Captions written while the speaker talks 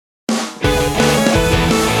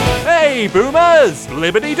Hey, boomers!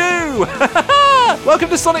 Blibbity-doo! Welcome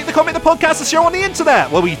to Sonic the Comic, the podcast, a show on the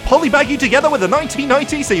internet, where we polybag you together with the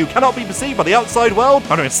 1990s so you cannot be perceived by the outside world,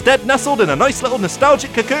 and are instead nestled in a nice little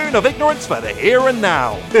nostalgic cocoon of ignorance for the here and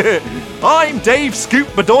now. I'm Dave Scoop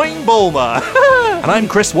Bedoin Bulmer. And I'm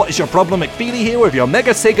Chris What Is Your Problem McFeely here with your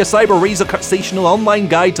Mega Sega Cyber Razor Cutational online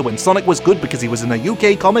guide to when Sonic was good because he was in a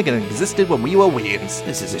UK comic and existed when we were weans.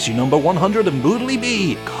 This is issue number 100 and Boodly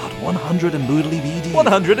B. God, 100 and Boodly B.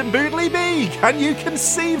 100 and Boodly B! Can you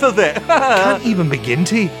conceive of it? Can't even begin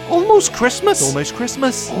to. Almost Christmas. Almost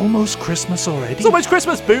Christmas. Almost Christmas already. It's almost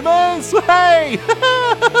Christmas, boomers! Hey!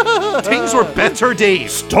 Things were better,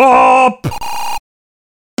 Dave. Stop!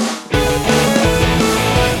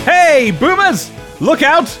 Hey, boomers! Look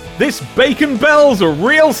out! This bacon bell's a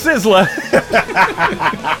real sizzler.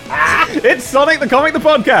 It's Sonic the Comic, the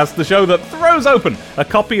podcast, the show that throws open a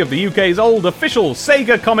copy of the UK's old official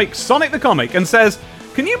Sega comic, Sonic the Comic, and says,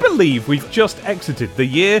 can you believe we've just exited the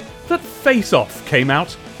year that Face Off came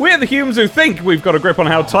out? We're the humans who think we've got a grip on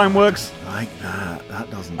how time works. Like that.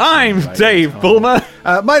 That doesn't. I'm right Dave Bulmer.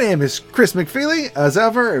 My name is Chris McFeely. As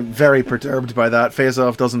ever, very perturbed by that. Face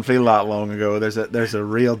Off doesn't feel that long ago. There's a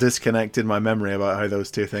real disconnect in my memory about how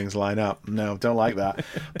those two things line up. No, don't like that.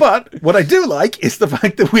 But what I do like is the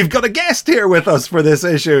fact that we've got a guest here with us for this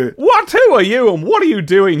issue. What? Who are you, and what are you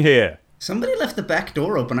doing here? Somebody left the back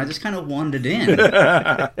door open. I just kind of wandered in.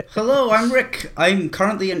 Hello, I'm Rik. I'm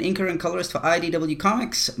currently an inker and colorist for IDW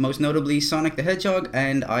Comics, most notably Sonic the Hedgehog,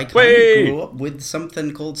 and I kind of grew up with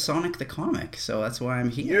something called Sonic the Comic, so that's why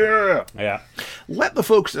I'm here. Yeah. Let the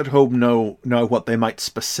folks at home know what they might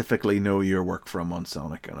specifically know your work from on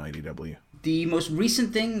Sonic and IDW. The most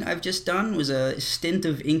recent thing I've just done was a stint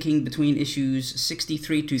of inking between issues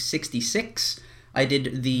 63 to 66. I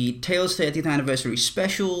did the Tales 30th Anniversary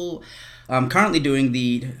Special. I'm currently doing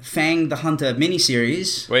the Fang the Hunter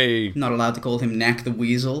miniseries. Not allowed to call him Knack the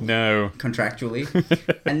Weasel. No. Contractually.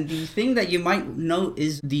 And the thing that you might know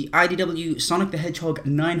is the IDW Sonic the Hedgehog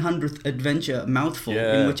 900th Adventure Mouthful,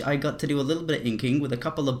 in which I got to do a little bit of inking with a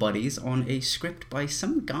couple of buddies on a script by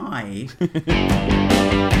some guy.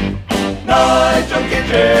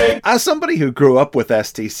 As somebody who grew up with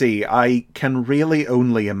STC, I can really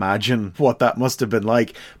only imagine what that must have been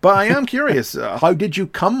like. But I am curious, how did you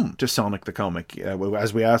come to Sonic the Comic?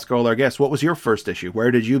 As we ask all our guests, what was your first issue?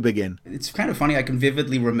 Where did you begin? It's kind of funny, I can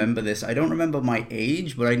vividly remember this. I don't remember my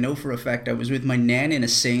age, but I know for a fact I was with my nan in a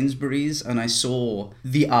Sainsbury's and I saw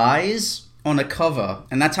the eyes on a cover,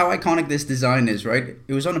 and that's how iconic this design is, right?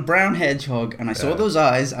 It was on a brown hedgehog, and I saw those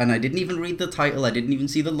eyes, and I didn't even read the title, I didn't even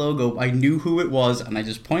see the logo, I knew who it was, and I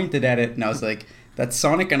just pointed at it, and I was like, that's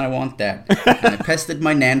Sonic, and I want that. And I pestered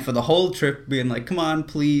my nan for the whole trip, being like, come on,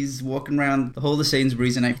 please, walking around the whole of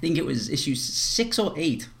Sainsbury's, and I think it was issue 6 or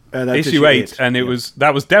 8. Issue 8, and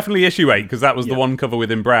that was definitely issue 8, because that was the one cover with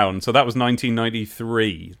in brown, so that was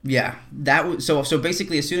 1993. Yeah, that was, so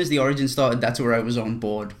basically, as soon as the origin started, that's where I was on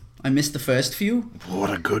board. I missed the first few.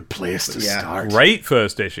 What a good place to start. Great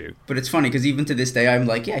first issue. But it's funny, because even to this day, I'm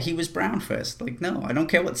like, yeah, he was brown first. Like, no, I don't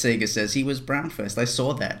care what Sega says. He was brown first. I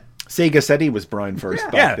saw that. Sega said he was brown first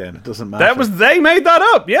back then. It doesn't matter. They made that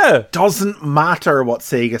up, yeah. Doesn't matter what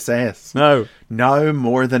Sega says. No. Now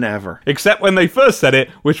more than ever. Except when they first said it,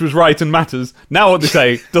 which was right and matters. Now what they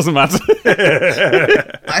say doesn't matter.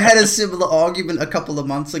 I had a similar argument a couple of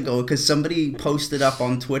months ago because somebody posted up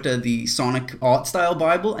on Twitter the Sonic art style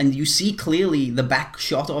Bible, and you see clearly the back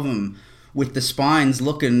shot of him with the spines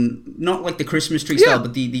looking not like the Christmas tree style,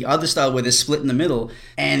 but the other style where they're split in the middle.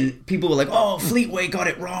 And people were like, oh, Fleetway got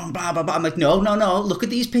it wrong, blah, blah, blah. I'm like, no. Look at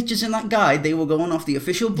these pictures in that guide. They were going off the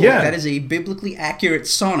official book. Yeah. That is a biblically accurate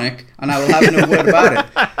Sonic, and I will have no word about it.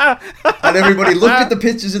 And everybody looked at the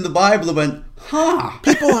pictures in the Bible and went, huh.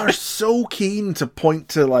 People are so keen to point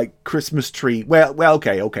to, like, Christmas tree. Well,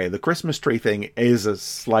 okay. The Christmas tree thing is a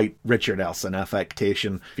slight Richard Elson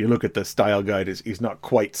affectation. If you look at the style guide, he's not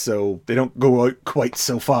quite so... They don't go out quite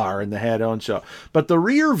so far in the head-on shot. But the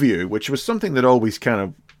rear view, which was something that always kind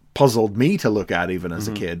of puzzled me to look at even as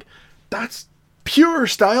a kid, that's pure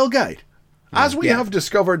style guide. As we have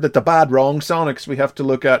discovered that the bad wrong Sonics we have to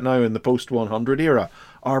look at now in the post-100 era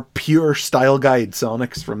are pure style guide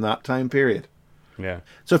Sonics from that time period. Yeah.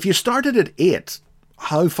 So if you started at 8,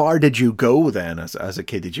 how far did you go then as a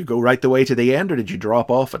kid? Did you go right the way to the end, or did you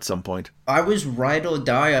drop off at some point? I was ride or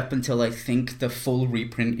die up until I think the full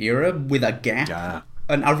reprint era with a gap. Yeah.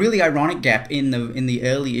 A really ironic gap in the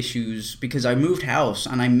early issues because I moved house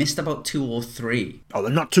and I missed about 2 or 3. Oh,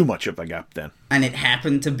 not too much of a gap then. And it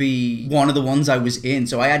happened to be one of the ones I was in,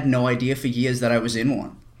 so I had no idea for years that I was in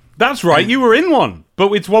one. That's right, you were in one,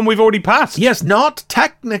 but it's one we've already passed. Yes, not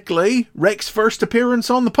technically Rik's first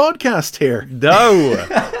appearance on the podcast here.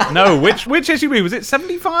 No. Which issue was it?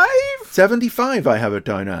 75? 75 I have it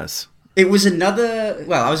down as. It was another,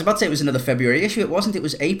 well, I was about to say it was another February issue. It wasn't, it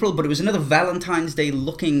was April, but it was another Valentine's Day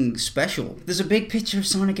looking special. There's a big picture of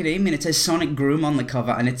Sonic and Amy, and it says Sonic Groom on the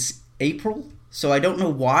cover, and it's April, so I don't know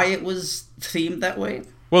why it was themed that way.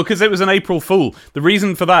 Well, because it was an April Fool. The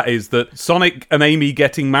reason for that is that Sonic and Amy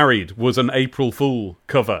getting married was an April Fool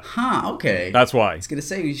cover. Huh, okay. That's why. I was going to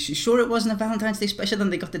say, sure it wasn't a Valentine's Day special, then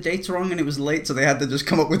they got the dates wrong and it was late, so they had to just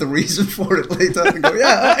come up with a reason for it later and go,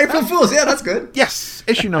 yeah, April Fools, yeah, that's good. Yes,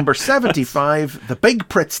 issue number 75, the Big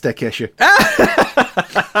Pritt Stick issue.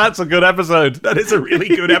 That's a good episode. That is a really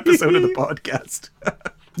good episode of the podcast.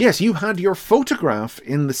 Yes, you had your photograph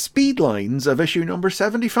in the speed lines of issue number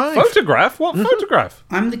 75. Photograph? What photograph?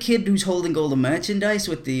 I'm the kid who's holding all the merchandise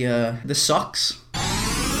with the socks.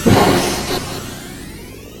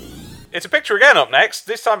 It's a picture again up next,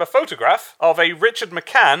 this time a photograph of a Richard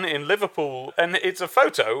McCann in Liverpool, and it's a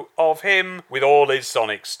photo of him with all his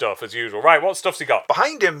Sonic stuff as usual. Right, what stuff's he got?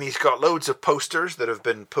 Behind him, he's got loads of posters that have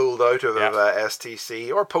been pulled out of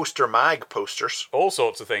STC, or Poster Mag posters. All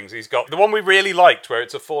sorts of things. He's got the one we really liked, where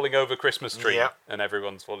it's a falling over Christmas tree, and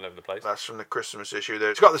everyone's falling over the place. That's from the Christmas issue there.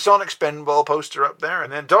 He's got the Sonic Spinball poster up there,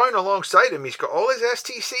 and then down alongside him, he's got all his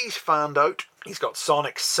STCs fanned out. He's got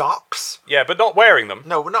Sonic socks. Yeah, but not wearing them.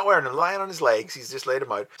 No, we're not wearing them. Lying on his legs. He's just laid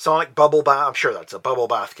them out. Sonic bubble bath. I'm sure that's a bubble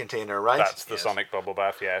bath container, right? That's the Sonic bubble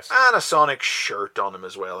bath, yes. And a Sonic shirt on him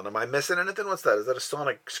as well. And am I missing anything? What's that? Is that a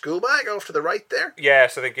Sonic school bag off to the right there?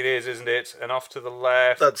 Yes, I think it is, isn't it? And off to the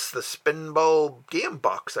left. That's the Spinball game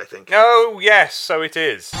box, I think. Oh, yes, so it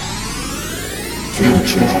is.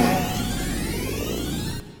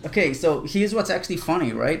 Okay, so here's what's actually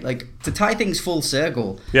funny, right? Like, to tie things full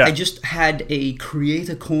circle, I just had a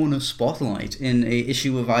Creator Corner spotlight in a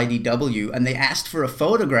issue of IDW, and they asked for a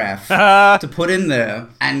photograph to put in there.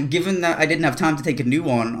 And given that I didn't have time to take a new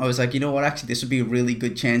one, I was like, you know what, actually, this would be a really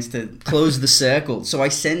good chance to close the circle. So I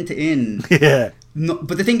sent in... No,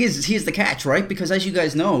 but the thing is, here's the catch, right? Because as you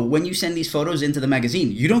guys know, when you send these photos into the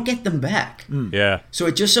magazine, you don't get them back. Yeah. So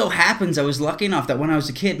it just so happens I was lucky enough that when I was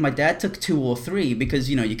a kid, my dad took 2 or 3 because,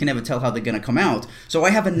 you know, you can never tell how they're going to come out. So I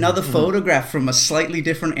have another photograph from a slightly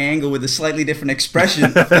different angle with a slightly different expression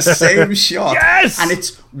of the same shot. Yes! And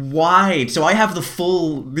it's wide. So I have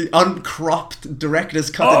the uncropped director's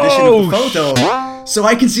cut edition of the photo. So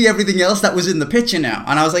I can see everything else that was in the picture now.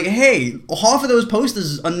 And I was like, hey, half of those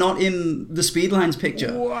posters are not in the Speedlines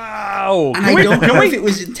picture. Wow. And I don't know if it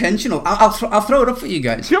was intentional. I'll throw it up for you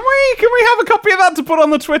guys. Can we have a copy of that to put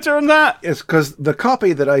on the Twitter and that? Yes, because the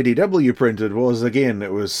copy that IDW printed was, again,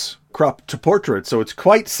 it was cropped to portrait, so it's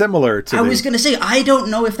quite similar to I was going to say, I don't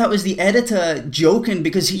know if that was the editor joking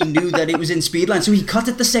because he knew that it was in Speedline, so he cut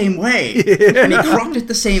it the same way. And he cropped it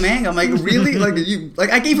the same angle. I'm like, really?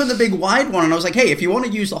 I gave him the big wide one, and I was like, hey, if you want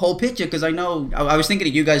to use the whole picture, because I know, I was thinking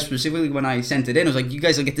of you guys specifically when I sent it in, I was like, you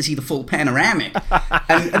guys will get to see the full panoramic.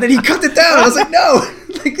 And then he cut it down, I was like, no,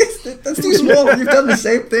 that's too small, you've done the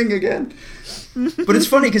same thing again. But it's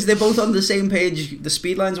funny because they're both on the same page. The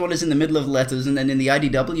Speedlines one is in the middle of letters, and then in the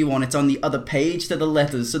IDW one, it's on the other page to the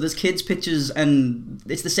letters. So there's kids' pictures, and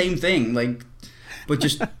it's the same thing, but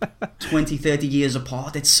just 20, 30 years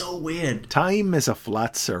apart. It's so weird. Time is a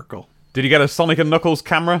flat circle. Did you get a Sonic and Knuckles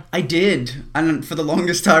camera? I did. And for the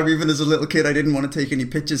longest time, even as a little kid, I didn't want to take any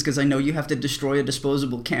pictures because I know you have to destroy a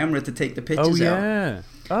disposable camera to take the pictures out.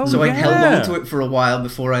 So I held on to it for a while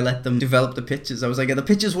before I let them develop the pictures. I was like, are the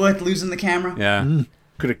pictures worth losing the camera? Yeah.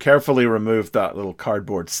 Could have carefully removed that little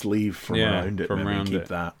cardboard sleeve from around it and keep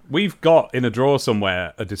that. We've got in a drawer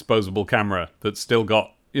somewhere a disposable camera that's still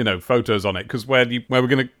got, photos on it. Because where we're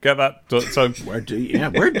going to get that? So where do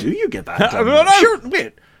you get that? I don't know. Sure,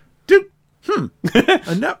 wait.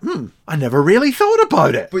 I never really thought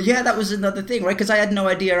about it. But yeah, that was another thing, right? Because I had no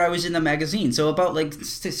idea I was in the magazine. So about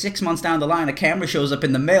 6 months down the line, a camera shows up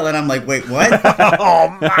in the mail, and I'm like, wait, what?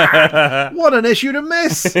 Oh man, what an issue to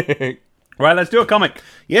miss. Right, let's do a comic.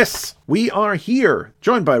 Yes, we are here,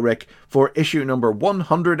 joined by Rik, for issue number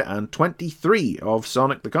 123 of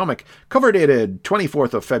Sonic the Comic. Cover dated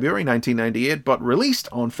 24th of February 1998, but released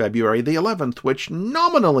on February the 11th, which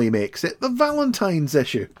nominally makes it the Valentine's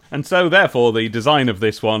issue. And so, therefore, the design of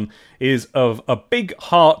this one is of a big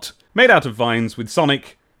heart made out of vines with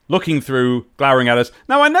Sonic looking through, glowering at us.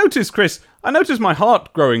 Now, I noticed my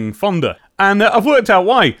heart growing fonder. And I've worked out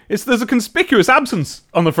why. There's a conspicuous absence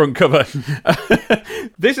on the front cover.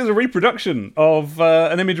 This is a reproduction of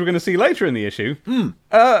an image we're going to see later in the issue,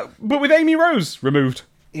 but with Amy Rose removed.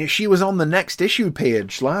 She was on the next issue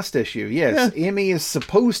page, last issue, yes. Yeah. Amy is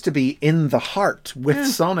supposed to be in the heart with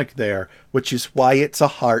Sonic there, which is why it's a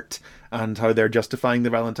heart and how they're justifying the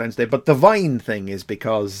Valentine's Day. But the vine thing is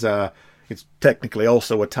because it's technically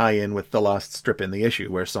also a tie-in with the last strip in the issue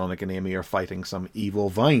where Sonic and Amy are fighting some evil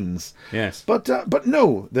vines. Yes. But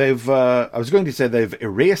no, they've, I was going to say they've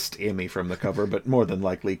erased Amy from the cover, but more than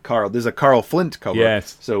likely there's a Carl Flint cover.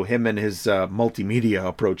 Yes. So him and his multimedia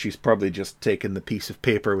approach, he's probably just taken the piece of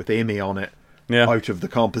paper with Amy on it out of the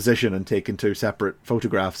composition and taken 2 separate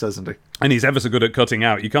photographs, hasn't he? And he's ever so good at cutting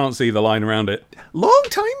out. You can't see the line around it. Long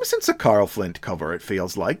time since a Carl Flint cover, it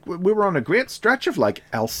feels like. We were on a great stretch of like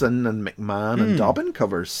Elson and McMahon and Dobbin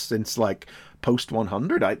covers since like post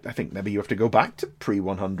 100. I think maybe you have to go back to pre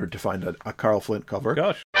 100 to find a Carl Flint cover.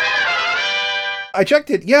 Gosh. I checked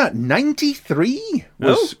it. 93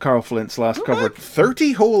 was Carl Flint's last cover.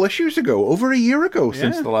 30 whole issues ago, over a year ago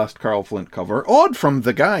since the last Carl Flint cover. Odd from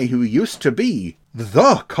the guy who used to be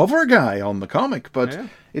the cover guy on the comic, but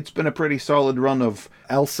it's been a pretty solid run of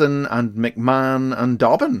Elson and McMahon and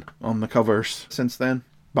Dobbin on the covers since then,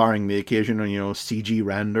 barring the occasional, CG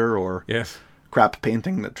render or crap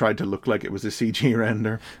painting that tried to look like it was a CG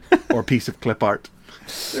render or piece of clip art.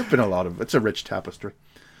 There's been a lot of it's a rich tapestry.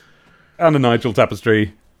 And a Nigel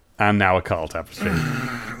tapestry, and now a Carl tapestry.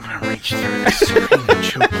 I'm gonna reach through the screen and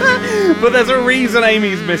choke. But there's a reason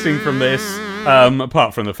Amy's missing from this.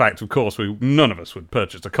 Apart from the fact, of course, none of us would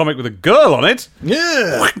purchase a comic with a girl on it.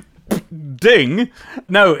 Yeah. Ding.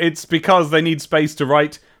 No, it's because they need space to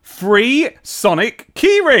write free Sonic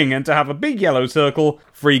keyring and to have a big yellow circle.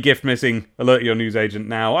 Free gift missing. Alert your newsagent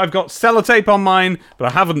now. I've got sellotape on mine, but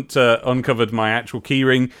I haven't uncovered my actual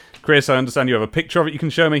keyring. Chris, I understand you have a picture of it you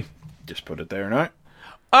can show me. Just put it there now.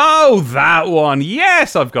 Oh, that one.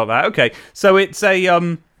 Yes, I've got that. Okay. So it's a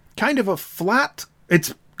kind of a flat.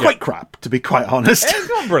 It's quite crap, to be quite honest. It's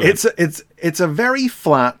not brilliant. It's a very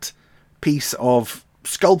flat piece of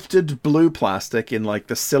sculpted blue plastic in like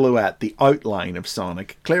the silhouette, the outline of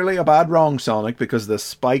Sonic. Clearly a bad wrong Sonic because the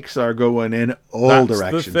spikes are going in all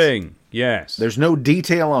directions. That's the thing. Yes. There's no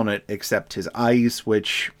detail on it except his eyes,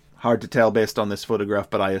 which hard to tell based on this photograph,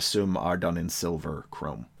 but I assume are done in silver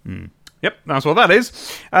chrome. Yep, that's what that is.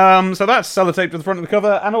 So that's sellotaped to the front of the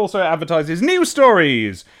cover, and also it advertises new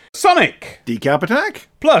stories. Sonic! Decap Attack?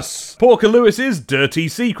 Plus, Porker Lewis's Dirty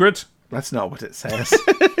Secret. That's not what it says.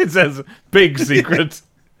 It says Big Secret.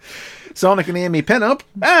 Sonic and Amy pinup.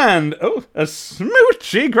 And, a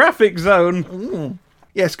smoochy graphic zone.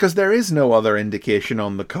 Yes, because there is no other indication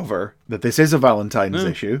on the cover that this is a Valentine's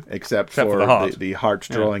issue, except for the heart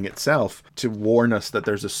drawing itself, to warn us that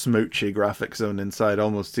there's a smoochy graphic zone inside.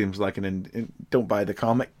 Almost seems like don't buy the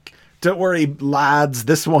comic. Don't worry, lads,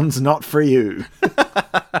 this one's not for you.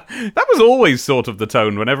 That was always sort of the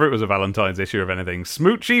tone whenever it was a Valentine's issue of anything.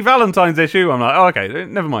 Smoochy Valentine's issue. I'm like, okay,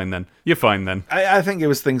 never mind then. You're fine then. I think it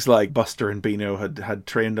was things like Buster and Beano had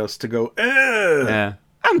trained us to go, ugh! Yeah.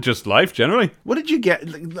 And just life, generally. What did you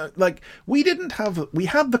get? Like, we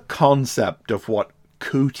had the concept of what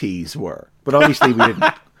cooties were, but obviously we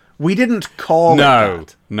didn't. We didn't call it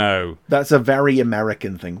that. No. That's a very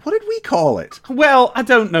American thing. What did we call it? Well, I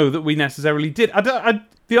don't know that we necessarily did.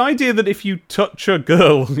 The idea that if you touch a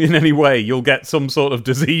girl in any way, you'll get some sort of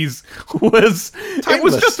disease was... Timeless. It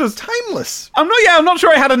was just as... Timeless. I'm not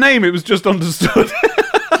sure it had a name. It was just understood.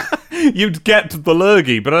 You'd get the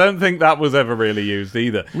lurgy, but I don't think that was ever really used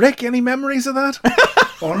either. Rick, any memories of that?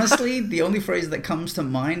 Honestly, the only phrase that comes to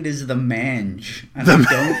mind is the mange. And I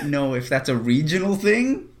don't know if that's a regional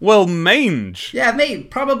thing. Well, mange. Yeah, mate,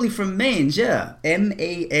 probably from mange, yeah.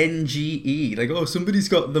 M-A-N-G-E. Like, somebody's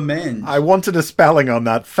got the mange. I wanted a spelling on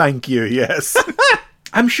that, thank you, yes.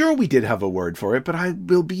 I'm sure we did have a word for it, but I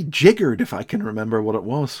will be jiggered if I can remember what it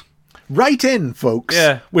was. Write in, folks,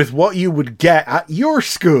 with what you would get at your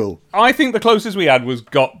school. I think the closest we had was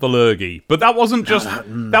got the lurgy, but that wasn't just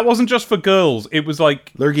for girls. It was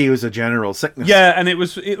like lurgy was a general sickness. Yeah, and it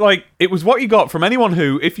was what you got from anyone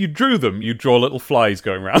who, if you drew them, you'd draw little flies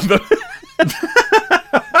going around them.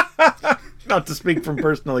 Not to speak from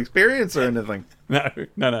personal experience or anything. No.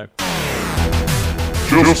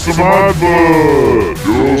 Just some advert.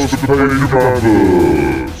 Just a page of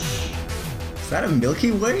adverts. Is that a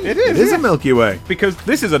Milky Way? It is a Milky Way. Because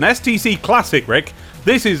this is an STC classic, Rick.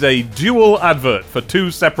 This is a dual advert for 2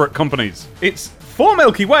 separate companies. It's for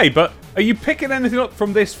Milky Way, but are you picking anything up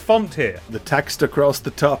from this font here? The text across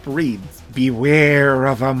the top reads, "Beware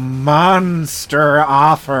of a monster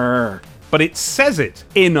offer." But it says it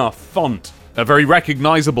in a font. A very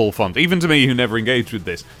recognisable font, even to me who never engaged with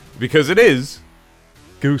this. Because it is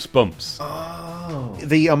Goosebumps.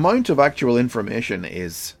 The amount of actual information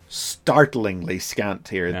is startlingly scant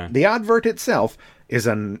here. Yeah. The advert itself is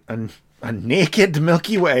a naked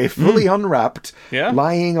Milky Way, fully unwrapped, Yeah.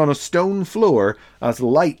 lying on a stone floor as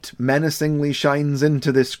light menacingly shines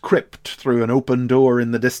into this crypt through an open door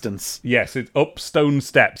in the distance. Yes, it's up stone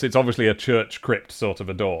steps. It's obviously a church crypt sort of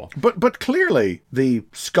a door. But clearly, the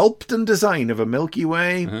sculpt and design of a Milky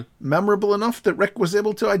Way, memorable enough that Rik was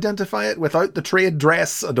able to identify it without the trade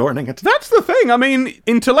dress adorning it. That's the thing. I mean,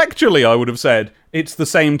 intellectually, I would have said it's the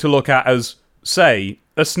same to look at as, say,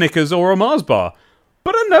 a Snickers or a Mars bar.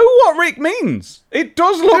 But I know what Rik means. It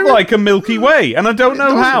does look like a Milky Way, and I don't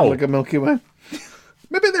know Does how. look like a Milky Way.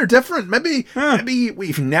 Maybe they're different. Maybe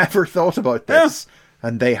we've never thought about this,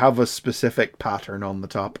 and they have a specific pattern on the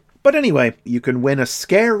top. But anyway, you can win a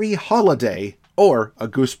scary holiday or a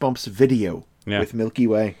Goosebumps video with Milky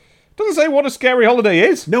Way. Doesn't say what a scary holiday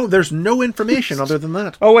is. No, there's no information other than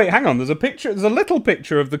that. Oh wait, hang on. There's a little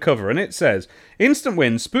picture of the cover, and it says "Instant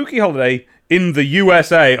win, spooky holiday in the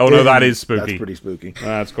USA." Oh no, that is spooky. That's pretty spooky.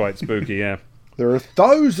 That's quite spooky. Yeah. There are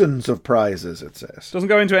thousands of prizes, it says. Doesn't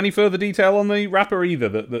go into any further detail on the wrapper either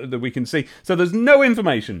that we can see. So there's no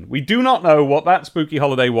information. We do not know what that spooky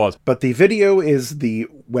holiday was. But the video is the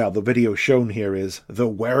video shown here is The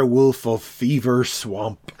Werewolf of Fever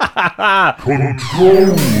Swamp.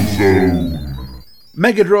 Control Zone.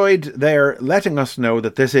 Megadroid, they're letting us know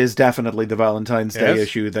that this is definitely the Valentine's Day Yes.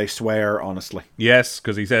 issue. They swear, honestly. Yes,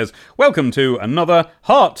 because he says, "Welcome to another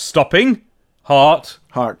heart-stopping Heart,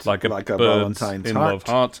 like a like a bird's Valentine's in heart. love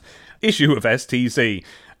heart issue of STC,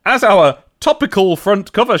 as our topical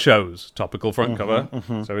front cover shows. Topical front cover,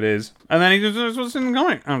 so it is. And then he goes, "What's in the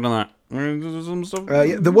comic after that?" Some stuff.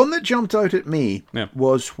 The one that jumped out at me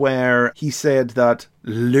was where he said that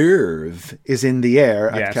Lurve is in the air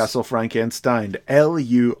at Yes. Castle Frankenstein.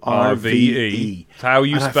 Lurve. It's how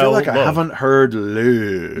you And spell I feel like love. I haven't heard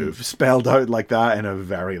Lurve spelled out like that in a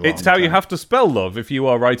very long time. It's how you have to spell love if you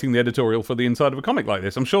are writing the editorial for the inside of a comic like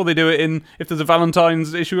this. I'm sure they do it if there's a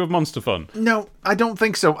Valentine's issue of Monster Fun. No, I don't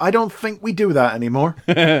think so. I don't think we do that anymore.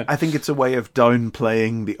 I think it's a way of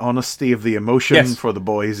downplaying the honesty of the emotion for the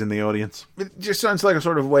boys in the audience. It just sounds like a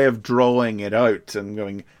sort of way of drawing it out and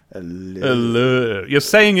going, Allure. You're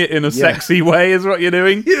saying it in a sexy way is what you're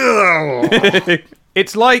doing. yeah.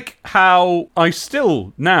 It's like how I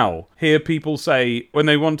still now hear people say when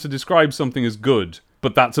they want to describe something as good,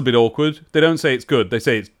 but that's a bit awkward. They don't say it's good, they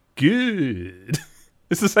say it's good.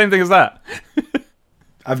 It's the same thing as that.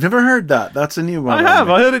 I've never heard that. That's a new one. I have.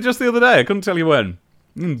 I heard it just the other day. I couldn't tell you when.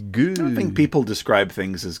 Good. I don't think people describe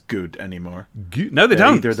things as good anymore. Good. No, they They're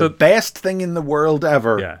don't. either the best thing in the world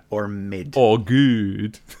ever or mid. Or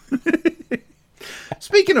good.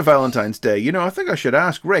 Speaking of Valentine's Day, I think I should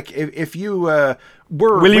ask Rik if you were.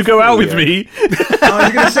 Will you go out with me? I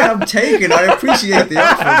was going to say I'm taken. I appreciate the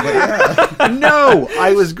offer, but yeah. No,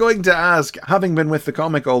 I was going to ask, having been with the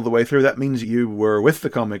comic all the way through, that means you were with the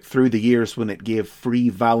comic through the years when it gave free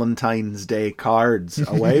Valentine's Day cards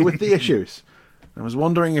away with the issues. I was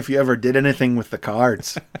wondering if you ever did anything with the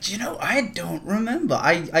cards. I don't remember.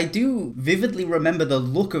 I do vividly remember the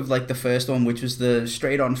look of like the first one, which was the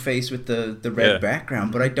straight-on face with the red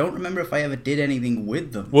background, but I don't remember if I ever did anything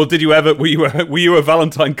with them. Well, did you ever? Were you a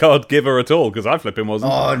Valentine card giver at all? Because I flipping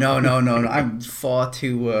wasn't. Oh no! I'm far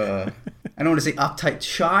too. I don't want to say uptight,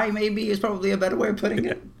 shy. Maybe is probably a better way of putting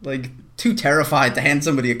it. Like too terrified to hand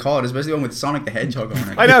somebody a card, especially one with Sonic the Hedgehog on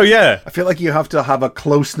it. I know, yeah. I feel like you have to have a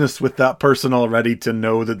closeness with that person already to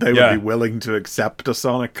know that they would be willing to accept a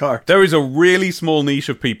Sonic card. There is a really small niche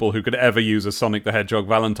of people who could ever use a Sonic the Hedgehog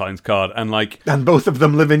Valentine's card, and both of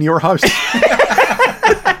them live in your house.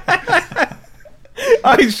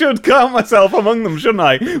 I should count myself among them, shouldn't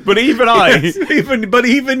I? But even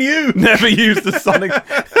even you never used the Sonic.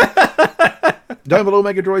 Down below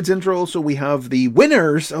Megadroid's intro, also we have the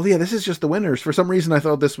winners. Oh yeah, this is just the winners. For some reason I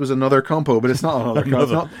thought this was another compo, but it's not another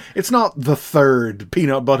compo. It's not the third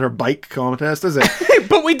peanut butter bike contest, is it?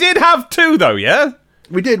 But we did have two, though, yeah?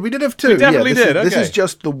 We did have two. We definitely did, This okay. is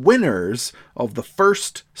just the winners of the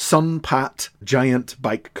first Sunpat giant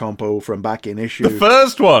bike compo from back in issue. The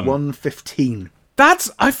first one. 115.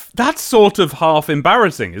 That's sort of half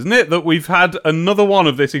embarrassing, isn't it? That we've had another one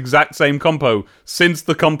of this exact same compo since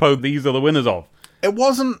the compo these are the winners of. It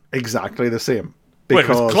wasn't exactly the same. Well, it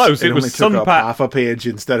Because was close. It only was took up Sunpat. half a page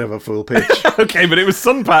instead of a full page. Okay, but it was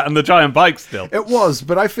Sunpat and the giant bike still. It was,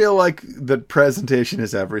 but I feel like the presentation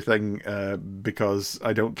is everything because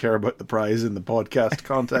I don't care about the prize in the podcast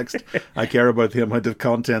context. I care about the amount of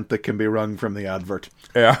content that can be wrung from the advert.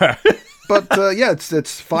 Yeah. But yeah,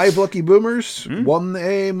 it's 5 lucky boomers won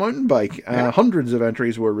a mountain bike. Hundreds of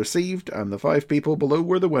entries were received, and the 5 people below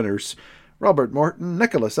were the winners. Robert Morton,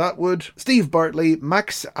 Nicholas Atwood, Steve Bartley,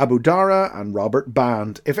 Max Abudara, and Robert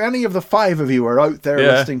Band. If any of the 5 of you are out there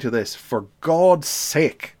listening to this, for God's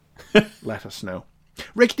sake, let us know.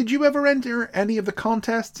 Rick, did you ever enter any of the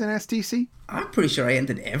contests in STC? I'm pretty sure I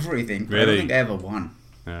entered everything, but Really? I don't think I ever won.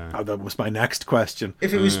 Oh, that was my next question.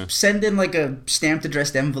 If it was send in like a stamped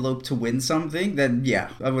addressed envelope to win something, then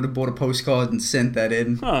yeah, I would have bought a postcard and sent that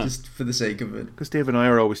in just for the sake of it. Because Dave and I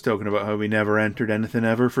are always talking about how we never entered anything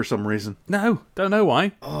ever for some reason. No, don't know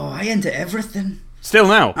why. Oh, I enter everything. Still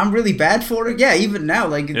now. I'm really bad for it. Yeah, even now.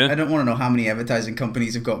 Like, I don't want to know how many advertising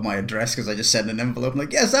companies have got my address because I just send an envelope. I'm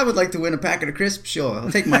like, yes, I would like to win a packet of crisps. Sure,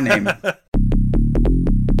 I'll take my name.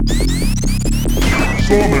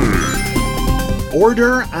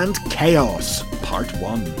 Order and Chaos, Part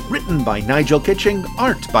 1. Written by Nigel Kitching,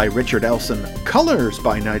 art by Richard Elson, colours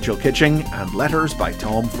by Nigel Kitching, and letters by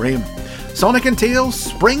Tom Frame. Sonic and Tails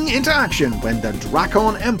spring into action when the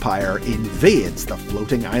Dracon Empire invades the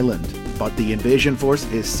floating island. But the invasion force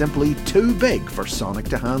is simply too big for Sonic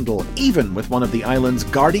to handle, even with one of the island's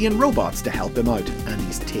guardian robots to help him out, and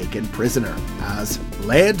he's taken prisoner. As,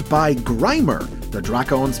 led by Grimer, the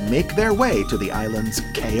Dracons make their way to the island's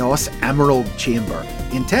Chaos Emerald Chamber,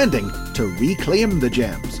 intending to reclaim the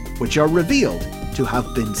gems, which are revealed to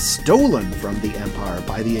have been stolen from the Empire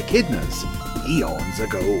by the Echidnas eons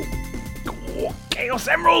ago. Oh, Chaos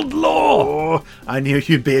Emerald lore! Oh, I knew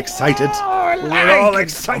you'd be excited. We're all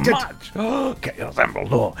excited. Oh, Chaos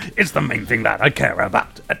Emerald lore. It's the main thing that I care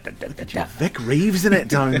about. Vic Reeves in it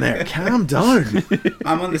down there. Calm down.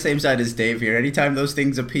 I'm on the same side as Dave here. Anytime those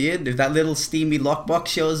things appeared, if that little steamy lockbox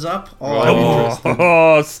shows up, I'm interested.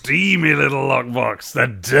 Oh, steamy little lockbox. The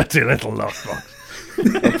dirty little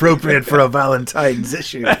lockbox. Appropriate for a Valentine's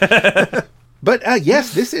issue. But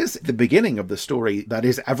yes, this is the beginning of the story that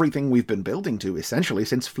is everything we've been building to, essentially,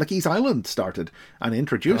 since Flicky's Island started and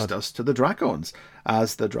introduced us to the Dracons.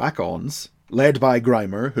 As the Dracons, led by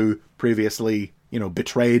Grimer, who previously,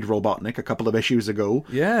 betrayed Robotnik a couple of issues ago.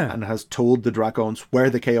 Yeah. And has told the Dracons where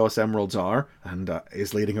the Chaos Emeralds are and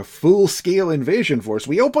is leading a full-scale invasion force.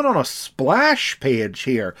 We open on a splash page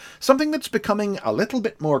here, something that's becoming a little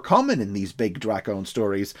bit more common in these big Dracon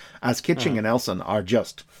stories, as Kitching and Elson are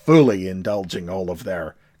just fully indulging all of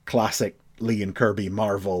their classic Lee and Kirby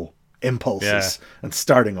Marvel impulses and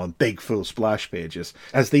starting on big full splash pages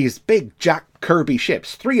as these big Jack Kirby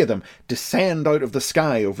ships, 3 of them, descend out of the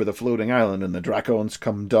sky over the floating island, and the Dracons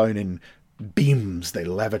come down in beams. They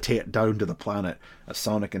levitate down to the planet as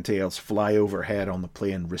Sonic and Tails fly overhead on the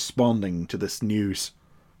plane, responding to this news.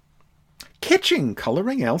 Kitching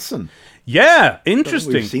colouring Elson. Yeah,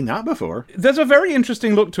 interesting. We've seen that before. There's a very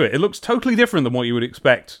interesting look to it. It looks totally different than what you would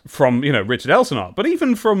expect from, Richard Elson art, but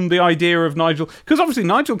even from the idea of Nigel, because obviously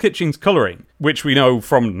Nigel Kitching's colouring, which we know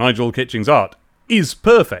from Nigel Kitching's art, is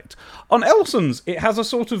perfect. On Elson's, it has a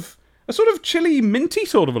sort of chilly, minty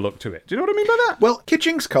sort of a look to it. Do you know what I mean by that? Well,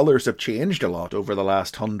 Kitching's colours have changed a lot over the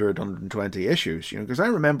last 120 issues, because I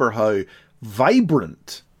remember how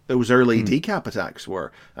vibrant those early decap attacks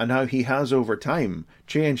were, and how he has over time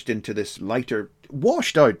changed into this lighter,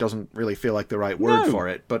 washed out doesn't really feel like the right word for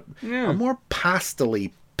it, but a more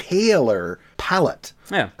pastel-y, paler palette.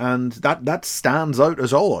 Yeah. And that stands out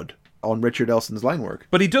as odd on Richard Elson's line work.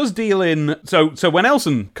 But he does deal in... So when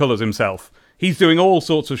Elson colours himself, he's doing all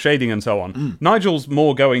sorts of shading and so on. Nigel's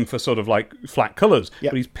more going for sort of like flat colours,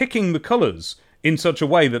 but he's picking the colours in such a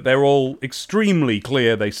way that they're all extremely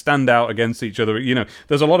clear. They stand out against each other.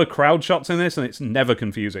 There's a lot of crowd shots in this, and it's never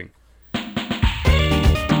confusing.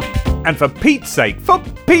 And for Pete's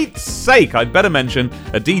sake, I'd better mention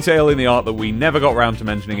a detail in the art that we never got round to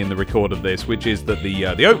mentioning in the record of this, which is that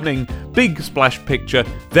the opening big splash picture,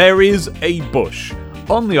 there is a bush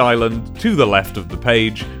on the island to the left of the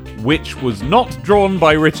page, which was not drawn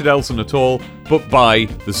by Richard Elson at all, but by,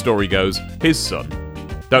 the story goes, his son.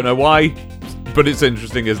 Don't know why, but it's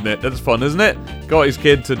interesting, isn't it? That's fun, isn't it? Got his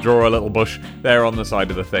kid to draw a little bush there on the side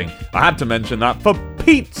of the thing. I had to mention that for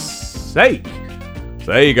Pete's sake.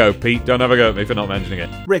 So there you go, Pete. Don't ever go at me for not mentioning it.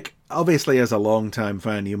 Rick, obviously as a long-time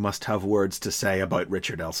fan, you must have words to say about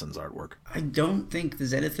Richard Elson's artwork. I don't think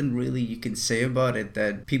there's anything really you can say about it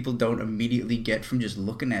that people don't immediately get from just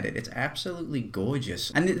looking at it. It's absolutely gorgeous.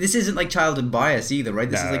 And this isn't like childhood bias either, right?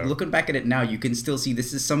 This is like, looking back at it now, you can still see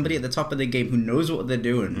this is somebody at the top of the game who knows what they're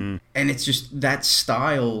doing. And it's just that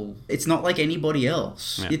style. It's not like anybody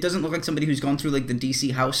else. Yeah. It doesn't look like somebody who's gone through like the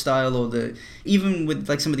DC House style or even with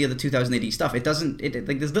like some of the other 2000 AD stuff. It doesn't.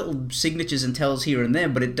 Like there's little signatures and tells here and there,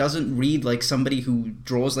 but it doesn't read like somebody who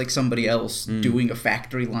draws like somebody else doing a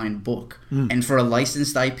factory line book. And for a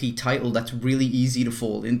licensed IP title, that's really easy to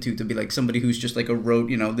fall into. To be like somebody who's just like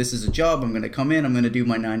this is a job. I'm going to come in. I'm going to do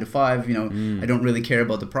my 9 to 5. I don't really care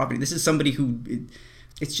about the property. This is somebody who.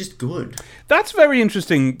 It's just good. That's a very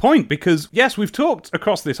interesting point because, yes, we've talked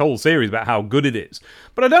across this whole series about how good it is,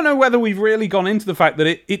 but I don't know whether we've really gone into the fact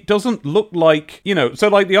that it doesn't look like, so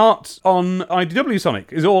like the art on IDW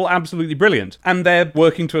Sonic is all absolutely brilliant, and they're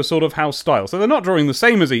working to a sort of house style. So they're not drawing the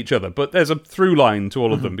same as each other, but there's a through line to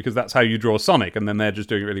all of them because that's how you draw Sonic, and then they're just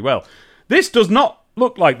doing it really well. This does not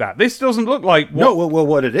look like that. This doesn't look like what... No, well,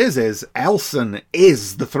 what it is Elson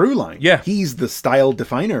is the through line. Yeah. He's the style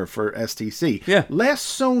definer for STC. Yeah. Less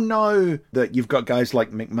so now that you've got guys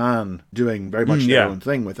like McMahon doing very much their own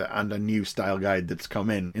thing with it, and a new style guide that's come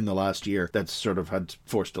in the last year that's sort of had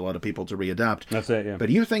forced a lot of people to readapt. That's it, yeah. But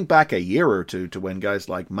you think back a year or two to when guys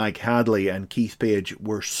like Mike Hadley and Keith Page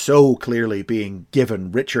were so clearly being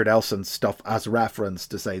given Richard Elson's stuff as reference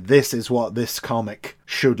to say, this is what this comic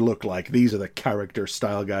should look like. These are the character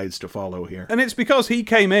style guides to follow here. And it's because he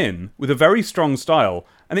came in with a very strong style,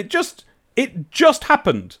 and it just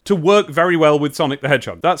happened to work very well with Sonic the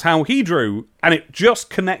Hedgehog. That's how he drew, and it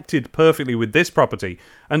just connected perfectly with this property.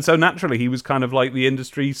 And so naturally, he was kind of like the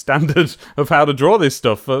industry standard of how to draw this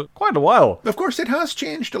stuff for quite a while. Of course, it has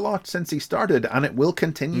changed a lot since he started, and it will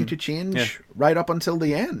continue to change right up until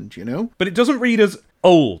the end, But it doesn't read as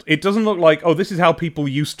old. It doesn't look like, this is how people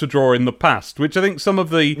used to draw in the past, which I think some of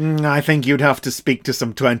the... I think you'd have to speak to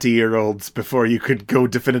some 20-year-olds before you could go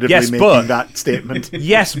definitively making that statement.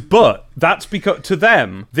 Yes, but that's because, to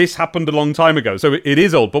them, this happened a long time ago, so it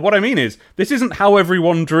is old. But what I mean is, this isn't how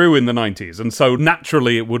everyone drew in the 90s, and so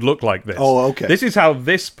naturally it would look like this. Oh, okay. This is how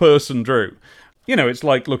this person drew. It's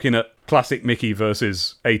like looking at classic Mickey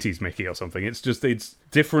versus 80s Mickey or something. It's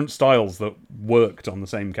different styles that worked on the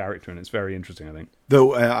same character, and it's very interesting, I think.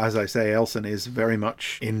 Though, as I say, Elson is very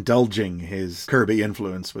much indulging his Kirby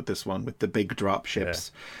influence with this one, with the big drop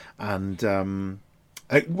ships. Yeah. And,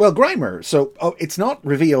 Grimer. So, it's not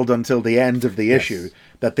revealed until the end of the issue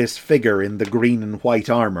that this figure in the green and white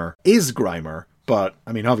armor is Grimer. But,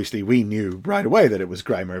 I mean, obviously we knew right away that it was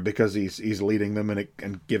Grimer because he's leading them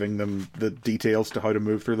and giving them the details to how to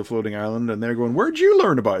move through the floating island. And they're going, where'd you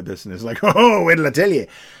learn about this? And it's like, wait till I tell you.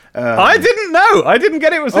 I didn't know. I didn't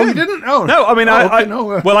get it was him. You didn't? Oh. No, I mean,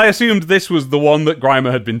 no. Well, I assumed this was the one that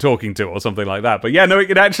Grimer had been talking to or something like that. But yeah, no, it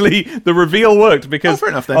could actually... The reveal worked because fair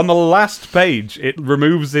enough, then. On the last page, it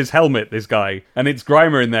removes his helmet, this guy, and it's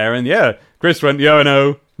Grimer in there. And yeah, Chris went, I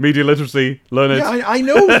know. Media literacy, learn it. Yeah, I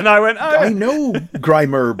know. And I went, I know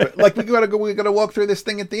Grimer, but like we gotta walk through this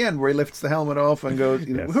thing at the end where he lifts the helmet off and goes,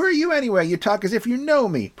 who are you anyway? You talk as if you know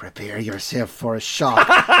me. Prepare yourself for a shock.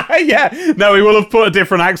 Yeah. No, he will have put a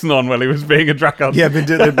different accent on while he was being a Dracon. Yeah,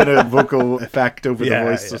 there'd been a vocal effect over the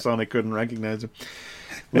voice so Sonic couldn't recognize him.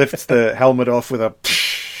 Lifts the helmet off with a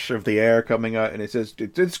of the air coming out, and it says,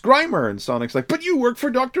 it's Grimer, and Sonic's like, but you work for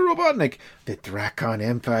Dr. Robotnik. The Dracon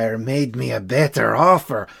Empire made me a better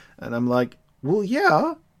offer. And I'm like, well,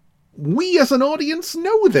 yeah, we as an audience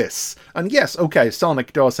know this. And yes, okay,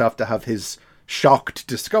 Sonic does have to have his shocked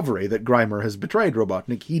discovery that Grimer has betrayed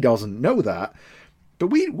Robotnik. He doesn't know that, but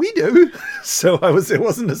we do. So it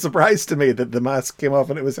wasn't a surprise to me that the mask came off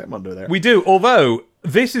and it was him under there. We do, although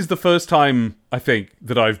this is the first time, I think,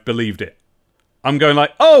 that I've believed it. I'm going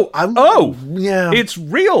like, yeah, it's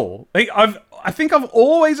real. I think I've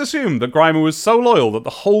always assumed that Grimer was so loyal that the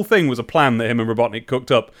whole thing was a plan that him and Robotnik cooked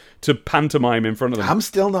up to pantomime in front of them. I'm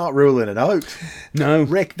still not ruling it out. No.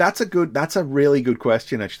 Rick, that's a really good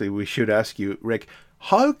question, actually. We should ask you, Rick,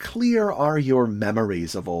 how clear are your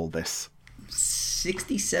memories of all this?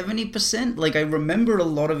 60-70%. Like, I remember a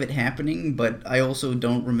lot of it happening, but I also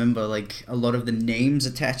don't remember like a lot of the names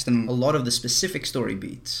attached and a lot of the specific story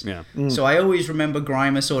beats. Yeah. So I always remember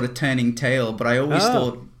Grimer sort of turning tail, but I always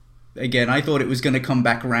thought, again, I thought it was going to come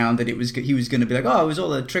back around, that he was going to be like, it was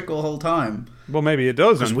all a trick the whole time. Well, maybe it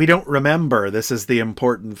does. Because we don't remember. This is the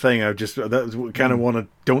important thing. Kind of want to,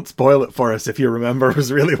 don't spoil it for us if you remember, was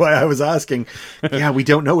really why I was asking. Yeah, we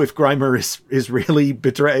don't know if Grimer is really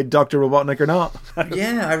betrayed Dr. Robotnik or not.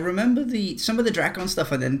 Yeah, I remember some of the Dracon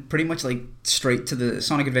stuff, and then pretty much like straight to the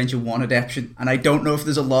Sonic Adventure 1 adaptation, and I don't know if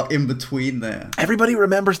there's a lot in between there. Everybody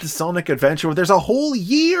remembers the Sonic Adventure. There's a whole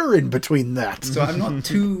year in between that. So I'm not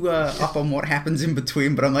too up on what happens in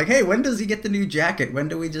between, but I'm like, hey, when does he get the new jacket? When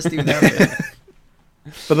do we just do that?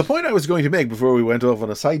 But the point I was going to make before we went off on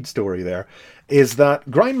a side story there is that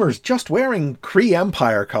Grimer's just wearing Kree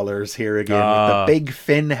Empire colours here again, with the big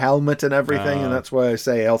fin helmet and everything, and that's why I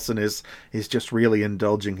say Elson is just really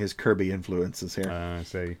indulging his Kirby influences here. I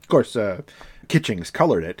see. Of course, Kitching's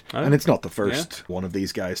coloured it, and it's not the first one of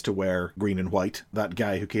these guys to wear green and white. That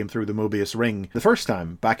guy who came through the Mobius ring the first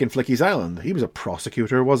time, back in Flicky's Island, he was a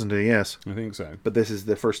prosecutor, wasn't he? Yes. I think so. But this is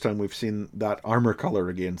the first time we've seen that armour colour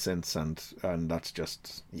again since, and that's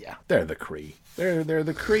just, yeah, they're the Kree. They're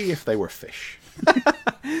the Kree if they were fish.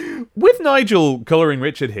 With Nigel colouring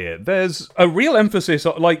Richard here, there's a real emphasis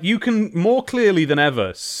on, like, you can more clearly than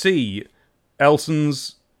ever see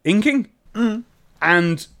Elson's inking.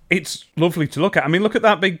 And it's lovely to look at. I mean, look at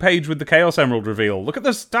that big page with the Chaos Emerald reveal. Look at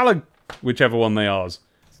the Stalag, whichever one they are.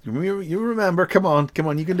 You remember, come on,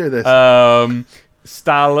 you can do this.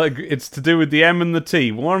 Stalag, it's to do with the M and the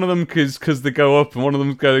T. One of them is because they go up and one of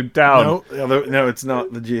them go down. No, it's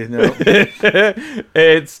not the G, no.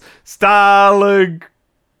 It's Stalag...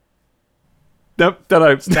 Nope, don't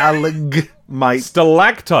know.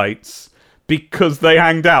 Stalactites, because they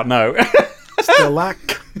hang down. No.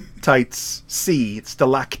 Stalactites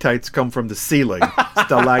stalactites come from the ceiling.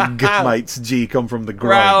 Stalagmites G come from the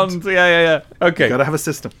ground. Yeah. Okay. Gotta have a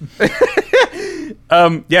system.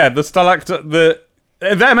 The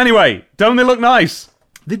them anyway. Don't they look nice?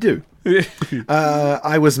 They do.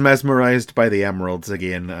 I was mesmerized by the emeralds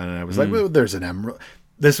again, and I was like, well, there's an emerald.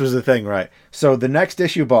 This was the thing, right? So the next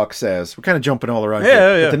issue box says, we're kind of jumping all around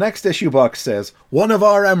here, but the next issue box says, one of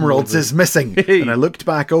our emeralds is missing. And I looked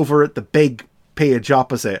back over at the big page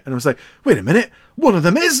opposite, and I was like, wait a minute, one of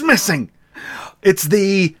them is missing. It's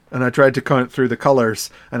and I tried to count through the colours,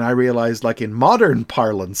 and I realised, like in modern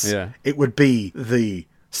parlance, it would be the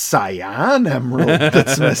cyan emerald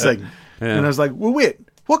that's missing. And I was like, well, wait,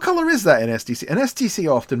 what colour is that in STC? And STC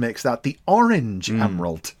often makes that the orange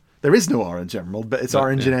emerald. There is no orange emerald, but it's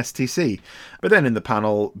orange in STC. But then in the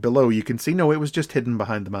panel below, you can see, no, it was just hidden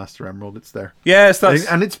behind the Master Emerald. It's there. Yes, that's...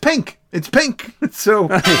 And it's pink. It's pink. So...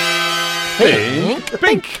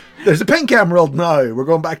 Pink. There's a pink emerald now. We're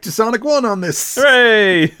going back to Sonic 1 on this.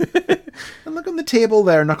 Hooray! And look on the table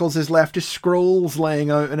there. Knuckles has left his scrolls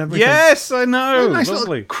laying out and everything. Yes, I know. Nice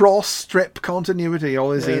lovely. little cross-strip continuity.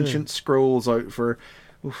 All his ancient scrolls out for...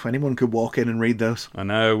 Oof, anyone could walk in and read those. I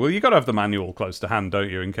know. Well, you got to have the manual close to hand,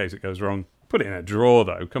 don't you, in case it goes wrong. Put it in a drawer,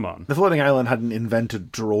 though. Come on. The Floating Island hadn't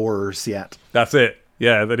invented drawers yet. That's it.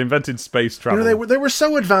 Yeah, they'd invented space travel. You know, they were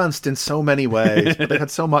so advanced in so many ways, but they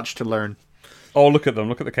had so much to learn. Oh, look at them.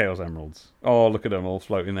 Look at the Chaos Emeralds. Oh, look at them all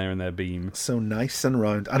floating there in their beam. So nice and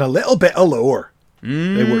round. And a little bit of lore.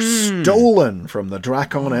 They were stolen from the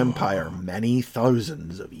Dracon Empire many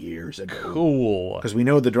thousands of years ago. Cool. Because we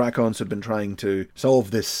know the Dracons had been trying to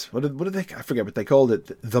solve this. What did they? I forget what they called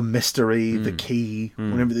it. The mystery, the key.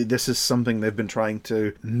 Whenever this is something they've been trying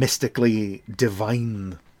to mystically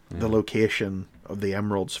divine the location of the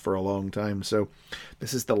emeralds for a long time. So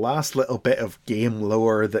this is the last little bit of game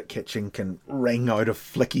lore that Kitchen can wring out of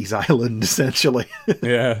Flicky's Island, essentially.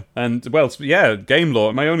 Yeah, and, well, yeah, game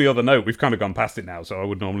lore. My only other note, we've kind of gone past it now, so I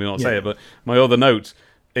would normally not say it, but my other note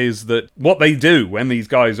is that what they do when these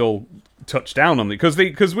guys all touch down on it,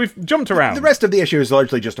 because we've jumped around. The rest of the issue is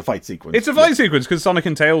largely just a fight sequence. It's a fight sequence, because Sonic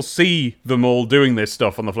and Tails see them all doing this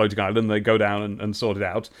stuff on the floating island, they go down and sort it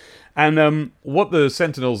out. And what the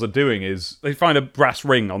Sentinels are doing is they find a brass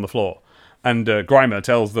ring on the floor, and Grimer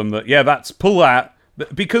tells them that, pull that,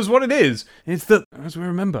 because what it is that, as we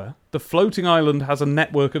remember, the floating island has a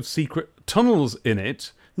network of secret tunnels in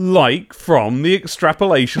it, like from the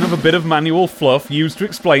extrapolation of a bit of manual fluff used to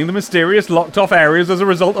explain the mysterious locked-off areas as a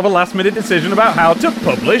result of a last-minute decision about how to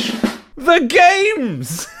publish the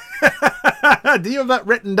games! Do you have that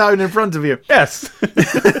written down in front of you? Yes.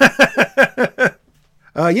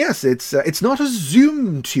 Yes, it's not a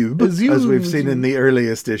Zoom tube, as we've seen in the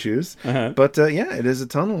earliest issues. But it is a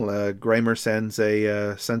tunnel. Grimer sends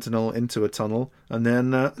a Sentinel into a tunnel, and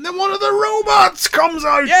then one of the robots comes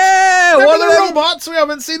out! Yeah! One of the robots! We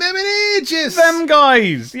haven't seen them in ages! Them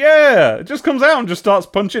guys! Yeah! It just comes out and just starts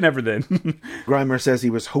punching everything. Grimer says he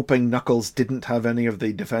was hoping Knuckles didn't have any of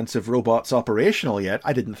the defensive robots operational yet.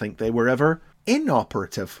 I didn't think they were ever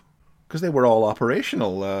inoperative. Because they were all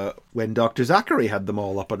operational when Dr. Zachary had them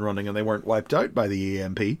all up and running and they weren't wiped out by the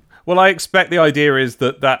EMP. Well, I expect the idea is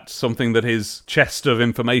that that's something that his chest of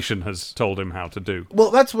information has told him how to do.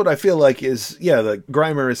 Well, that's what I feel like is, that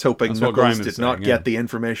Grimer is hoping Knuckles did not get the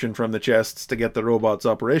information from the chests to get the robots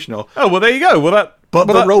operational. Oh, well, there you go. But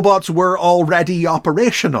the robots were already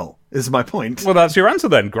operational, is my point. Well, that's your answer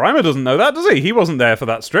then. Grimer doesn't know that, does he? He wasn't there for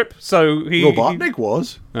that strip, so he... Robotnik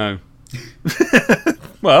was. No.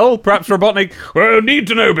 Well, perhaps Robotnik, need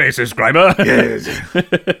to know basis, Grimer. Yes.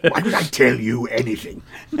 Why would I tell you anything?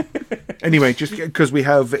 Anyway, just because we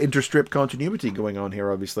have interstrip continuity going on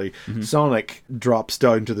here, obviously, Sonic drops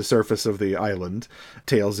down to the surface of the island.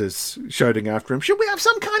 Tails is shouting after him, should we have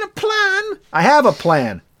some kind of plan? I have a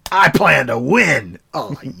plan. I plan to win.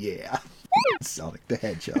 Oh, yeah. Sonic the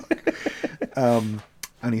Hedgehog.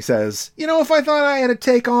 And he says, if I thought I had to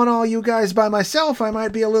take on all you guys by myself, I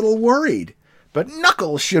might be a little worried. But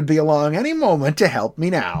Knuckles should be along any moment to help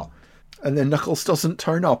me now. And then Knuckles doesn't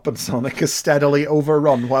turn up, and Sonic is steadily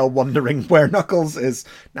overrun while wondering where Knuckles is.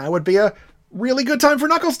 Now would be a really good time for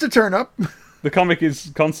Knuckles to turn up. The comic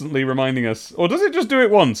is constantly reminding us, or does it just do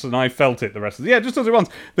it once and I felt it the rest of it just does it once.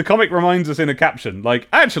 The comic reminds us in a caption,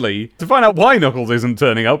 actually, to find out why Knuckles isn't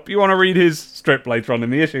turning up, you want to read his strip later on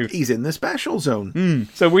in the issue. He's in the special zone.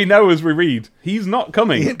 So we know as we read, he's not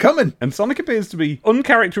coming. He ain't coming. And Sonic appears to be,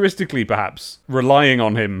 uncharacteristically perhaps, relying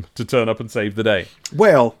on him to turn up and save the day.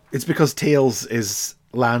 Well, it's because Tails is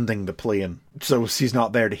landing the plane, so he's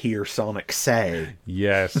not there to hear Sonic say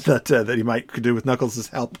yes that he could do with Knuckles'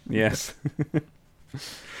 help. Yes.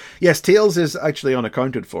 Yes, Tails is actually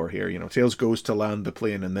unaccounted for here. Tails goes to land the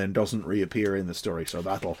plane and then doesn't reappear in the story, so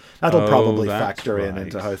that'll probably factor in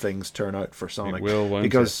into how things turn out for Sonic. It will, won't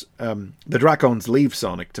because the Dracons leave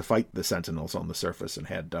Sonic to fight the Sentinels on the surface and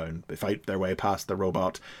head down. They fight their way past the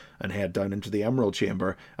robot and head down into the Emerald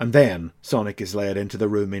Chamber, and then Sonic is led into the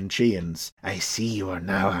room in chains. I see you are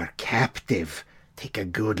now our captive. Take a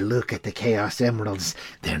good look at the Chaos Emeralds.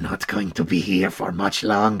 They're not going to be here for much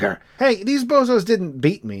longer. Hey, these bozos didn't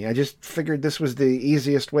beat me. I just figured this was the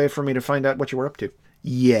easiest way for me to find out what you were up to.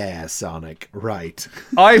 Yeah, Sonic, right.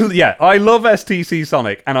 I love STC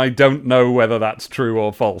Sonic, and I don't know whether that's true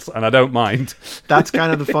or false, and I don't mind. That's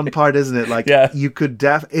kind of the fun part, isn't it? You could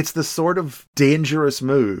it's the sort of dangerous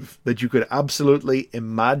move that you could absolutely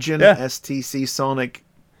imagine STC Sonic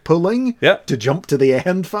pulling to jump to the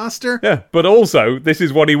end faster. Yeah, but also, this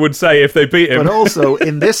is what he would say if they beat him. But also,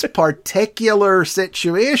 in this particular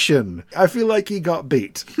situation, I feel like he got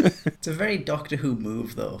beat. It's a very Doctor Who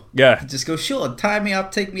move, though. Yeah. Just go, sure, tie me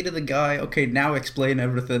up, take me to the guy, okay, now explain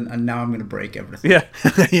everything, and now I'm going to break everything. Yeah.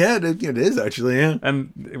 Yeah, it is actually, yeah.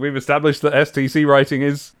 And we've established that STC writing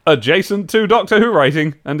is adjacent to Doctor Who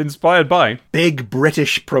writing and inspired by. Big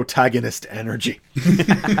British protagonist energy.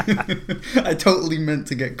 I totally meant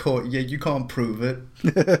to get caught. Yeah, you can't prove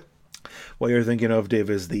it. What you're thinking of, Dave,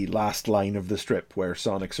 is the last line of the strip where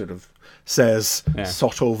Sonic sort of says,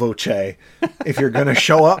 sotto voce, if you're going to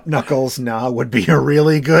show up, Knuckles, now would be a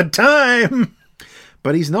really good time.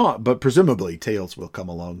 But he's not, but presumably Tails will come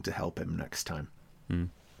along to help him next time.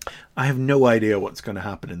 I have no idea what's going to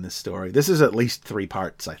happen in this story. This is at least 3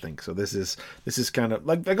 parts, I think. So this is kind of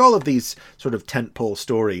like all of these sort of tentpole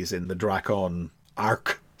stories in the Dracon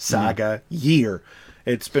arc saga year.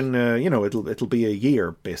 It's been, it'll be a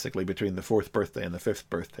year, basically, between the 4th birthday and the 5th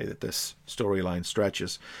birthday that this storyline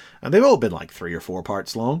stretches. And they've all been like 3 or 4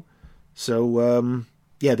 parts long. So,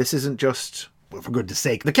 this isn't just, well, for goodness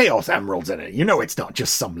sake, the Chaos Emerald's in it. It's not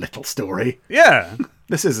just some little story. Yeah.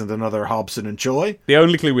 This isn't another Hobson and Choi. The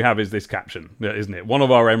only clue we have is this caption, isn't it? One of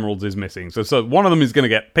our emeralds is missing. So one of them is going to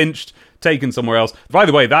get pinched, taken somewhere else. By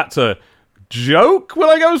the way, that's a joke, will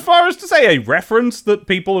I go as far as to say? A reference that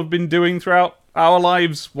people have been doing throughout our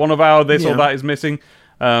lives. One of our this or that is missing.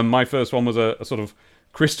 My first one was a sort of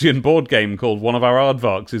Christian board game called One of Our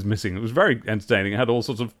Aardvarks is Missing. It was very entertaining. It had all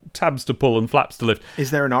sorts of tabs to pull and flaps to lift.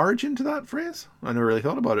 Is there an origin to that phrase? I never really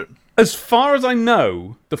thought about it. As far as I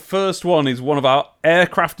know, the first one is One of Our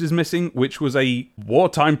Aircraft is Missing, which was a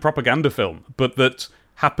wartime propaganda film, but that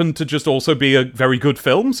happened to just also be a very good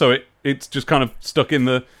film, so it's just kind of stuck in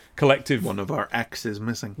the collective. One of our X is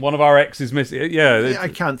missing. One of our X is missing. Yeah. I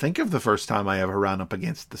can't think of the first time I ever ran up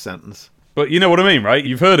against the sentence. But you know what I mean, right?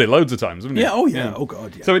 You've heard it loads of times, haven't you? Yeah, oh yeah, oh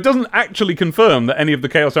god, yeah. So it doesn't actually confirm that any of the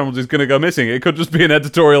Chaos Emeralds is going to go missing. It could just be an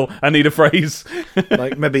editorial, I need a phrase.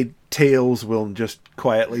 Like maybe Tails will just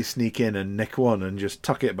quietly sneak in and nick one and just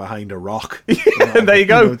tuck it behind a rock. And there you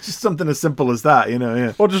go. Just something as simple as that,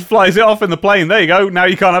 yeah. Or just flies it off in the plane. There you go. Now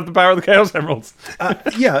you can't have the power of the Chaos Emeralds.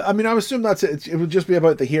 Yeah, I mean, I assume that's it. It would just be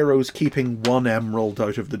about the heroes keeping one emerald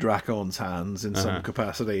out of the Dracon's hands in some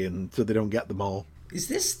capacity, and so they don't get them all. Is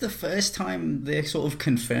this the first time they're sort of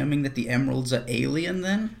confirming that the emeralds are alien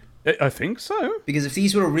then? I think so. Because if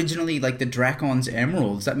these were originally like the Dracon's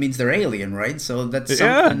emeralds, that means they're alien, right? So that's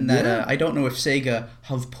something that I don't know if Sega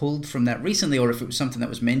have pulled from that recently, or if it was something that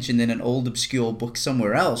was mentioned in an old obscure book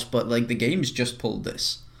somewhere else, but like the game's just pulled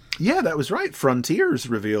this. Yeah, that was right. Frontiers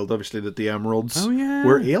revealed, obviously, that the emeralds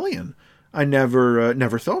were alien. I never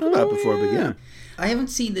thought of that before, but yeah. I haven't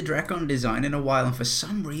seen the Drakon design in a while, and for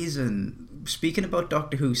some reason, speaking about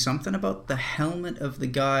Doctor Who, something about the helmet of the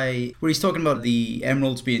guy, where he's talking about the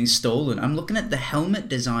emeralds being stolen, I'm looking at the helmet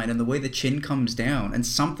design and the way the chin comes down, and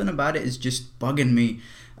something about it is just bugging me.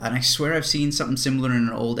 And I swear I've seen something similar in an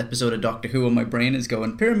old episode of Doctor Who, and my brain is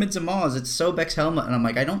going, Pyramids of Mars, it's Sobek's helmet. And I'm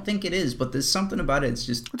like, I don't think it is, but there's something about it.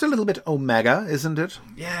 It's a little bit Omega, isn't it?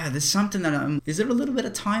 Yeah, there's something that is there a little bit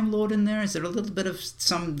of Time Lord in there? Is there a little bit of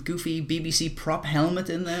some goofy BBC prop helmet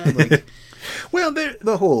in there? Like... Well,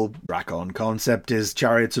 the whole Drakon concept is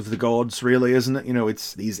chariots of the gods, really, isn't it?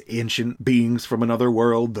 It's these ancient beings from another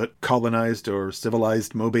world that colonized or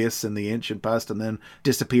civilized Mobius in the ancient past and then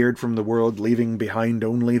disappeared from the world, leaving behind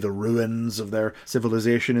only the ruins of their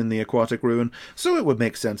civilization in the aquatic ruin. So it would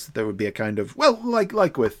make sense that there would be a kind of, well,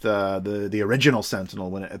 like with the original Sentinel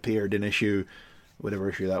when it appeared in whatever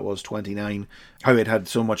issue that was, 29, how it had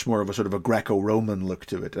so much more of a sort of a Greco-Roman look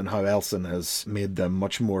to it, and how Elson has made them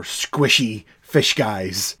much more squishy fish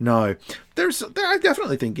guys. Now, I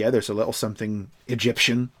definitely think, there's a little something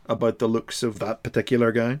Egyptian about the looks of that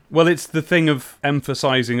particular guy. Well, it's the thing of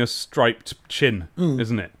emphasising a striped chin,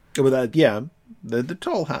 isn't it? With that, the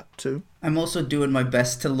tall hat too. I'm also doing my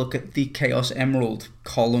best to look at the Chaos Emerald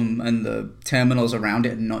column and the terminals around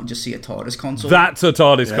it and not just see a TARDIS console. That's a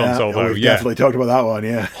TARDIS console, though, we've definitely talked about that one,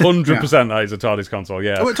 100% that is a TARDIS console,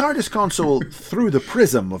 Oh, a TARDIS console through the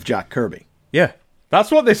prism of Jack Kirby. Yeah.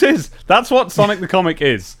 That's what this is. That's what Sonic the Comic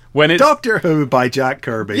is. When it's Doctor Who by Jack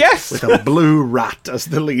Kirby. Yes! With a blue rat as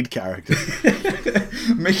the lead character.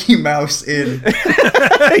 Mickey Mouse in.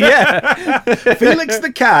 Yeah. Felix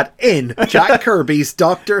the Cat in Jack Kirby's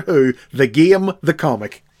Doctor Who, the game, the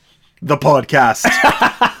comic, the podcast.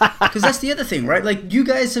 Because that's the other thing, right? Like, you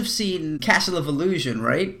guys have seen Castle of Illusion,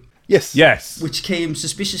 right? Yes. Which came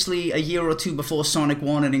suspiciously a year or two before Sonic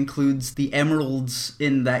 1 and includes the emeralds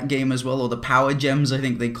in that game as well, or the power gems, I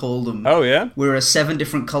think they call them. Oh, yeah? Where are 7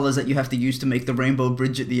 different colours that you have to use to make the rainbow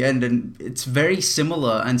bridge at the end, and it's very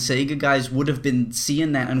similar, and Sega guys would have been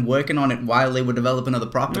seeing that and working on it while they were developing other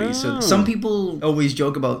properties. So some people always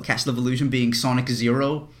joke about Castle of Illusion being Sonic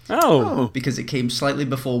 0. Oh. Because it came slightly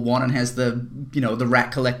before 1 and has the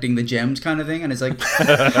rat collecting the gems kind of thing, and it's like,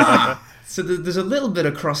 So there's a little bit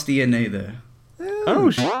across DNA there.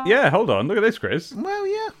 Yeah, hold on. Look at this, Chris. Well,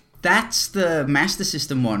 yeah. That's the Master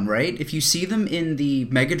System one, right? If you see them in the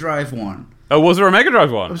Mega Drive one. Oh, was there a Mega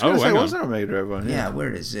Drive one? I was going to say, was there a Mega Drive one? Yeah,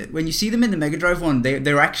 where is it? When you see them in the Mega Drive one,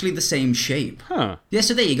 they're actually the same shape. Huh. Yeah,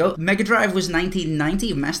 so there you go. Mega Drive was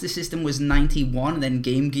 1990, Master System was 91, and then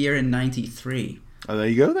Game Gear in 93. Oh, there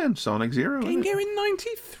you go then. Sonic 0. Game Gear in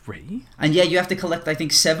 93? And yeah, you have to collect, I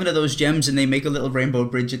think, 7 of those gems, and they make a little rainbow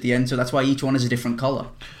bridge at the end, so that's why each one is a different colour.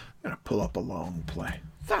 I'm going to pull up a long play.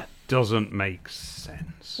 That doesn't make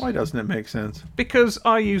sense. Why doesn't it make sense? Because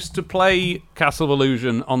I used to play Castle of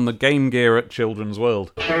Illusion on the Game Gear at Children's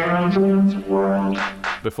World.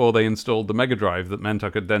 Before they installed the Mega Drive, that meant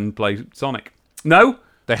I could then play Sonic. No,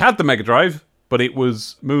 they had the Mega Drive, but it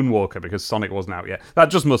was Moonwalker because Sonic wasn't out yet. That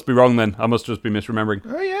just must be wrong then. I must just be misremembering.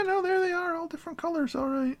 Oh yeah, no, there they are, all different colours,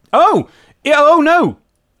 alright. Oh! Yeah, oh no!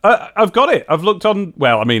 I've got it. I've looked on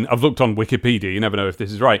Wikipedia. You never know if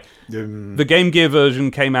this is right. The Game Gear version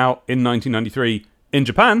came out in 1993 in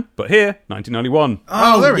Japan, but here, 1991.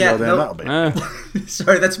 Oh, there we go then. That'll be.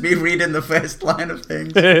 Sorry, that's me reading the first line of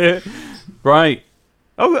things. Right.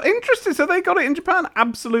 Oh, interesting. So they got it in Japan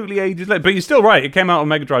absolutely ages later. But you're still right. It came out on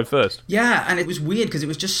Mega Drive first. Yeah, and it was weird because it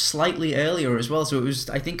was just slightly earlier as well. So it was,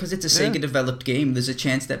 I think, because it's a Sega-developed game, there's a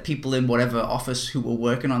chance that people in whatever office who were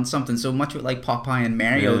working on something, so much with like Popeye and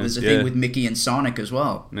Mario, there's a thing with Mickey and Sonic as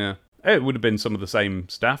well. Yeah. It would have been some of the same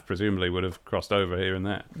staff, presumably, would have crossed over here and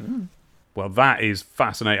there. Well, that is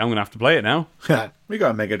fascinating. I'm going to have to play it now. We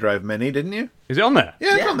got a Mega Drive Mini, didn't you? Is it on there?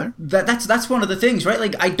 Yeah, it's on there. That's one of the things, right?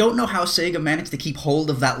 Like, I don't know how Sega managed to keep hold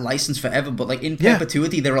of that license forever, but like in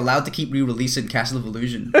perpetuity, they're allowed to keep re-releasing Castle of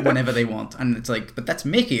Illusion whenever they want. And it's like, but that's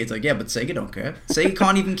Mickey. It's like, yeah, but Sega don't care. Sega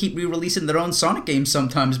can't even keep re-releasing their own Sonic games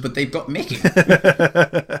sometimes, but they've got Mickey.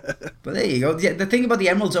 But there you go. Yeah, the thing about the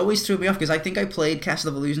Emeralds always threw me off, because I think I played Castle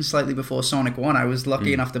of Illusion slightly before Sonic 1. I was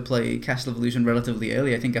lucky enough to play Castle of Illusion relatively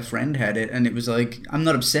early. I think a friend had it, and it was like, I'm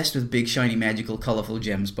not obsessed with big, shiny, magical, colourful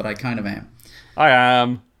gems, but I kind of am. I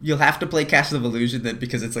am. You'll have to play Castle of Illusion then,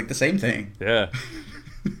 because it's like the same thing. Yeah.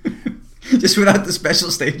 Just without the special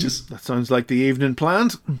stages. That sounds like the evening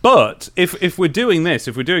planned. But if we're doing this,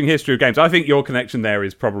 if we're doing history of games, I think your connection there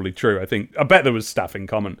is probably true. I bet there was stuff in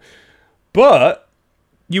common. But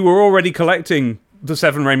you were already collecting the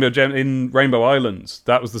 7 rainbow gems in Rainbow Islands.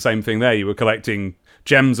 That was the same thing there. You were collecting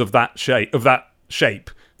gems of that shape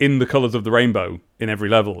in the colours of the rainbow in every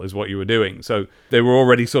level is what you were doing. So they were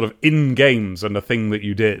already sort of in games and a thing that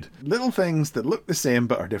you did. Little things that look the same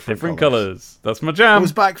but are different colours. That's my jam.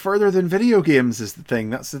 Goes back further than video games is the thing.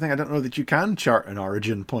 That's the thing. I don't know that you can chart an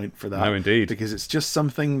origin point for that. No, indeed. Because it's just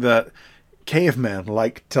something that cavemen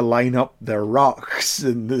like to line up their rocks,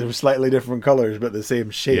 and they're slightly different colours but the same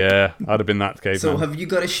shape. Yeah, I'd have been that caveman. So have you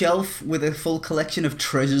got a shelf with a full collection of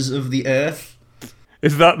treasures of the earth?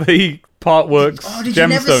 Is that the Partworks did you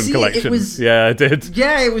never gemstone see it? collection? It was... Yeah, I did.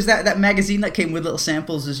 Yeah, it was that magazine that came with little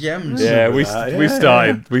samples as gems. Yeah, we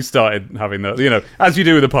started having that. You know, as you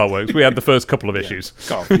do with the Partworks, we had the first couple of issues.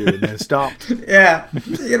 Got a few and then stopped. Yeah,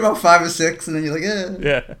 you get about 5 or 6, and then you're like,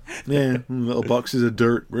 Yeah. Yeah, little boxes of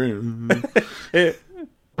dirt.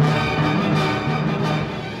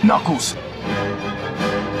 Knuckles.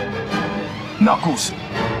 Knuckles.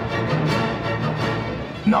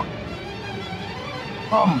 No.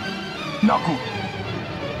 Knuckle.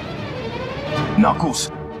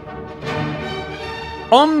 Knuckles.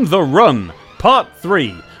 On the Run, Part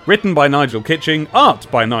 3. Written by Nigel Kitching, art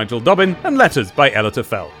by Nigel Dobbin, and letters by Elita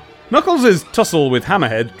Fell. Knuckles' tussle with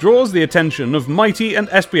Hammerhead draws the attention of Mighty and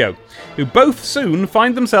Espio, who both soon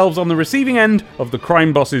find themselves on the receiving end of the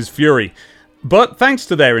crime boss's fury. But thanks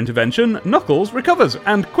to their intervention, Knuckles recovers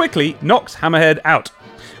and quickly knocks Hammerhead out.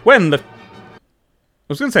 When I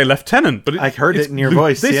was going to say lieutenant, but I heard it in your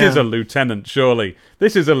voice. This is a lieutenant, surely.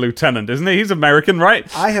 This is a lieutenant, isn't he? He's American, right?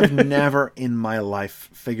 I have never in my life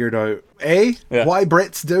figured out, why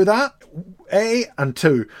Brits do that, and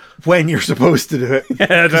 2, when you're supposed to do it.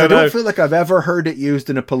 Yeah, I don't feel like I've ever heard it used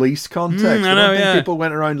in a police context. I don't think people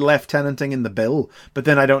went around lieutenanting in the bill, but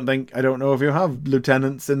then I don't know if you have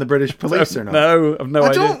lieutenants in the British police or not. No, I've no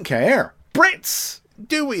idea. I don't care. Brits!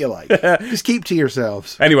 Do what you like. Just keep to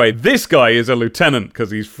yourselves. Anyway, this guy is a lieutenant because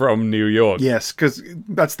he's from New York. Yes, because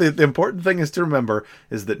that's the important thing is to remember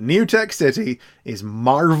is that New Tech City is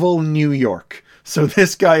Marvel, New York. So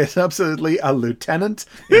this guy is absolutely a lieutenant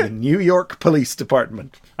in the New York Police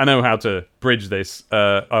Department. I know how to bridge this.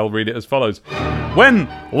 I'll read it as follows. When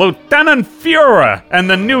Lieutenant Führer and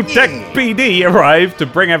the New Tech PD arrive to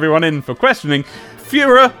bring everyone in for questioning,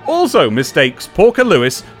 Führer also mistakes Porker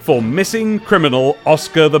Lewis for missing criminal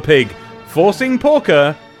Oscar the Pig, forcing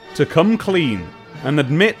Porker to come clean and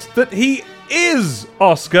admit that he is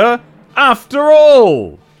Oscar after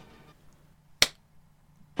all.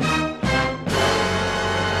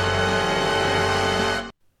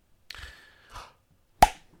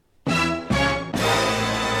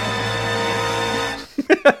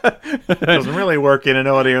 Doesn't really work in an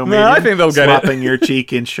audio medium. No, I think they'll get it. Slapping your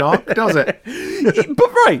cheek in shock, does it?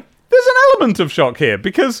 But right, there's an element of shock here,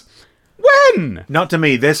 because when? Not to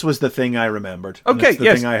me, this was the thing I remembered. Okay, it's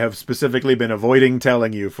the thing I have specifically been avoiding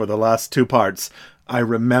telling you for the last 2 parts. I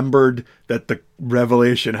remembered that the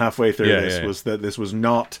revelation halfway through was that this was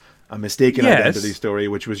not a mistaken identity story,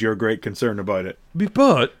 which was your great concern about it.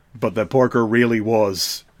 But that Porker really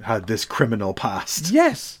had this criminal past.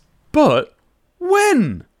 Yes, but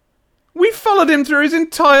when? We followed him through his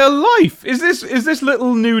entire life. Is this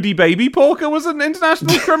little nudie baby Porker was an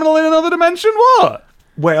international criminal in another dimension? What?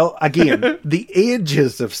 Well, again, the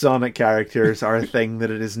ages of Sonic characters are a thing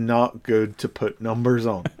that it is not good to put numbers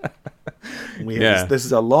on. This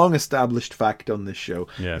is a long-established fact on this show.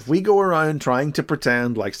 Yes. If we go around trying to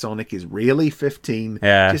pretend like Sonic is really 15,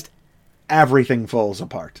 just everything falls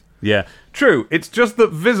apart. Yeah, true. It's just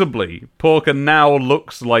that visibly, Porker now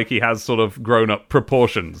looks like he has sort of grown-up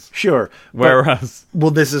proportions. Sure. Whereas...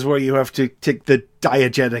 Well, this is where you have to take the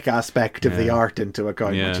diegetic aspect of the art into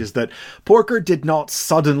account, which is that Porker did not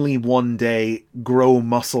suddenly one day grow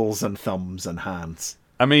muscles and thumbs and hands.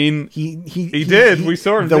 I mean, he did. We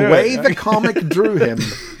saw him the do way it. The comic drew him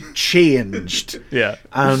changed. Yeah.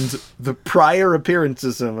 And the prior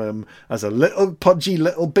appearances of him as a little pudgy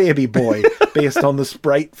little baby boy based on the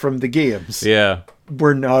sprite from the games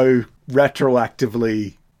were now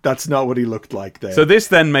retroactively... That's not what he looked like then. So this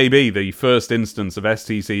then may be the first instance of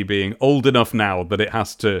STC being old enough now that it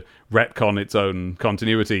has to retcon its own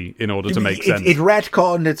continuity in order to make sense. It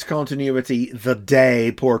retconned its continuity the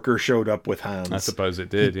day Porker showed up with hands. I suppose it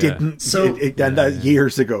did, Didn't. So,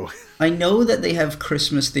 years ago. I know that they have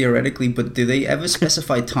Christmas theoretically, but do they ever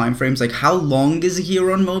specify time frames? Like, how long is a year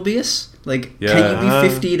on Mobius? Like, can you be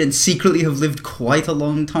 15 and secretly have lived quite a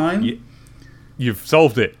long time? You've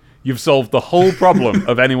solved it. You've solved the whole problem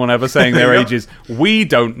of anyone ever saying their ages. We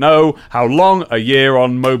don't know how long a year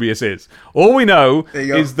on Mobius is. All we know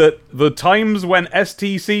is that the times when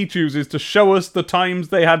STC chooses to show us the times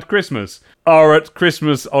they had Christmas are at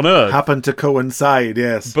Christmas on Earth. Happen to coincide,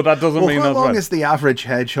 yes. But that doesn't mean that's how long right. is the average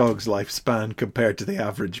hedgehog's lifespan compared to the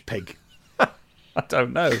average pig? I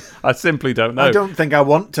don't know. I simply don't know. I don't think I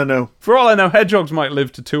want to know. For all I know, hedgehogs might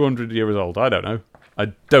live to 200 years old. I don't know.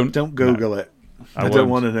 I don't. Don't Google it. I don't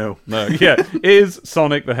want to know. No. Yeah. Is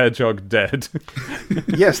Sonic the Hedgehog dead?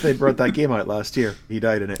 Yes, they brought that game out last year. He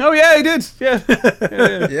died in it. Oh yeah, he did. Yeah.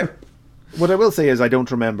 Yeah. Yep. What I will say is I don't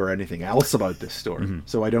remember anything else about this story.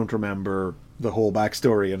 So I don't remember the whole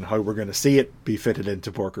backstory and how we're going to see it be fitted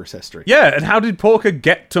into Porker's history. Yeah, and how did Porker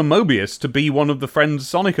get to Mobius to be one of the friends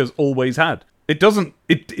Sonic has always had? It doesn't...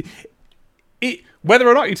 It whether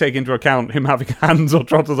or not you take into account him having hands or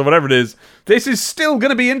trotters or whatever it is, this is still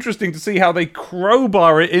going to be interesting to see how they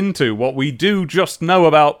crowbar it into what we do just know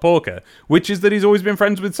about Porker, which is that he's always been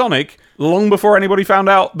friends with Sonic long before anybody found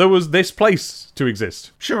out there was this place to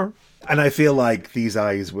exist. Sure. And I feel like these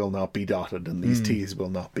I's will not be dotted and these T's will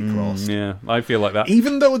not be crossed. Yeah, I feel like that.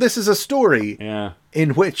 Even though this is a story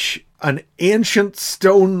in which an ancient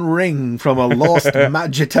stone ring from a lost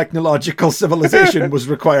magitechnological civilization was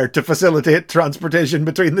required to facilitate transportation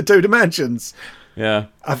between the two dimensions. Yeah.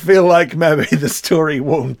 I feel like maybe the story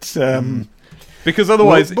won't... Because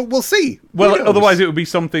otherwise... but we'll see. Well, otherwise it would be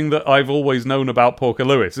something that I've always known about Porker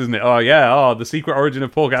Lewis, isn't it? Oh, yeah, the secret origin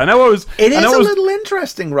of Porker. I know I was... It is a little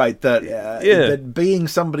interesting, right, that being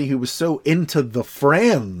somebody who was so into the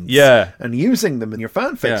friends and using them in your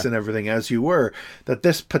fanfics and everything as you were, that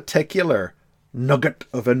this particular nugget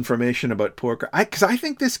of information about Porker... Because I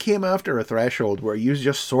think this came after a threshold where you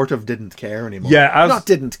just sort of didn't care anymore. Yeah, not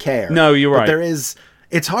didn't care. No, you're right. But there is...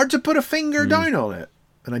 It's hard to put a finger down on it.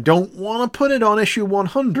 And I don't want to put it on issue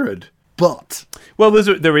 100, but... Well,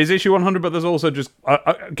 there is issue 100, but there's also just...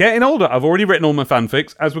 getting older. I've already written all my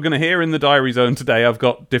fanfics. As we're going to hear in the Diary Zone today, I've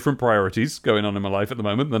got different priorities going on in my life at the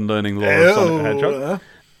moment than learning the lore of Sonic the Hedgehog.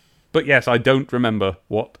 But yes, I don't remember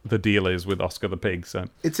what the deal is with Oscar the Pig, so...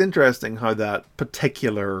 It's interesting how that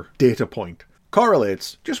particular data point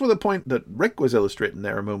correlates just with a point that Rik was illustrating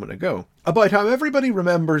there a moment ago, about how everybody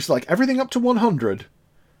remembers, like, everything up to 100...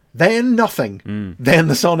 Then nothing. Then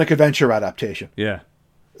the Sonic Adventure adaptation. Yeah.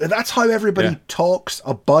 That's how everybody talks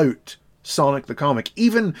about Sonic the comic.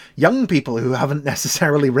 Even young people who haven't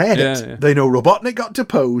necessarily read it. Yeah. They know Robotnik got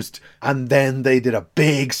deposed, and then they did a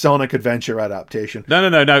big Sonic Adventure adaptation.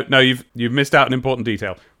 No. You've missed out an important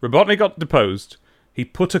detail. Robotnik got deposed. He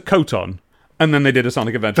put a coat on. And then they did a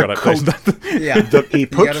Sonic Adventure adaptation. He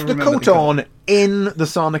put the coat on in the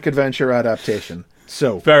Sonic Adventure adaptation.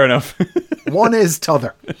 So fair enough. One is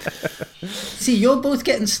t'other. See, you're both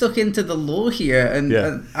getting stuck into the lore here, and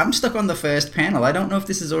I'm stuck on the first panel. I don't know if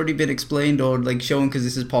this has already been explained or like shown because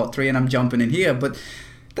this is part 3 and I'm jumping in here, but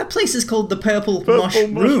that place is called the Purple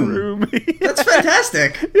Mushroom. That's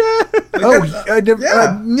fantastic. I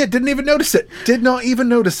didn't even notice it. Did not even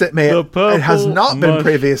notice it, mate. It has not been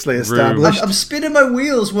previously established. I'm spinning my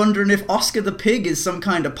wheels wondering if Oscar the Pig is some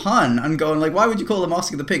kind of pun and going like, why would you call him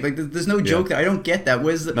Oscar the Pig? Like, there's no joke there. I don't get that.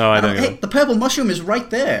 Where's the... Hey, the Purple Mushroom is right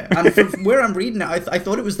there. And from where I'm reading it, I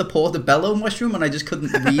thought it was the Portobello Mushroom and I just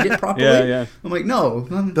couldn't read it properly. I'm like, no.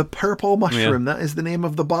 The Purple Mushroom, that is the name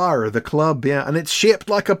of the bar, the club, and it's shaped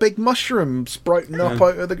like a big mushroom sprouting up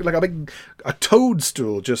out of like a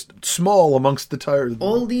toadstool, just small amongst the tires.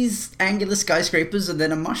 All these angular skyscrapers and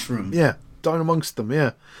then a mushroom. Yeah, down amongst them,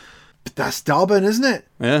 But that's Dobbin, isn't it?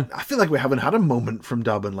 Yeah. I feel like we haven't had a moment from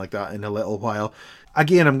Dobbin like that in a little while.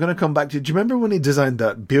 Again, I'm going to come back to... Do you remember when he designed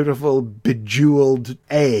that beautiful, bejeweled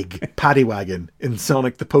egg paddy wagon in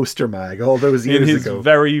Sonic the Poster Mag all those years ago? In his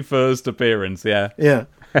very first appearance, yeah. Yeah.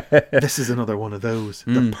 This is another one of those.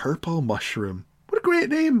 The Purple Mushroom. What a great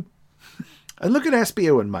name. And look at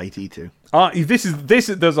SBO and Mighty too. This is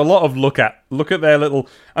there's a lot of look at their little...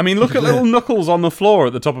 I mean, look at little Knuckles on the floor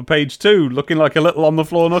at the top of page 2, looking like a little on the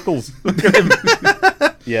floor Knuckles. Look at him.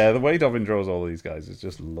 Yeah, the way Dobbin draws all these guys is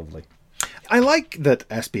just lovely. I like that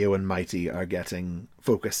SBO and Mighty are getting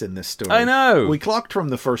focus in this story. I know. We clocked from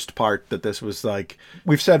the first part that this was like...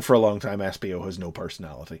 We've said for a long time SBO has no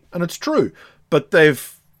personality. And it's true. But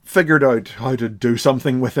they've figured out how to do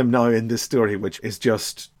something with him now in this story, which is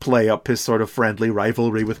just play up his sort of friendly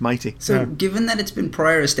rivalry with Mighty. So, given that it's been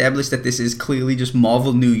prior established that this is clearly just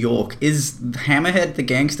Marvel New York, is Hammerhead the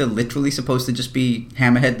Gangster literally supposed to just be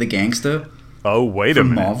Hammerhead the Gangster? Oh, wait a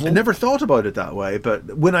minute. Marvel? I never thought about it that way,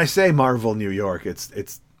 but when I say Marvel New York,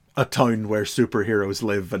 it's a town where superheroes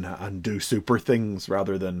live and do super things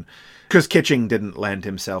rather than... Because Kitching didn't lend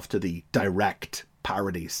himself to the direct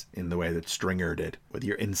parodies in the way that Stringer did, with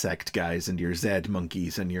your insect guys and your Zed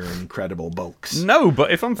monkeys and your incredible bulks. No,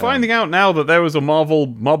 but if I'm finding out now that there was a Marvel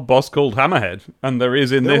mob boss called Hammerhead, and there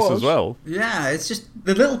is in this as well. Yeah, it's just...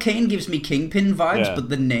 The little cane gives me Kingpin vibes, but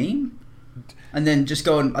the name... And then just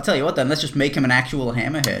going, I'll tell you what then, let's just make him an actual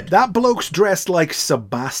hammerhead. That bloke's dressed like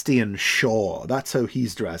Sebastian Shaw. That's how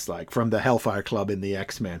he's dressed like, from the Hellfire Club in the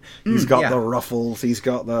X-Men. He's got the ruffles, he's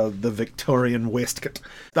got the Victorian waistcoat.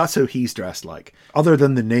 That's how he's dressed like. Other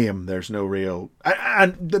than the name, there's no real...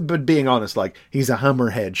 But being honest, like, he's a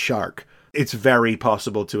hammerhead shark. It's very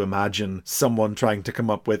possible to imagine someone trying to come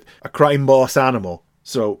up with a crime boss animal.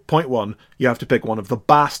 So, point one, you have to pick one of the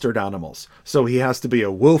bastard animals. So he has to be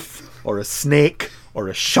a wolf, or a snake, or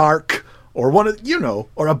a shark, or one of,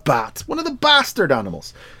 or a bat. One of the bastard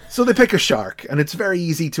animals. So they pick a shark, and it's very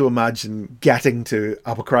easy to imagine getting to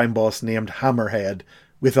a crime boss named Hammerhead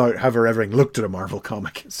without ever having looked at a Marvel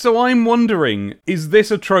comic. So I'm wondering, is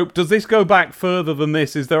this a trope? Does this go back further than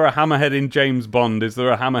this? Is there a Hammerhead in James Bond? Is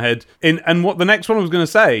there a Hammerhead in... And what the next one I was going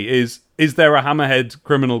to say is there a Hammerhead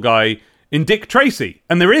criminal guy in Dick Tracy?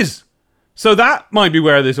 And there is. So that might be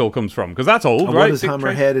where this all comes from, because that's old, and right? What is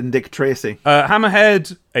Hammerhead and Dick Tracy?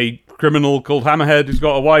 Hammerhead, a criminal called Hammerhead who's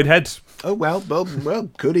got a wide head. Oh, well,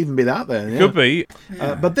 could even be that then. Yeah. Could be.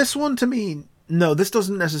 But this one, to me... No, this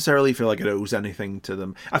doesn't necessarily feel like it owes anything to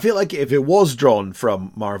them. I feel like if it was drawn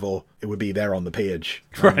from Marvel, it would be there on the page.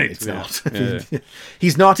 Right. It's not. Yeah.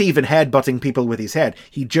 He's not even headbutting people with his head.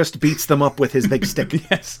 He just beats them up with his big stick.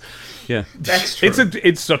 Yes. Yeah. That's true.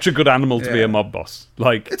 It's such a good animal to be a mob boss.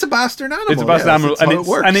 Like, It's a bastard animal. it's a bastard animal, that's how it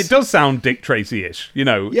works. and it does sound Dick Tracy-ish,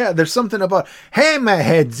 Yeah, there's something about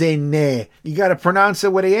hammerheads in there. You got to pronounce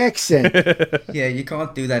it with an accent. Yeah, you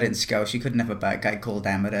can't do that in Scouse. You couldn't have a bad guy called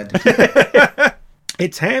Hammerhead.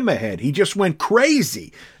 It's Hammerhead. He just went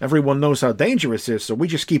crazy. Everyone knows how dangerous it is, so we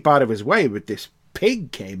just keep out of his way. But this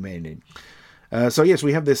pig came in. And, so yes,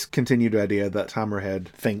 we have this continued idea that Hammerhead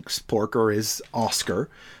thinks Porker is Oscar,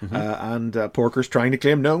 and Porker's trying to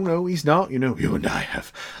claim, no, he's not. You and I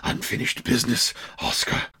have unfinished business,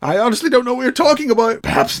 Oscar. I honestly don't know what you're talking about.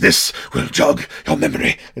 Perhaps this will jog your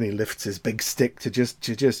memory. And he lifts his big stick to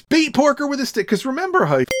just beat Porker with a stick. Because remember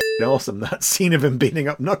how awesome that scene of him beating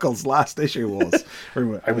up Knuckles last issue was.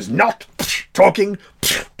 I was not talking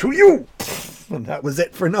to you. And that was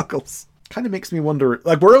it for Knuckles. Kind of makes me wonder,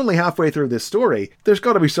 like, we're only halfway through this story. There's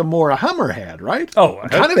got to be some more Hammerhead, right? Oh, I'm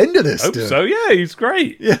kind of into this. Hope dude. so, yeah, he's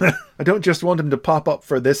great. Yeah, I don't just want him to pop up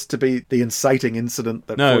for this to be the inciting incident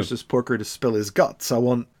that forces Porker to spill his guts. I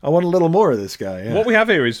want a little more of this guy. Yeah. What we have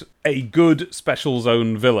here is a good Special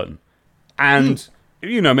Zone villain. And...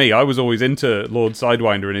 You know me, I was always into Lord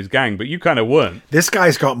Sidewinder and his gang, but you kind of weren't. This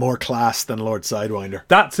guy's got more class than Lord Sidewinder.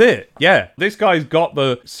 That's it, yeah. This guy's got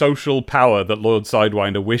the social power that Lord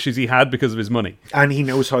Sidewinder wishes he had because of his money. And he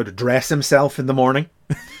knows how to dress himself in the morning.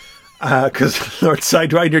 Because Lord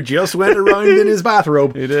Sidewinder just went around in his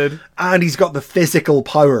bathrobe. He did. And he's got the physical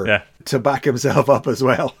power to back himself up as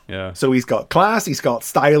well. Yeah. So he's got class, he's got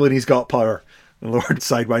style, and he's got power. Lord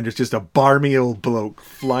Sidewinder's just a barmy old bloke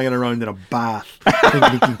flying around in a bath, thinking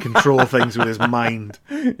he can control things with his mind.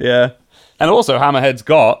 Yeah. And also Hammerhead's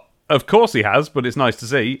got, of course he has, but it's nice to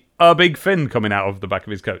see, a big fin coming out of the back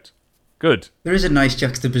of his coat. Good. There is a nice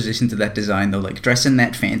juxtaposition to that design, though, like dressing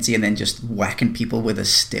that fancy and then just whacking people with a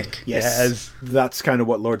stick. Yes. That's kind of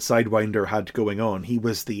what Lord Sidewinder had going on. He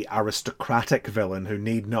was the aristocratic villain who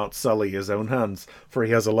need not sully his own hands, for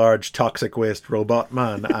he has a large toxic waste robot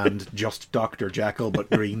man and just Dr. Jekyll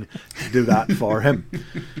but green to do that for him.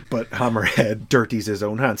 But Hammerhead dirties his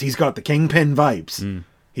own hands. He's got the Kingpin vibes.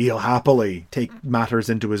 He'll happily take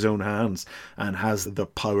matters into his own hands and has the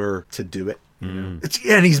power to do it. And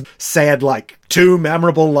he's said like 2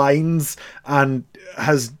 memorable lines and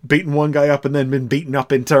has beaten one guy up and then been beaten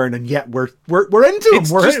up in turn, and yet we're into him.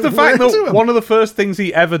 It's just the fact that one of the first things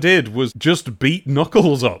he ever did was just beat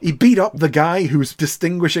Knuckles up. He beat up the guy whose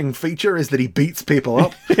distinguishing feature is that he beats people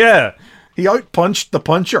up. Yeah. He outpunched the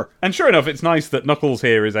puncher. And sure enough, it's nice that Knuckles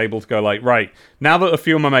here is able to go like, right, now that a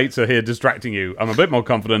few of my mates are here distracting you, I'm a bit more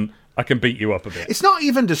confident, I can beat you up a bit. It's not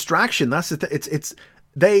even distraction. That's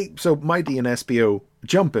so Mighty and SBO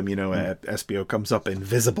jump him, SBO comes up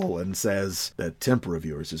invisible and says, that temper of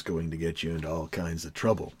yours is going to get you into all kinds of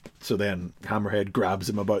trouble. So then Hammerhead grabs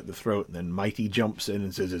him about the throat, and then Mighty jumps in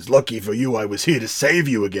and says, it's lucky for you I was here to save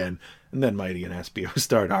you again. And then Mighty and SBO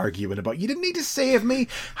start arguing about, you didn't need to save me,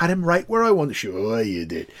 had him right where I want. Sure you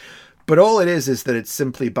did. But all it is that it's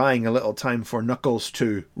simply buying a little time for Knuckles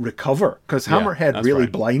to recover. Because Hammerhead really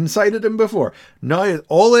blindsided him before. Now,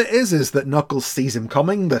 all it is that Knuckles sees him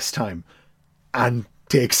coming this time and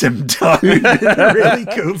takes him down in a really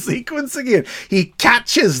cool sequence again. He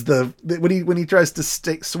catches when he tries to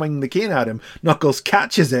swing the cane at him, Knuckles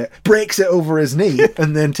catches it, breaks it over his knee,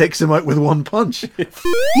 and then takes him out with one punch.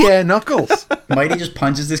 Yeah, Knuckles. Mighty just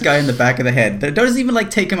punches this guy in the back of the head. It doesn't even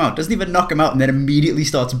take him out, doesn't even knock him out, and then immediately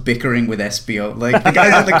starts bickering with Espio. Like, the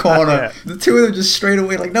guy's in the corner. The two of them just straight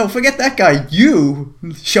away like, no, forget that guy. You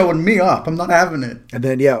showing me up. I'm not having it. And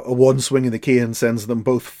then, a one swing of the cane sends them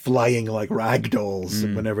both flying like rag dolls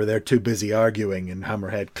whenever they're too busy arguing, and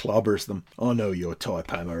Hammerhead clobbers them. Oh no, you're type,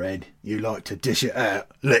 Hammerhead. You like to dish it out.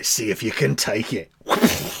 Let's see if you can take it.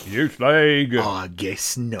 You slag. I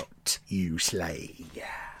guess not, you slag.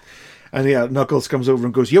 And Knuckles comes over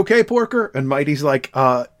and goes, "You okay, Porker?" And Mighty's like,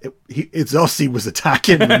 it's us he was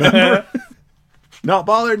attacking, remember? Not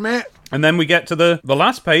bothered, mate. And then we get to the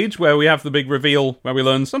last page where we have the big reveal where we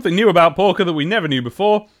learn something new about Porker that we never knew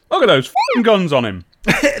before. Look at those f***ing guns on him.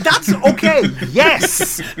 That's okay,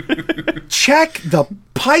 yes! Check the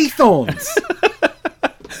pythons!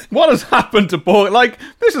 What has happened to Porker? Like,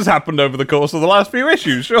 this has happened over the course of the last few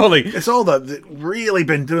issues, surely. It's all that really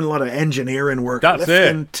been doing a lot of engineering work. That's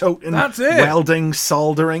lifting, it. Toting, That's it. welding,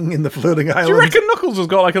 soldering in the floating island. Do you reckon Knuckles has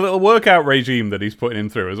got like a little workout regime that he's putting him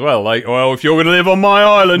through as well? Like, well, if you're going to live on my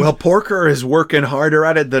island... Well, Porker is working harder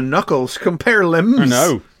at it than Knuckles. Compare limbs. I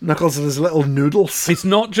know. Knuckles and his little noodles. It's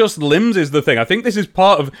not just limbs is the thing. I think this is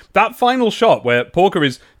part of that final shot where Porker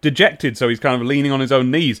is dejected, so he's kind of leaning on his own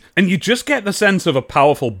knees. And you just get the sense of a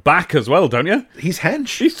powerful back as well, don't you? He's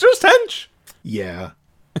hench. He's just hench. Yeah.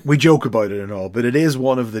 We joke about it and all, but it is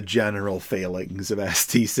one of the general failings of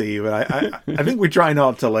STC. But I think we try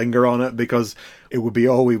not to linger on it because it would be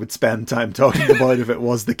all we would spend time talking about if it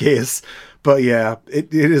was the case. But yeah,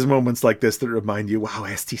 it is moments like this that remind you, wow,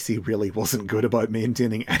 STC really wasn't good about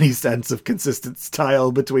maintaining any sense of consistent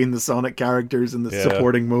style between the Sonic characters and the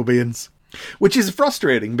supporting Mobians. Which is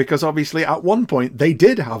frustrating because obviously at one point they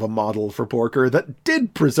did have a model for Porker that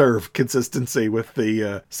did preserve consistency with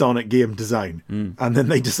the Sonic game design. And then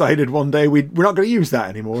they decided one day we're not going to use that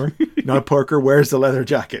anymore. Now Porker wears the leather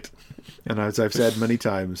jacket. And as I've said many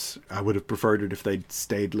times, I would have preferred it if they'd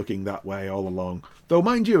stayed looking that way all along. Though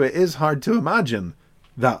mind you, it is hard to imagine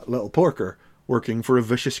that little Porker working for a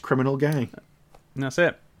vicious criminal gang. And that's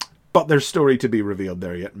it. But there's story to be revealed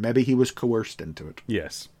there yet. Maybe he was coerced into it.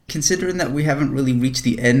 Yes. Considering that we haven't really reached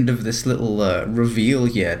the end of this little reveal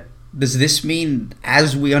yet, does this mean,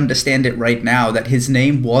 as we understand it right now, that his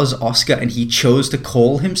name was Oscar and he chose to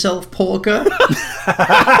call himself Porker?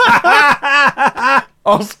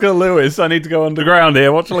 Oscar Lewis, I need to go underground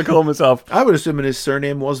here. What shall I call myself? I would assume his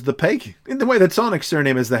surname was the Pig, in the way that Sonic's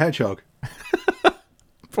surname is the Hedgehog.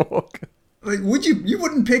 Porker. Like, you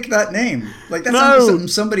wouldn't pick that name. Like, that's not something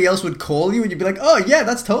somebody else would call you and you'd be like, oh yeah,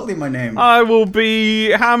 that's totally my name. I will be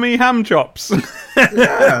Hammy Ham Chops.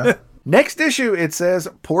 Yeah. Next issue, it says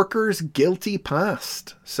Porker's guilty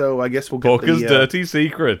past. So I guess we'll get Porker's dirty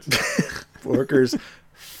secret. Porker's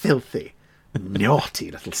filthy, naughty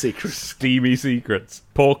little secret. Steamy secrets.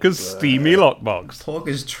 Porker's steamy lockbox.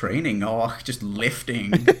 Porker's training, just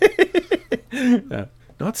lifting. Yeah.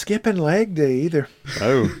 Not skipping leg day either.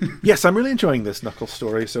 Oh. Yes, I'm really enjoying this Knuckles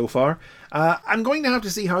story so far. I'm going to have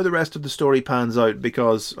to see how the rest of the story pans out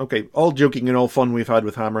because, okay, all joking and all fun we've had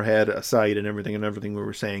with Hammerhead aside and everything we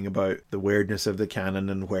were saying about the weirdness of the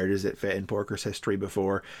canon and where does it fit in Porker's history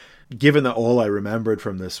before, given that all I remembered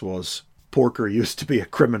from this was Porker used to be a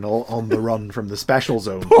criminal on the run from the Special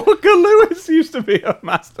Zone. Porker Lewis used to be a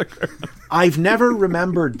master criminal. I've never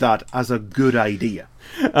remembered that as a good idea.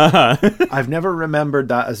 I've never remembered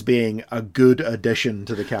that as being a good addition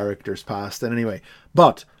to the character's past in any way.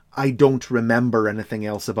 But I don't remember anything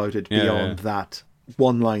else about it beyond that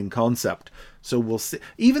one-line concept. So we'll see.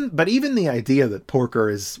 Even the idea that Porker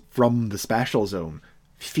is from the Special Zone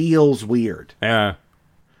feels weird. Yeah.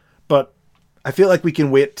 But I feel like we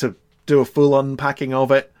can wait to do a full unpacking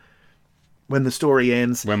of it when the story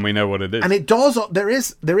ends. When we know what it is. And it does. There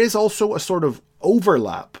is also a sort of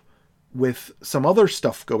overlap with some other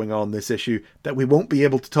stuff going on this issue that we won't be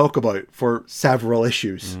able to talk about for several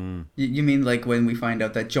issues. You mean like when we find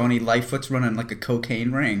out that Johnny Lightfoot's running like a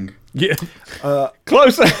cocaine ring? Yeah.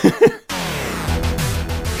 Closer.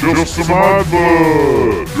 Just some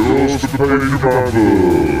adverts! Just the page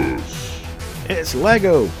adverts! It's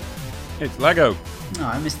Lego. It's Lego. Oh,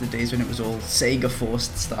 I miss the days when it was all Sega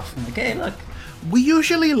forced stuff. I'm like, hey, look. We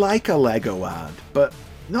usually like a Lego ad, but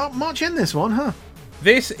not much in this one, huh?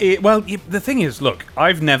 This is, well, the thing is, look,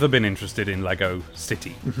 I've never been interested in Lego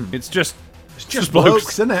City. Mm-hmm. It's just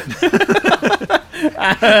blokes, isn't it?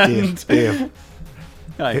 And Dave.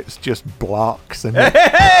 It's just blocks, isn't it?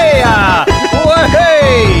 Hey!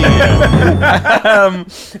 Hey!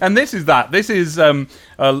 And this is that. This is some.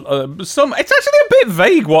 It's actually a bit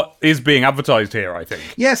vague what is being advertised here, I think.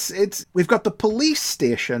 Yes, we've got the police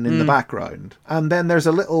station in the background, and then there's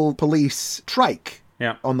a little police trike.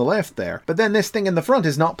 Yeah. On the left there. But then this thing in the front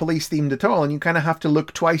is not police themed at all, and you kind of have to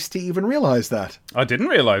look twice to even realise that. I didn't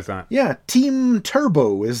realise that. Yeah, Team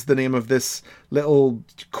Turbo is the name of this little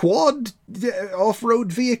quad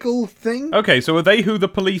off-road vehicle thing. Okay, so are they who the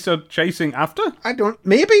police are chasing after?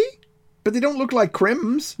 Maybe, but they don't look like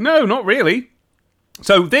crims. No, not really.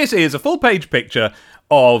 So this is a full-page picture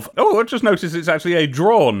of... Oh, I just noticed it's actually a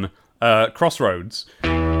drawn crossroads.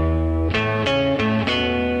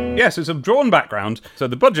 Yes, it's a drawn background, so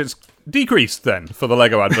the budget's decreased then for the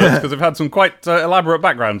Lego adverts, because they've had some quite elaborate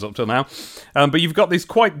backgrounds up till now. But you've got this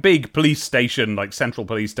quite big police station, like central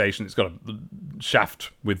police station. It's got a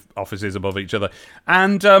shaft with offices above each other.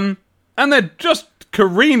 And they're just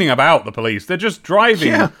careening about, the police. They're just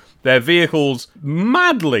driving their vehicles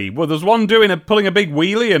madly. Well, there's one pulling a big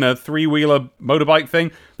wheelie in a 3-wheeler motorbike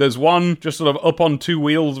thing. There's one just sort of up on 2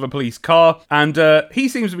 wheels of a police car. And he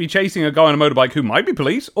seems to be chasing a guy on a motorbike who might be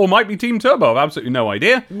police or might be Team Turbo. I've absolutely no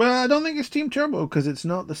idea. Well, I don't think it's Team Turbo because it's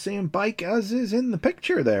not the same bike as is in the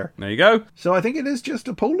picture there. There you go. So I think it is just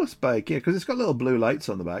a police bike, yeah, because it's got little blue lights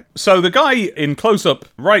on the back. So the guy in close-up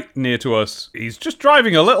right near to us, he's just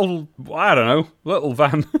driving a little, I don't know, little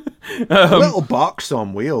van. A little box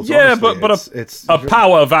on wheels. Yeah, honestly. but it's a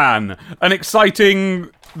power van, an exciting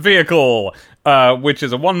vehicle, which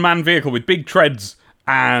is a one-man vehicle with big treads,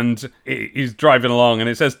 and he's driving along, and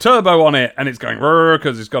it says turbo on it, and it's going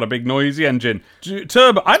because it's got a big noisy engine.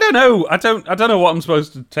 Turbo. I don't know. I don't know what I'm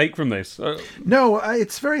supposed to take from this. No,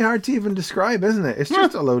 it's very hard to even describe, isn't it? It's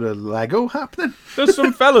just a load of Lego happening. There's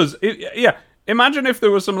some fellas. Yeah. Imagine if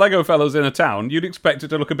there were some Lego fellas in a town, you'd expect it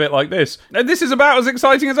to look a bit like this. And this is about as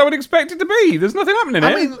exciting as I would expect it to be. There's nothing happening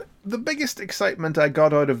here. I mean, the biggest excitement I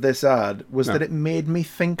got out of this ad was that it made me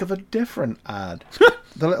think of a different ad.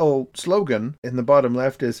 The little slogan in the bottom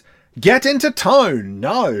left is, "Get into town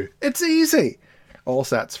now. It's easy." All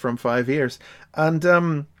sets from 5 years. And, do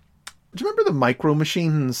you remember the Micro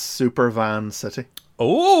Machines Super Van City?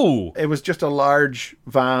 Oh! It was just a large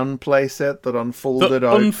van playset that unfolded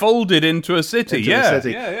out. Unfolded into a city, into yeah. the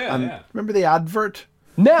city. And remember the advert?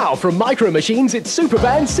 Now from Micro Machines, it's Super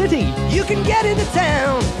Van City. You can get into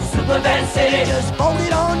town. Super Van City. Just hold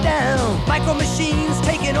it on down. Micro Machines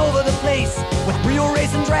taking over the place. With real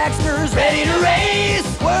racing dragsters ready to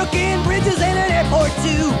race. Working bridges and an airport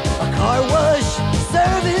too. A car wash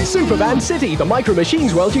service. Super Van City, the Micro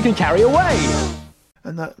Machines world you can carry away.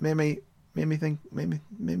 And that made me think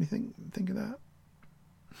of that.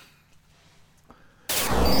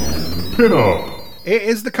 Pin up. It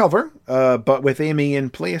is the cover, but with Amy in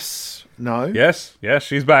place now. Yes,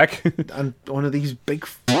 she's back. And one of these big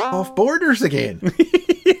off borders again.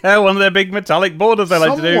 Yeah, one of their big metallic borders they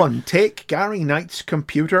like to do. Someone take Gary Knight's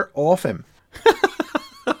computer off him.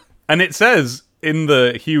 And it says, in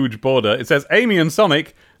the huge border, it says, Amy and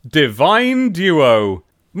Sonic, divine duo.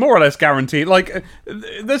 More or less guaranteed. Like,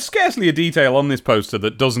 there's scarcely a detail on this poster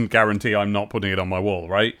that doesn't guarantee I'm not putting it on my wall,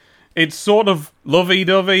 right? It's sort of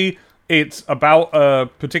lovey-dovey. It's about a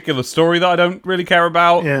particular story that I don't really care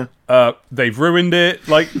about. Yeah. They've ruined it.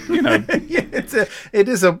 Like, you know. Yeah, it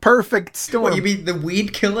is a perfect storm. What, you mean the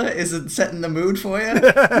weed killer isn't setting the mood for you?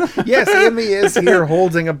 Yes, Amy is here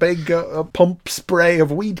holding a big pump spray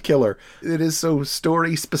of weed killer. It is so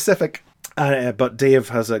story specific. But Dave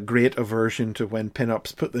has a great aversion to when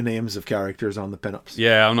pinups put the names of characters on the pinups.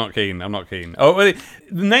 Yeah, I'm not keen. Oh, the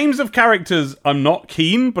names of characters, I'm not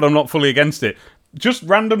keen, but I'm not fully against it. Just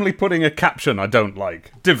randomly putting a caption I don't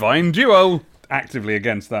like. Divine duo. Actively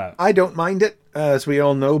against that. I don't mind it, as we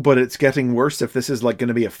all know, but it's getting worse if this is like going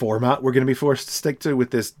to be a format we're going to be forced to stick to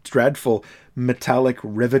with this dreadful metallic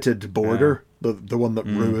riveted border. Yeah. The one that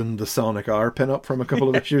ruined the Sonic R pinup from a couple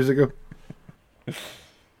of issues ago.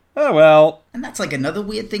 Oh, well. And that's like another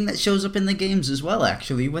weird thing that shows up in the games as well,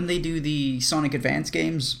 actually. When they do the Sonic Advance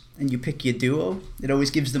games and you pick your duo, it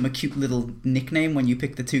always gives them a cute little nickname when you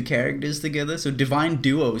pick the two characters together. So Divine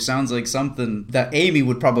Duo sounds like something that Amy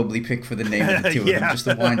would probably pick for the name of the two of them, just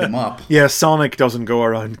to wind them up. Yeah, Sonic doesn't go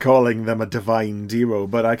around calling them a divine duo,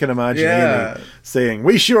 but I can imagine Amy saying,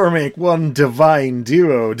 "We sure make one divine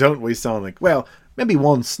duo, don't we, Sonic?" Well, maybe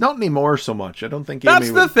once, not anymore so much. I don't think Amy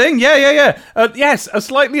That's the thing, yeah. Yes, a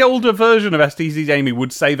slightly older version of STC's Amy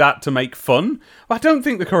would say that to make fun. I don't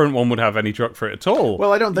think the current one would have any truck for it at all.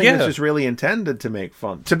 Well, I don't think this is really intended to make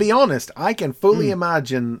fun. To be honest, I can fully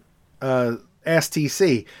imagine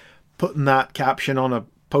STC putting that caption on a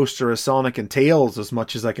poster of Sonic and Tails as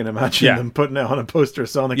much as I can imagine them putting it on a poster of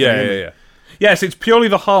Sonic and Amy. Yeah. Yes, it's purely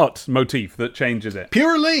the heart motif that changes it.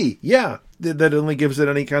 Purely, yeah. That only gives it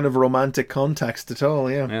any kind of romantic context at all,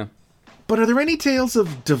 Yeah. But are there any tales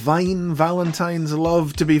of divine Valentine's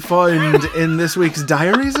love to be found in this week's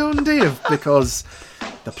Diary Zone, Dave? Because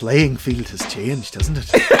the playing field has changed, hasn't it?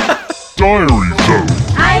 Diary Zone.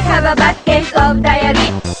 I have a bad case of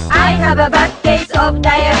diarrhea. I have a bad case of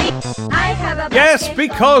diarrhea. I have a bad Yes, case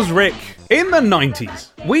because, Rick, in the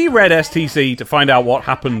 90s, we read STC to find out what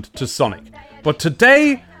happened to Sonic. But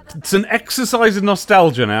today, it's an exercise in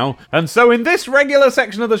nostalgia now, and so in this regular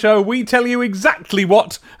section of the show, we tell you exactly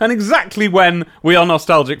what and exactly when we are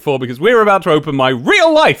nostalgic for, because we're about to open my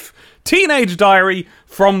real-life teenage diary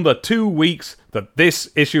from the 2 weeks that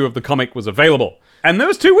this issue of the comic was available. And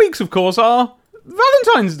those 2 weeks, of course, are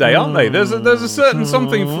Valentine's Day, aren't they? There's a certain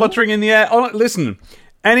something fluttering in the air. Oh, listen,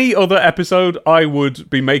 any other episode, I would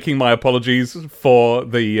be making my apologies for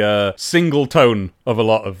the single tone of a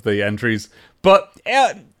lot of the entries, but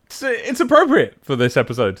it's appropriate for this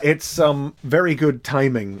episode. It's very good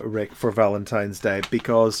timing, Rick, for Valentine's Day,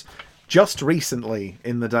 because just recently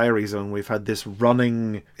in the Diary Zone we've had this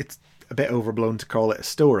running, it's a bit overblown to call it a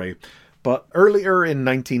story, but earlier in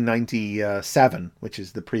 1997, which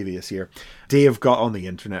is the previous year, Dave got on the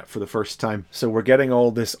internet for the first time. So we're getting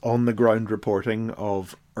all this on-the-ground reporting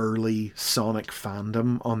of early Sonic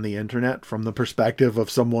fandom on the internet from the perspective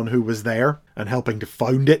of someone who was there and helping to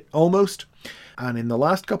found it, almost. And in the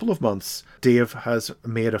last couple of months, Dave has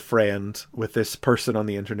made a friend with this person on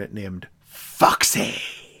the internet named Foxy.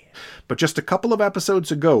 But just a couple of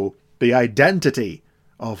episodes ago, the identity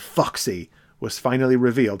of Foxy was finally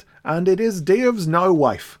revealed, and it is Dave's now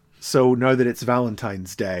wife. So now that it's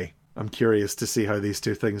Valentine's Day, I'm curious to see how these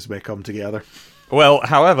two things may come together. Well,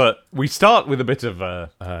 however, we start with a bit of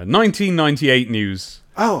 1998 news.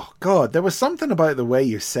 Oh, God, there was something about the way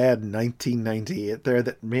you said 1998 there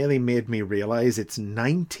that really made me realise it's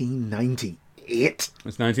 1998. It's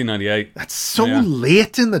 1998. That's so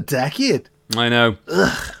late in the decade. I know.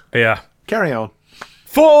 Ugh. Yeah. Carry on.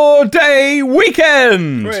 4-day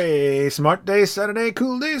weekend! Hooray, smart day Saturday,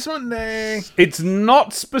 cool day Sunday. It's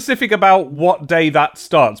not specific about what day that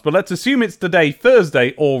starts, but let's assume it's today,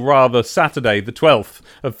 Thursday, or rather Saturday, the 12th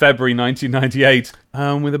of February 1998,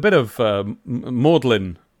 with a bit of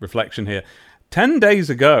maudlin reflection here. 10 days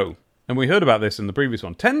ago, and we heard about this in the previous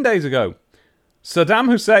one, 10 days ago,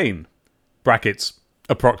 Saddam Hussein, brackets,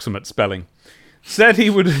 approximate spelling, said he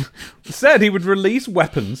would release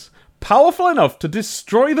weapons powerful enough to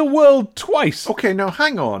destroy the world twice. Okay, now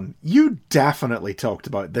hang on. You definitely talked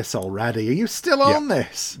about this already. Are you still on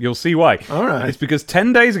this? You'll see why. All right. It's because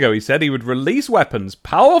 10 days ago he said he would release weapons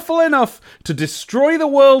powerful enough to destroy the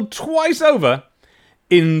world twice over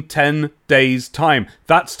in 10 days' time.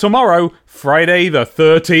 That's tomorrow, Friday the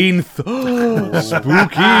 13th.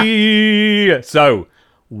 Spooky! So,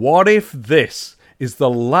 what if this is the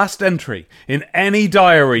last entry in any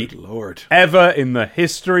diary ever in the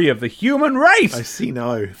history of the human race? I see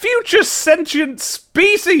now. Future sentient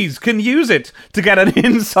species can use it to get an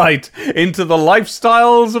insight into the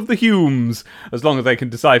lifestyles of the Humes, as long as they can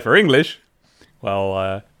decipher English. Well,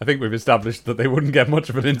 I think we've established that they wouldn't get much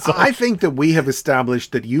of an insight. I think that we have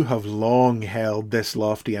established that you have long held this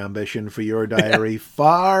lofty ambition for your diary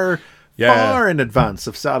far in advance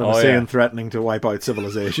of Saddam Hussein threatening to wipe out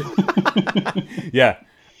civilization. Yeah.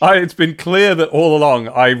 It's been clear that all along,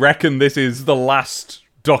 I reckon this is the last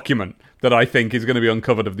document that I think is going to be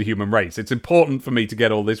uncovered of the human race. It's important for me to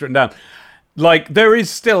get all this written down. Like,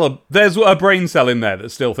 there's a brain cell in there that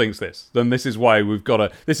still thinks this. Then this is why I've got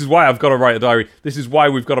to write a diary. This is why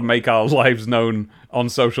we've got to make our lives known on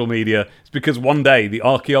social media. It's because one day the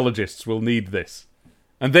archaeologists will need this.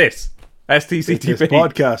 And this, STCTV. This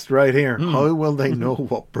podcast right here. How will they know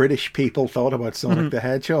what British people thought about Sonic the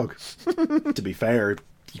Hedgehog? To be fair,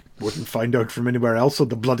 you wouldn't find out from anywhere else on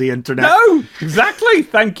the bloody internet. No, exactly.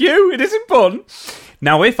 Thank you. It is important.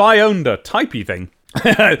 Now, if I owned a typey thing,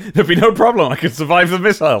 there'd be no problem. I could survive the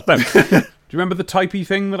missile. No. Do you remember the typey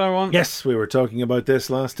thing that I want? Yes, we were talking about this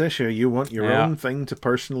last issue. You want your own thing to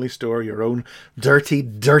personally store your own dirty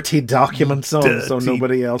documents on, so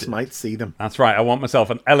nobody else might see them. That's right. I want myself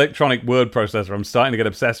an electronic word processor. I'm starting to get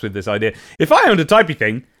obsessed with this idea. If I owned a typey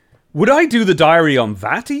thing, would I do the diary on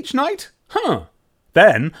that each night?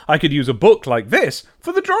 Then I could use a book like this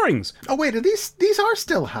for the drawings. Oh wait, these are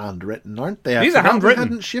still handwritten, aren't they? These are handwritten. They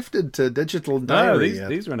hadn't shifted to digital diary yet.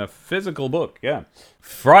 These are in a physical book, yeah.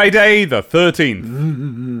 Friday the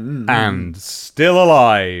 13th. And still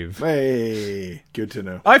alive. Hey, good to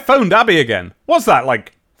know. I phoned Abby again. What's that,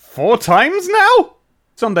 like 4 times now?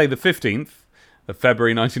 Sunday the 15th of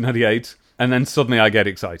February 1998. And then suddenly I get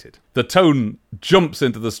excited. The tone jumps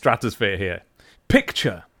into the stratosphere here.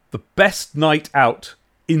 Picture the best night out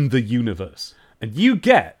in the universe. And you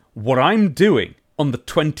get what I'm doing on the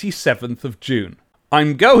 27th of June.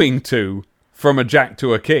 I'm going to From a Jack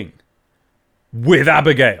to a King with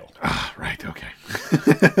Abigail. Ah, right, okay.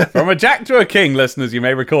 From a Jack to a King, listeners, you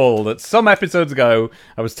may recall that some episodes ago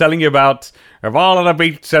I was telling you about of all of the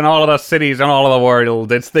beats and all of the cities and all of the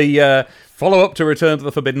world. It's the follow-up to Return to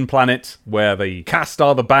the Forbidden Planet, where the cast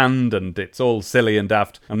are the band and it's all silly and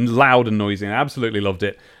daft and loud and noisy, and I absolutely loved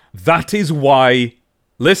it. That is why,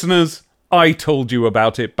 listeners, I told you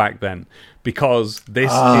about it back then. Because this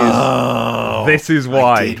is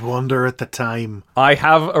why. I did wonder at the time. I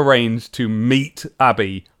have arranged to meet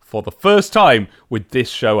Abby for the first time with this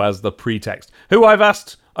show as the pretext. Who I've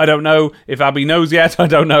asked, I don't know. If Abby knows yet, I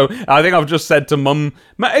don't know. I think I've just said to Mum,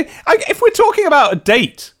 if we're talking about a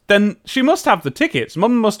date, then she must have the tickets.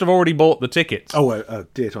 Mum must have already bought the tickets. Oh, a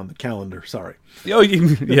date on the calendar, sorry. Oh,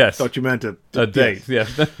 yes. Thought you meant a date,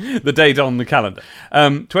 yes. The date on the calendar.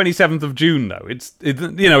 27th of June, though.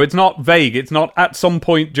 It's not vague. It's not at some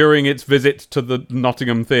point during its visit to the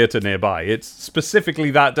Nottingham Theatre nearby. It's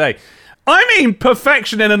specifically that day. I mean,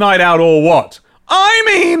 perfection in a night out or what? I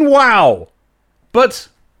mean, wow! But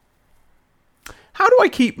how do I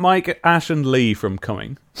keep Mike, Ash, and Lee from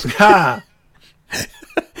coming? Ha!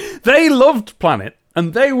 They loved Planet,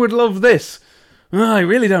 and they would love this. I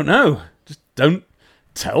really don't know. Just don't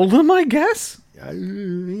tell them, I guess?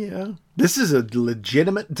 Yeah. This is a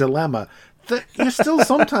legitimate dilemma that you still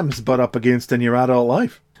sometimes butt up against in your adult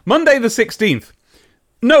life. Monday the 16th.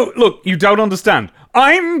 No, look, you don't understand.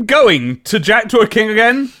 I'm going to Jack to a King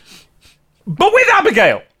again, but with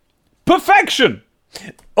Abigail. Perfection.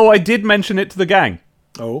 Oh, I did mention it to the gang.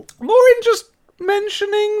 Oh. More in just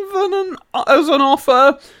mentioning than as an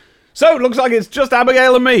offer. So it looks like it's just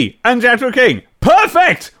Abigail and me and Jack to a King.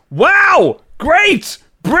 Perfect. Wow. Great.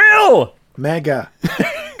 Brill. Mega.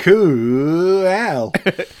 Cool.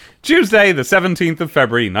 Tuesday, the 17th of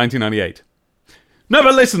February, 1998. No,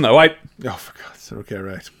 but listen, though, Oh, for God's sake. Okay,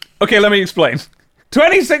 right. Okay, let me explain.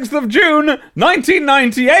 26th of June,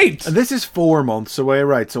 1998! And this is 4 months away,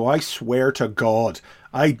 right? So I swear to God,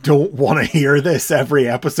 I don't want to hear this every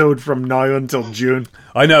episode from now until June.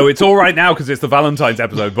 I know, it's all right now because it's the Valentine's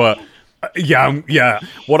episode, but yeah.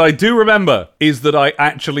 What I do remember is that I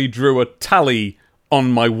actually drew a tally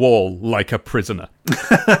on my wall like a prisoner.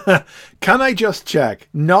 Can I just check?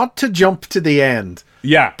 Not to jump to the end.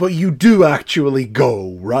 Yeah. But you do actually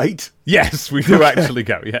go, right? Yes, we do actually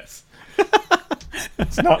go, yes.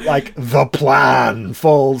 It's not like the plan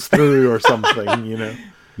falls through or something, you know.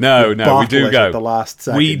 No, we do go. At the last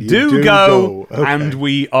second. We do go. Okay. And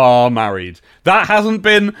we are married.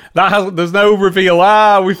 There's no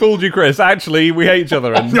reveal. We fooled you, Chris. Actually, we hate each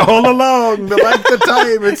other. And all along, the length of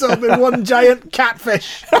time, it's all been one giant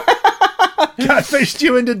catfish. Catfished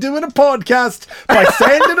you into doing a podcast by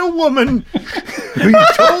sending a woman who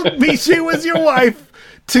told me she was your wife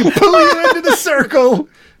to pull you into the circle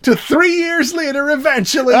to 3 years later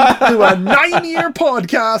eventually do a 9-year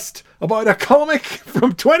podcast about a comic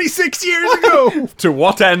from 26 years ago. To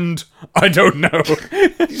what end? I don't know.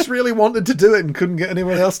 He just really wanted to do it and couldn't get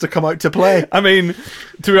anyone else to come out to play. I mean,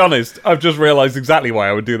 to be honest, I've just realised exactly why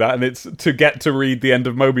I would do that, and it's to get to read the end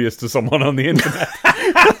of Mobius to someone on the internet.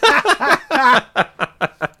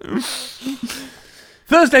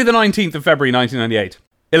 Thursday the 19th of February 1998,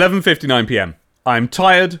 11:59 p.m. I'm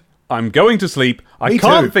tired. I'm going to sleep. I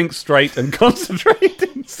can't think straight and concentrate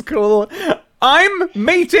in school. I'm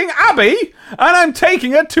meeting Abby, and I'm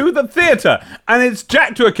taking her to the theatre. And it's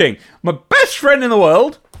Jack to a King, my best friend in the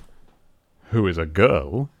world, who is a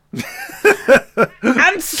girl, and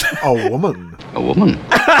a woman.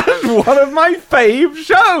 And one of my fave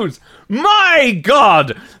shows. My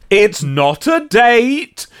God, it's not a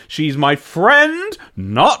date. She's my friend,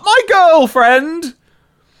 not my girlfriend.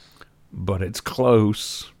 But it's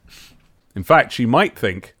close. In fact, she might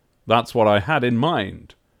think that's what I had in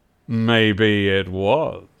mind. Maybe it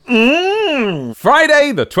was.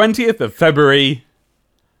 Friday, the 20th of February,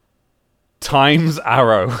 Times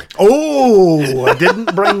Arrow. Oh, I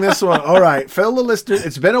didn't bring this one. All right, fill the listeners.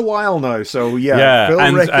 It's been a while now, so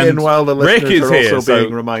fill Rick in while the listeners are also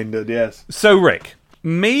being reminded, yes. So, Rick,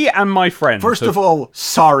 me and my friend... First of all,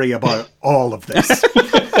 sorry about all of this.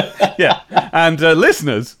 Yeah. And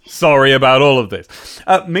listeners, sorry about all of this.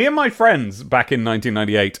 Me and my friends back in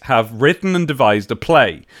 1998 have written and devised a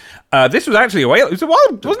play. This was actually it was a while,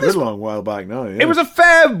 wasn't It's it? a long while back now. Yeah. It was a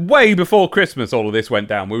fair way before Christmas all of this went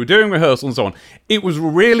down. We were doing rehearsal and so on. It was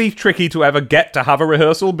really tricky to ever get to have a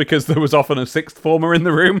rehearsal because there was often a sixth former in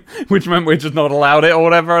the room, which meant we're just not allowed it or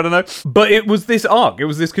whatever, I don't know. But it was this arc. It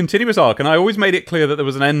was this continuous arc, and I always made it clear that there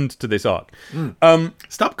was an end to this arc.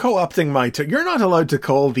 Stop co-opting my term. You're not allowed to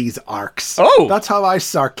call these arcs. Oh! That's how I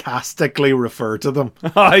sarcastically refer to them.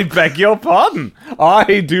 I beg your pardon.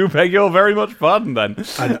 I do beg your very much pardon, then.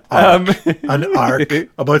 An arc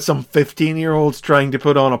about some 15-year-olds trying to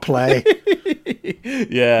put on a play.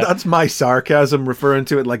 Yeah. That's my sarcasm, referring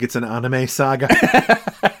to it like it's an anime saga.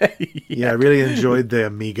 Yeah, I really enjoyed the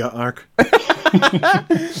Amiga arc.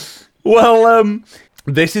 Well,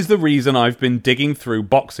 this is the reason I've been digging through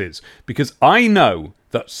boxes, because I know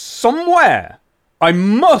that somewhere I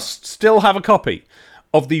must still have a copy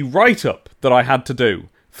of the write-up that I had to do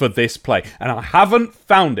for this play, and I haven't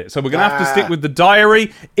found it, so we're going to have to stick with the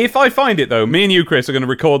diary. If I find it, though, me and you, Chris, are going to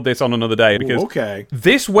record this on another day, because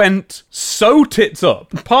this went so tits up.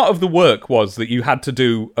 Part of the work was that you had to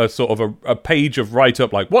do a sort of a page of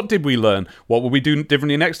write-up, like, what did we learn? What will we do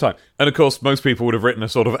differently next time? And, of course, most people would have written a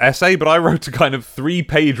sort of essay, but I wrote a kind of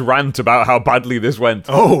 3-page rant about how badly this went.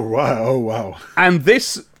 Oh, wow. And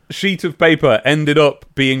this sheet of paper ended up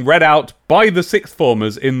being read out by the sixth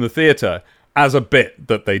formers in the theatre as a bit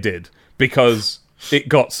that they did, because it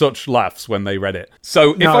got such laughs when they read it.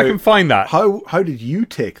 So if I can find that... How did you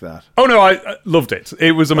take that? Oh, no, I loved it.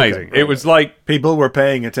 It was amazing. Okay, right. It was like... People were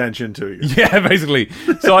paying attention to you. Yeah, basically.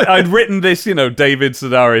 So I'd written this, David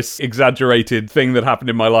Sedaris exaggerated thing that happened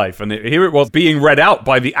in my life, and here it was being read out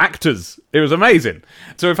by the actors. It was amazing.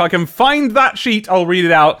 So if I can find that sheet, I'll read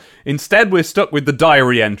it out. Instead, we're stuck with the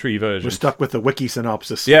diary entry version. We're stuck with the wiki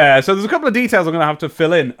synopsis. Yeah, so there's a couple of details I'm going to have to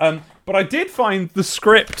fill in. But I did find the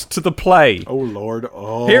script to the play. Oh, Lord.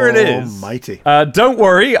 Oh, here it is. Almighty. Don't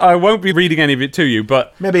worry, I won't be reading any of it to you,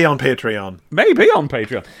 but... Maybe on Patreon.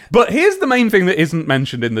 But here's the main thing that isn't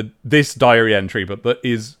mentioned in this diary entry, but that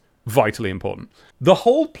is vitally important. The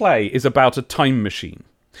whole play is about a time machine.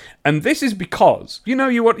 And this is because,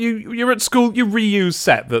 you're at school, you reuse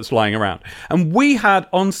set that's lying around. And we had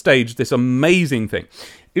on stage this amazing thing.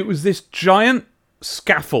 It was this giant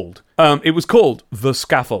scaffold. It was called The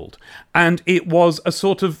Scaffold. And it was a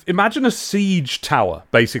sort of, imagine a siege tower,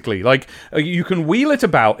 basically. Like, you can wheel it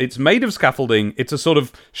about. It's made of scaffolding. It's a sort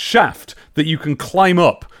of shaft that you can climb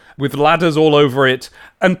up with ladders all over it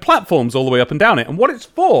and platforms all the way up and down it. And what it's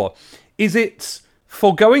for is it's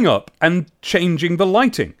for going up and changing the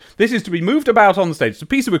lighting. This is to be moved about on the stage. It's a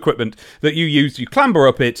piece of equipment that you use. You clamber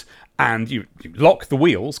up it and you lock the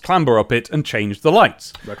wheels, clamber up it, and change the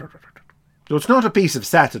lights. Right. So it's not a piece of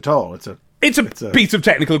set at all. It's a piece of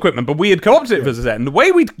technical equipment, but we had co-opted it as a set. And the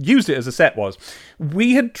way we'd used it as a set was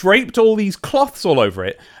we had draped all these cloths all over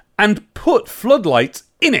it and put floodlights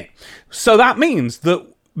in it. So that means that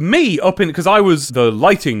me up in, because I was the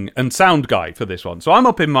lighting and sound guy for this one, so I'm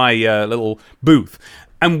up in my little booth,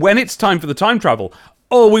 and when it's time for the time travel,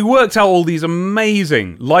 we worked out all these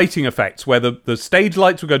amazing lighting effects where the stage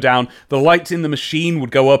lights would go down, the lights in the machine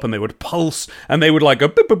would go up, and they would pulse, and they would like go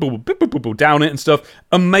boop, boop, boop, boop, boop, boop, boop, down it and stuff.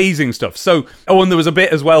 Amazing stuff. So, and there was a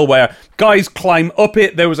bit as well where guys climb up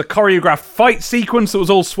it. There was a choreographed fight sequence that was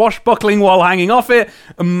all swashbuckling while hanging off it.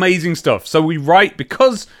 Amazing stuff. So we write,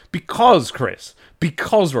 because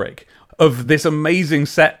Rik, of this amazing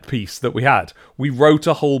set piece that we had, we wrote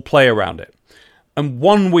a whole play around it. And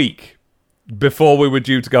 1 week before we were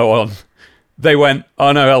due to go on, they went,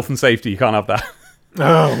 oh no, health and safety, you can't have that.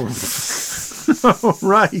 Oh,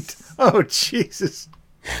 right. Oh, Jesus.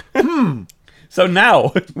 So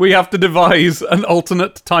now we have to devise an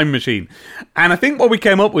alternate time machine. And I think what we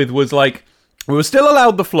came up with was like, we were still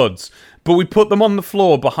allowed the floods, but we put them on the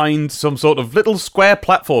floor behind some sort of little square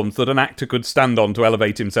platforms that an actor could stand on to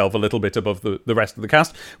elevate himself a little bit above the rest of the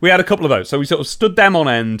cast. We had a couple of those. So we sort of stood them on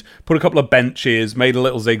end, put a couple of benches, made a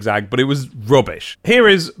little zigzag, but it was rubbish. Here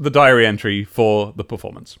is the diary entry for the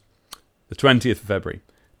performance. The 20th of February.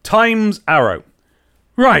 Times Arrow.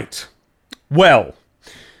 Right. Well,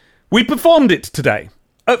 we performed it today.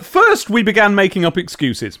 At first, we began making up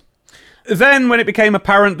excuses. Then, when it became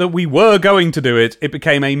apparent that we were going to do it, it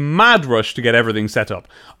became a mad rush to get everything set up.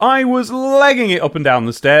 I was legging it up and down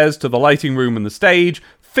the stairs to the lighting room and the stage,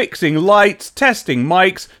 fixing lights, testing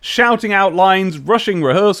mics, shouting out lines, rushing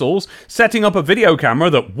rehearsals, setting up a video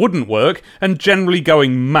camera that wouldn't work, and generally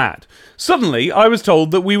going mad. Suddenly, I was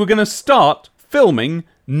told that we were going to start filming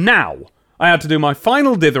now. I had to do my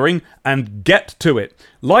final dithering and get to it.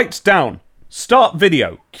 Lights down. Start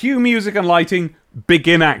video. Cue music and lighting.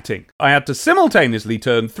 Begin acting. I had to simultaneously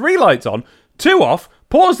turn 3 lights on, 2 off,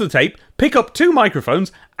 pause the tape, pick up 2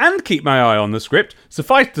 microphones, and keep my eye on the script.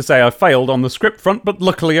 Suffice to say I failed on the script front, but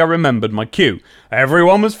luckily I remembered my cue.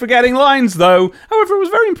 Everyone was forgetting lines, though. However, I was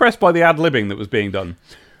very impressed by the ad-libbing that was being done.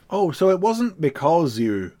 Oh, so it wasn't because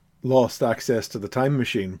you lost access to the time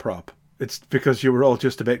machine prop. It's because you were all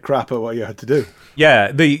just a bit crap at what you had to do.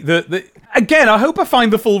 Yeah, the again, I hope I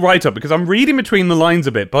find the full write-up, because I'm reading between the lines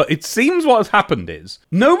a bit, but it seems what has happened is,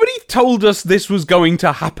 nobody told us this was going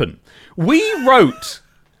to happen. We wrote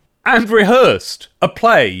and rehearsed a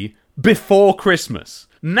play before Christmas.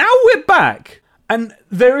 Now we're back, and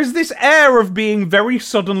there is this air of being very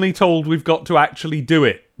suddenly told we've got to actually do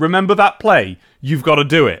it. Remember that play? You've got to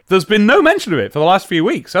do it. There's been no mention of it for the last few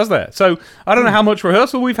weeks, has there? So I don't know how much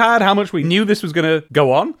rehearsal we've had, how much we knew this was going to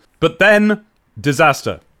go on. But then,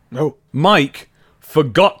 disaster. No. Mike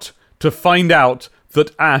forgot to find out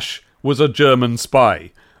that Ash was a German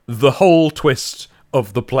spy. The whole twist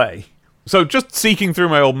of the play. So just seeking through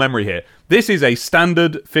my old memory here, this is a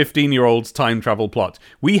standard 15-year-old's time travel plot.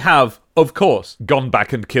 We have, of course, gone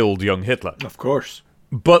back and killed young Hitler. Of course.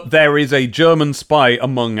 But there is a German spy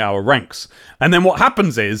among our ranks. And then what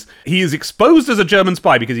happens is, he is exposed as a German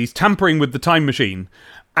spy because he's tampering with the time machine.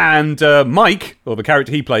 And Mike, or the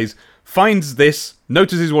character he plays, finds this,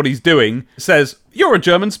 notices what he's doing, says, "You're a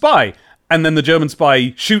German spy." And then the German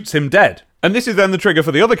spy shoots him dead. And this is then the trigger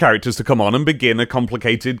for the other characters to come on and begin a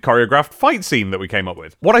complicated choreographed fight scene that we came up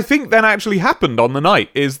with. What I think then actually happened on the night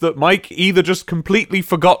is that Mike either just completely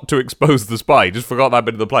forgot to expose the spy, just forgot that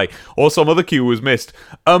bit of the play, or some other cue was missed.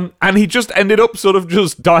 And he just ended up sort of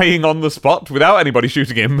just dying on the spot without anybody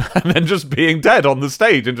shooting him, and then just being dead on the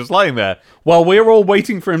stage and just lying there. While we're all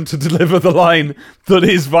waiting for him to deliver the line that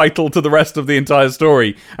is vital to the rest of the entire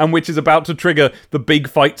story, and which is about to trigger the big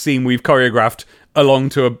fight scene we've choreographed along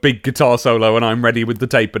to a big guitar solo, and I'm ready with the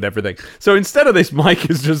tape and everything. So instead of this, Mike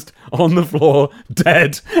is just on the floor,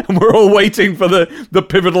 dead, and we're all waiting for the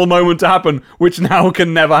pivotal moment to happen, which now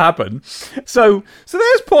can never happen. So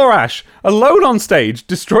there's poor Ash, alone on stage,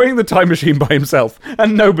 destroying the time machine by himself,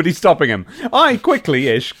 and nobody stopping him. I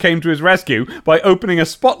quickly-ish came to his rescue by opening a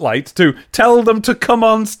spotlight to tell them to come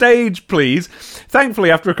on stage, please.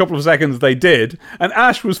 Thankfully, after a couple of seconds, they did, and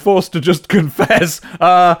Ash was forced to just confess,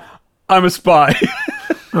 I'm a spy.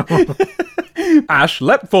 Ash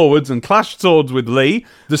leapt forwards and clashed swords with Lee.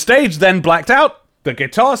 The stage then blacked out. The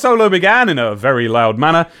guitar solo began in a very loud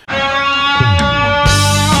manner.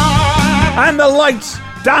 And the lights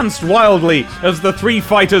danced wildly as the 3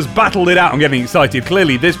 fighters battled it out. I'm getting excited.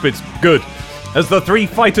 Clearly, this bit's good. As the 3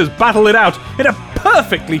 fighters battled it out in a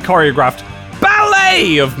perfectly choreographed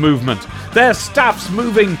ballet of movement. Their staffs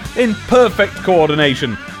moving in perfect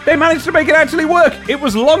coordination. They managed to make it actually work. It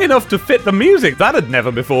was long enough to fit the music. That had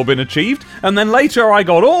never before been achieved. And then later I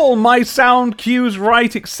got all my sound cues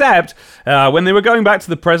right, except when they were going back to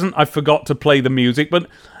the present, I forgot to play the music, but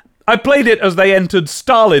I played it as they entered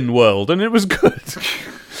Stalin world, and it was good.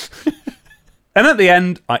 And at the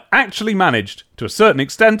end, I actually managed, to a certain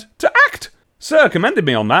extent, to act. Sir commended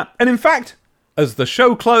me on that. And in fact, as the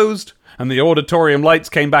show closed and the auditorium lights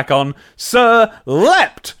came back on, Sir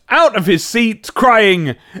leapt out of his seat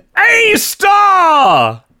crying, "A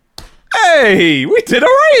star!" Hey, we did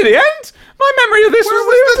alright at the end. My memory of this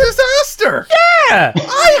was the disaster. Yeah!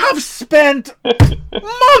 I have spent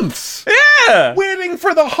months waiting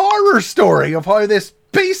for the horror story of how this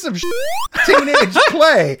piece of teenage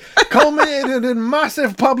play culminated in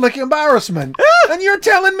massive public embarrassment. And you're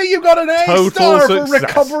telling me you got an A star for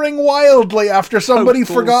recovering wildly after somebody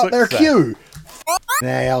forgot their cue.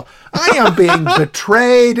 Now, I am being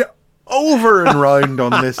betrayed over and round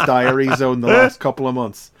on this diary zone the last couple of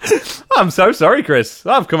months. I'm so sorry, Chris.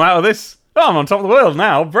 I've come out of this. I'm on top of the world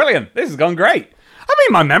now. Brilliant. This has gone great. I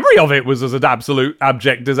mean, my memory of it was as an absolute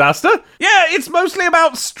abject disaster. Yeah, it's mostly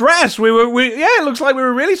about stress. It looks like we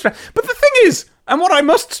were really stressed. But the thing is, and what I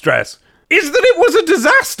must stress, is that it was a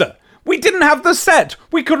disaster. We didn't have the set.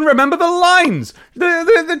 We couldn't remember the lines.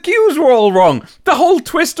 The cues were all wrong. The whole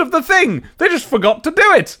twist of the thing. They just forgot to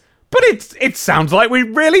do it. But it sounds like we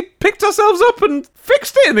really picked ourselves up and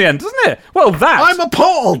fixed it in the end, doesn't it? Well, I'm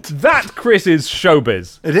appalled. That, Chris, is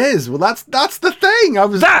showbiz. It is. Well, that's the thing.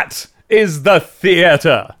 That is the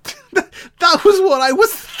theatre. That was what I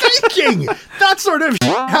was thinking. That sort of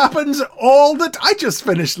happens all the time. I just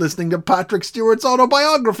finished listening to Patrick Stewart's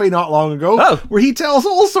autobiography not long ago, where he tells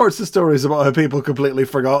all sorts of stories about how people completely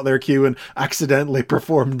forgot their cue and accidentally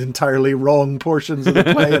performed entirely wrong portions of the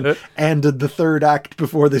play and ended the third act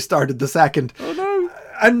before they started the second. Oh no.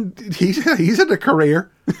 And he's in a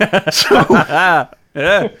career. So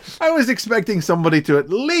Yeah. I was expecting somebody to at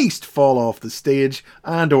least fall off the stage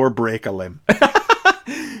and or break a limb.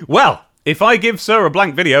 Well, if I give Sir a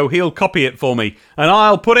blank video, he'll copy it for me, and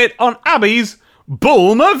I'll put it on Abby's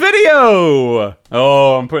Bulma video.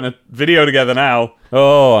 Oh, I'm putting a video together now.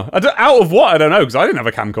 Oh, out of what? I don't know, because I didn't have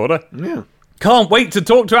a camcorder. Yeah. Can't wait to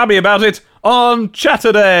talk to Abby about it on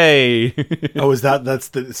Chatterday. Oh,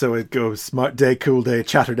 so it goes Smart Day, Cool Day,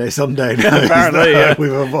 Chatterday, Sunday. Now. Apparently, yeah.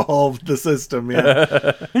 We've evolved the system, yeah.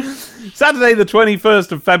 Saturday the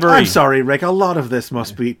 21st of February. I'm sorry, Rick, a lot of this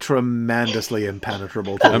must be tremendously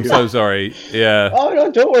impenetrable to you. I'm so sorry, yeah. Oh,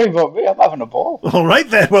 no, don't worry about me. I'm having a ball. All right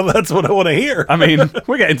then, well that's what I want to hear. I mean,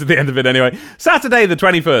 we're getting to the end of it anyway. Saturday the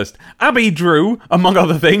 21st. Abby drew, among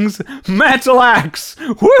other things, Metal Axe.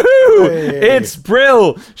 Woohoo! Hey. It's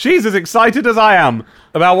Brill. She's as excited as I am.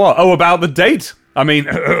 About what? Oh, about the date? I mean,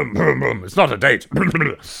 it's not a date.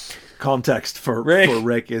 Context for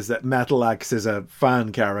Rick is that Metal Axe is a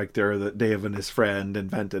fan character that Dave and his friend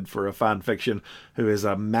invented for a fan fiction who is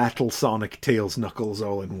a metal Sonic Tails Knuckles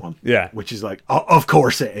all in one. Yeah. Which is like, of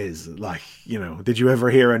course it is. Like, you know, did you ever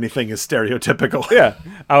hear anything as stereotypical? Yeah.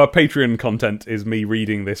 Our Patreon content is me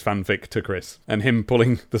reading this fanfic to Chris and him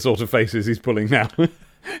pulling the sort of faces he's pulling now.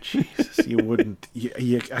 Jesus, you wouldn't.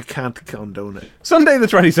 I can't condone it. Sunday the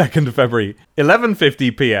 22nd of February,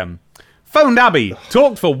 11:50 p.m. Phoned Abby,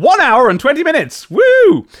 talked for 1 hour and 20 minutes.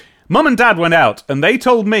 Woo! Mum and Dad went out, and they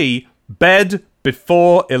told me bed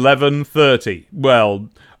before 11:30. Well,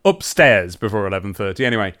 upstairs before 11:30.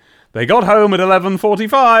 Anyway, they got home at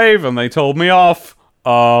 11:45, and they told me off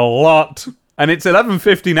a lot. And it's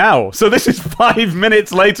 11:50 now, so this is 5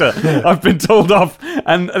 minutes later. I've been told off,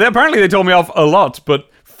 and apparently they told me off a lot, but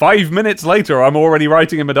 5 minutes later I'm already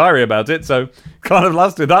writing in my diary about it, so can't have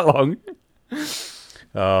lasted that long.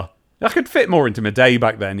 I could fit more into my day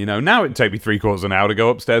back then, you know. Now it'd take me 3/4 of an hour to go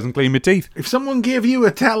upstairs and clean my teeth. If someone gave you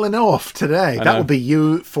a telling off today, that would be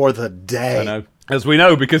you for the day. I know. As we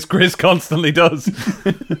know, because Chris constantly does.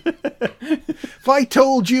 If I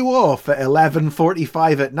told you off at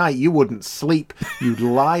 11:45 at night, you wouldn't sleep. You'd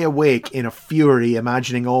lie awake in a fury,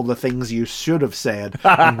 imagining all the things you should have said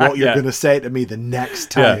and what you're going to say to me the next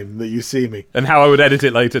time that you see me. And how I would edit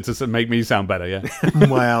it later to make me sound better, yeah.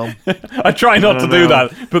 Well, I try not to do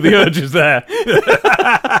that, but the urge is there.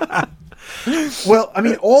 Well, I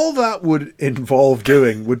mean, all that would involve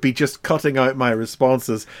doing would be just cutting out my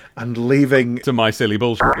responses and leaving... To my silly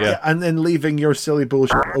bullshit, yeah. And then leaving your silly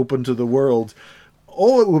bullshit open to the world.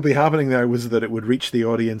 All that would be happening there was that it would reach the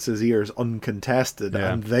audience's ears uncontested,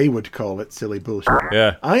 and they would call it silly bullshit.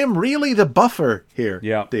 Yeah. I am really the buffer here,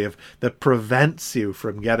 Dave, that prevents you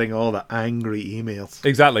from getting all the angry emails.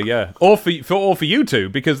 Exactly, yeah. Or for you two,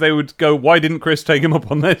 because they would go, why didn't Chris take him up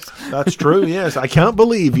on this? That's true, yes. I can't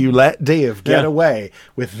believe you let Dave get away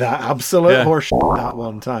with that absolute horseshit that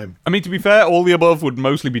one time. I mean, to be fair, all the above would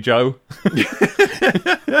mostly be Joe.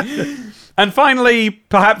 And finally,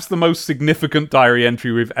 perhaps the most significant diary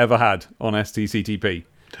entry we've ever had on STCTP.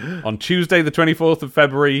 On Tuesday, the 24th of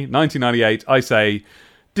February, 1998, I say,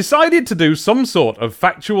 decided to do some sort of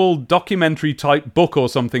factual documentary-type book or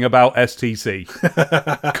something about STC.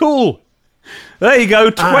 Cool. There you go,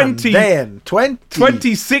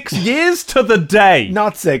 26 years to the day.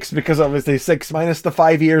 Not 6, because obviously 6 minus the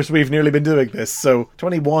 5 years we've nearly been doing this, so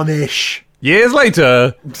 21-ish. Years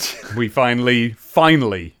later, we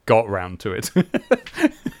finally got round to it.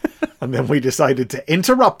 And then we decided to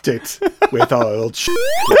interrupt it with our old shit.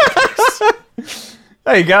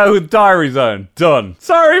 There you go, Diary Zone. Done.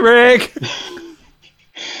 Sorry, Rick.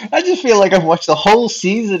 I just feel like I've watched the whole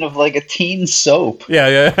season of like a teen soap.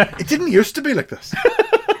 Yeah. It didn't used to be like this.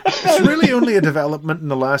 It's really only a development in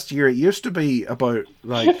the last year. It used to be about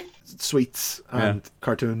like sweets and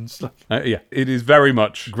cartoons. Yeah, it is very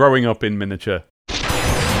much growing up in miniature.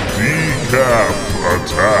 Decap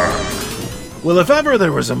attack. Well, if ever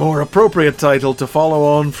there was a more appropriate title to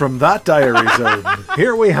follow on from that diary zone,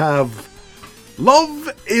 here we have Love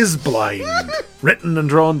is Blind, written and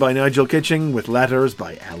drawn by Nigel Kitching with letters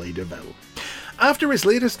by Ellie DeVille. After his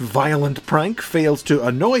latest violent prank fails to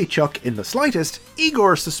annoy Chuck in the slightest,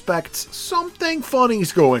 Igor suspects something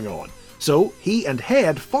funny's going on. So he and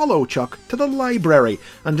Head follow Chuck to the library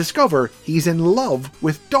and discover he's in love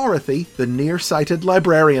with Dorothy, the nearsighted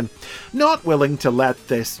librarian. Not willing to let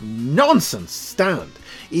this nonsense stand,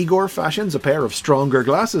 Igor fashions a pair of stronger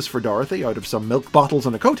glasses for Dorothy out of some milk bottles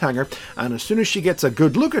and a coat hanger, and as soon as she gets a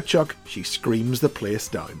good look at Chuck, she screams the place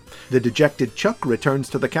down. The dejected Chuck returns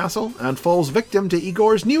to the castle and falls victim to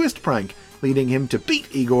Igor's newest prank, leading him to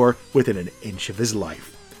beat Igor within an inch of his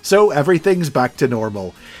life. So everything's back to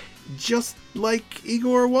normal. just like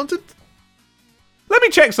Igor wanted. Let me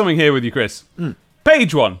check something here with you, Chris.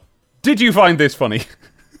 Page 1. Did you find this funny?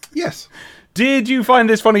 Yes. Did you find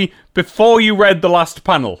this funny before you read the last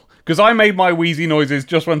panel? Because I made my wheezy noises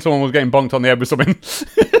just when someone was getting bonked on the head with something.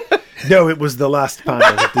 No, it was the last panel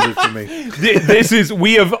that did it for me.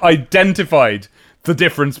 We have identified the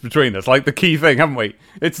difference between us, like the key thing, haven't we?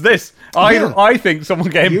 It's this. I think someone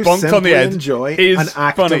getting bonked on the head enjoy is an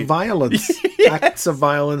act funny. of violence. Yes. Acts of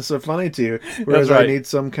violence are funny to you, whereas That's right. I need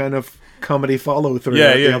some kind of comedy follow-through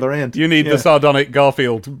at the other end. You need the sardonic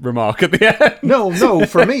Garfield remark at the end. No,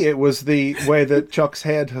 for me it was the way that Chuck's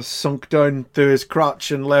head has sunk down through his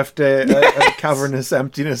crotch and left a cavernous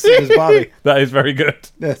emptiness in his body. That is very good.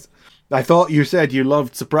 Yes. I thought you said you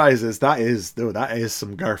loved surprises. That is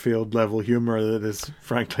some Garfield level humor that is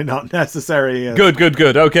frankly not necessary. Good.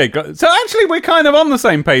 Okay, so actually we're kind of on the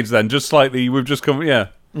same page then, just slightly. We've just come,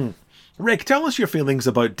 Rik, tell us your feelings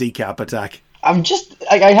about Decap Attack.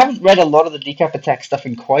 I haven't read a lot of the Decap Attack stuff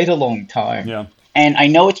in quite a long time. Yeah. And I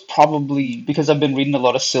know it's probably because I've been reading a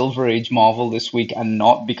lot of Silver Age Marvel this week and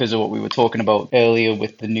not because of what we were talking about earlier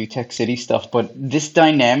with the New Tech City stuff. But this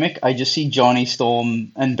dynamic, I just see Johnny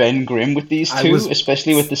Storm and Ben Grimm with these two,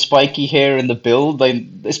 especially with the spiky hair and the build. Like,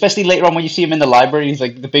 especially later on when you see him in the library, he's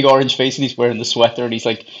like the big orange face and he's wearing the sweater and he's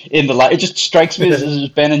like in the light. It just strikes me as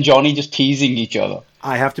Ben and Johnny just teasing each other.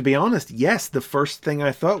 I have to be honest, yes, the first thing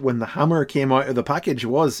I thought when the hammer came out of the package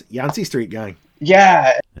was Yancey Street Gang.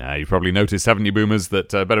 Yeah. You've probably noticed, haven't you, boomers, that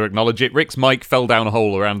better acknowledge it. Rik's mic fell down a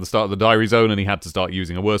hole around the start of the diary zone and he had to start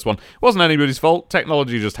using a worse one. It wasn't anybody's fault.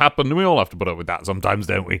 Technology just happened and we all have to put up with that sometimes,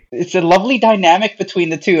 don't we? It's a lovely dynamic between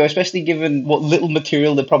the two, especially given what little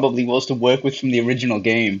material there probably was to work with from the original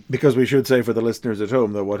game. Because we should say for the listeners at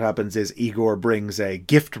home that what happens is Igor brings a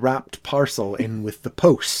gift-wrapped parcel in with the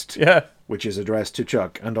post. Yeah. Which is addressed to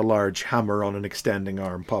Chuck, and a large hammer on an extending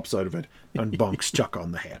arm pops out of it and bonks Chuck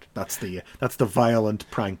on the head. That's the violent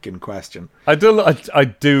prank in question. I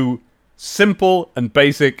do simple and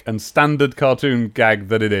basic and standard cartoon gag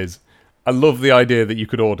that it is. I love the idea that you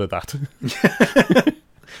could order that.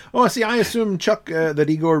 Oh, see, I assume Chuck that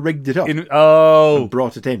Igor rigged it up. And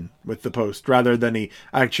brought it in with the post rather than he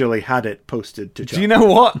actually had it posted to Chuck. Do you know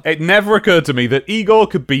what? It never occurred to me that Igor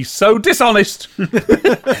could be so dishonest.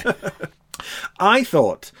 I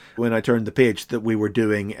thought, when I turned the page, that we were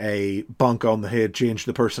doing a bonk on the head, change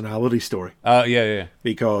the personality story. Yeah.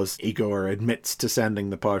 Because Igor admits to sending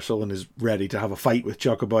the parcel and is ready to have a fight with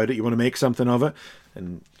Chuck about it. You want to make something of it?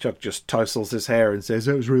 And Chuck just tousles his hair and says,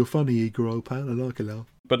 "That was real funny, Igor, old pal. I like it now."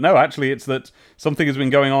 But no, actually, it's that something has been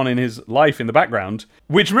going on in his life in the background,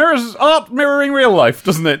 which mirrors art mirroring real life,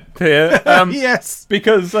 doesn't it, here? Yes.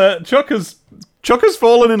 Because Chuck has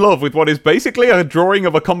fallen in love with what is basically a drawing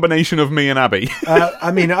of a combination of me and Abby. I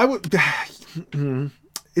mean, I would...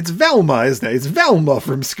 It's Velma, isn't it? It's Velma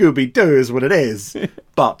from Scooby-Doo is what it is.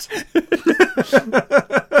 But...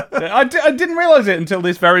 I didn't realise it until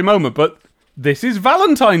this very moment, but this is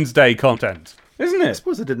Valentine's Day content, isn't it? I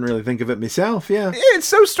suppose I didn't really think of it myself, yeah. It's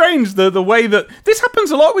so strange, the way that... This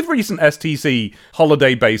happens a lot with recent STC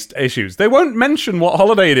holiday-based issues. They won't mention what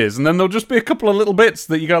holiday it is, and then there'll just be a couple of little bits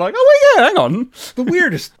that you go like, oh, wait, yeah, hang on. The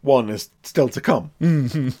weirdest one is still to come.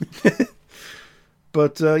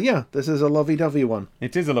 But, yeah, this is a lovey-dovey one.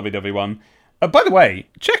 It is a lovey-dovey one. By the way,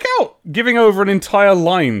 check out giving over an entire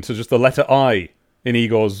line to just the letter I in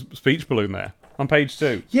Igor's speech balloon there, on page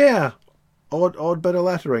 2. Yeah. Odd bit of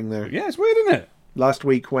lettering there. Yeah, it's weird, isn't it? Last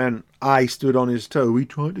week when I stood on his toe, he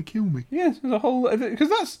tried to kill me. Yes, there's a whole... Because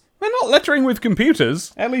they're not lettering with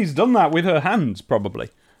computers. Ellie's done that with her hands, probably.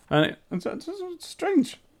 And it's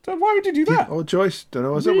strange. So why would you do that? Yeah, odd choice. Don't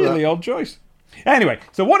know what's really up with that. Odd choice. Anyway,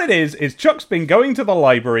 so what it is Chuck's been going to the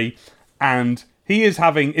library and he is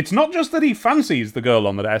having... It's not just that he fancies the girl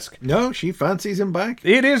on the desk. No, she fancies him back.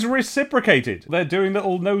 It is reciprocated. They're doing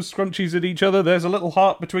little nose scrunchies at each other. There's a little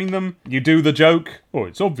heart between them. You do the joke. Oh,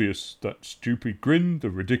 it's obvious. That stupid grin, the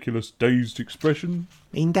ridiculous dazed expression.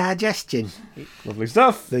 Indigestion. Lovely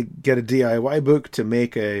stuff. They get a DIY book to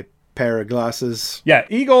make a pair of glasses. Yeah,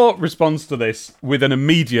 Igor responds to this with an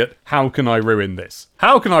immediate, how can I ruin this?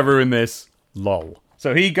 How can I ruin this? Lol.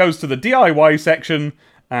 So he goes to the DIY section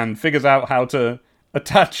and figures out how to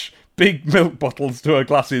attach big milk bottles to her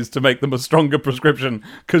glasses to make them a stronger prescription,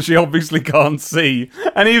 because she obviously can't see.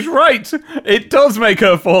 And he's right! It does make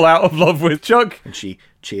her fall out of love with Chuck. And she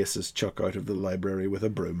chases Chuck out of the library with a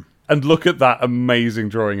broom. And look at that amazing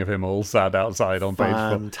drawing of him all sad outside on page 4.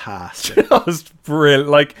 Fantastic. Just brilliant.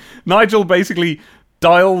 Like, Nigel basically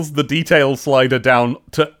dials the detail slider down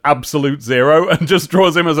to absolute 0 and just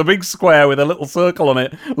draws him as a big square with a little circle on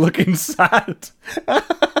it, looking sad.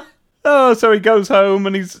 Oh, so he goes home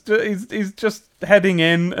and he's just heading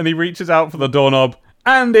in and he reaches out for the doorknob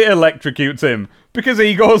and it electrocutes him because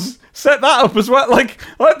Igor's set that up as well. Like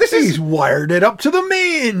He's wired it up to the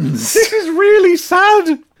mains. This is really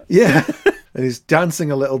sad. Yeah. And he's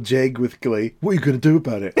dancing a little jig with glee. What are you going to do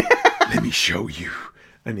about it? Let me show you.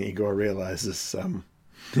 And Igor realizes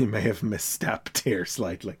he may have misstepped here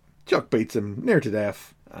slightly. Chuck beats him near to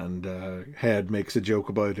death. And Head makes a joke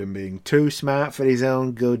about him being too smart for his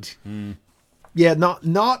own good. Yeah,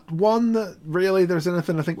 not one that really there's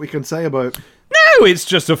anything I think we can say about. No, it's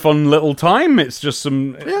just a fun little time. It's just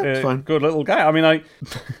some it's fine. Good little guy. I mean,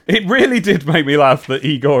 it really did make me laugh that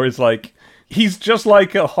Igor is like, he's just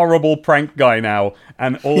like a horrible prank guy now,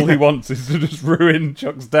 and all he wants is to just ruin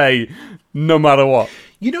Chuck's day, no matter what.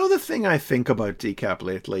 You know, the thing I think about Decap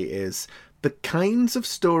lately is the kinds of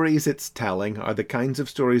stories it's telling are the kinds of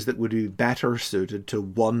stories that would be better suited to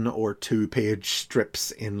 1 or 2 page strips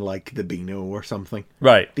in like the Beano or something.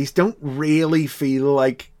 Right. These don't really feel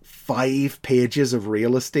like 5 pages of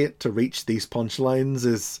real estate to reach these punchlines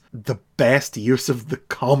is the best use of the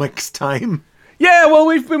comic's time. Yeah, well,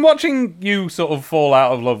 we've been watching you sort of fall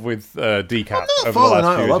out of love with Decap. I'm not falling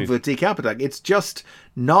out of love with Decap Attack. It's just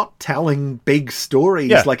not telling big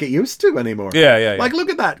stories like it used to anymore. Yeah. Like, look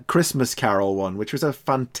at that Christmas Carol one, which was a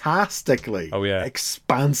fantastically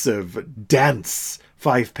expansive, dense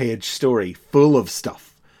 5-page story full of stuff.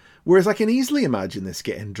 Whereas I can easily imagine this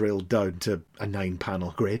getting drilled down to a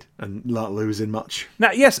 9-panel grid and not losing much.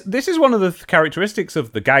 Now, yes, this is one of the characteristics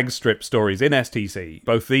of the gag strip stories in STC,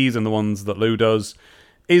 both these and the ones that Lou does,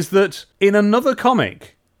 is that in another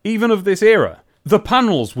comic, even of this era, the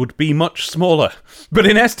panels would be much smaller. But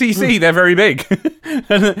in STC, they're very big.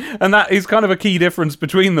 and that is kind of a key difference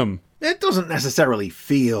between them. It doesn't necessarily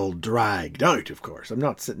feel dragged out, of course. I'm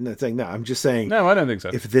not sitting there saying that. I'm just saying... No, I don't think so.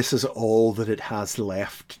 If this is all that it has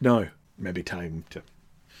left now, maybe time to...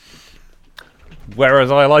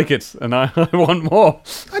 Whereas I like it, and I want more.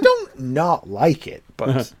 I don't not like it,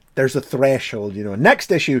 but there's a threshold, you know.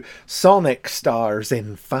 Next issue, Sonic stars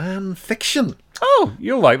in fan fiction. Oh,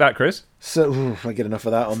 you'll like that, Chris. So, I get enough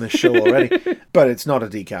of that on this show already. But it's not a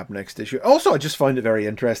Decap next issue. Also, I just find it very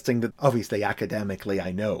interesting that, obviously, academically,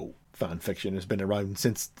 I know fan fiction has been around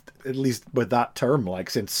since, at least with that term, like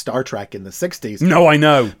since Star Trek in the 60s. No, I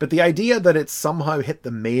know. But the idea that it's somehow hit the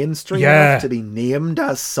mainstream enough to be named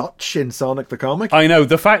as such in Sonic the Comic. I know.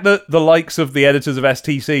 The fact that the likes of the editors of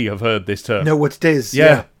STC have heard this term. No, it is.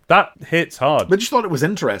 Yeah. That hits hard. But I just thought it was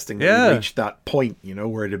interesting that we reached that point, you know,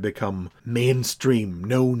 where it had become mainstream,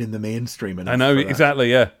 known in the mainstream. I know,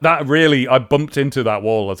 exactly, yeah. That really, I bumped into that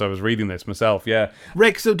wall as I was reading this myself, yeah.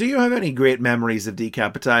 Rik, so do you have any great memories of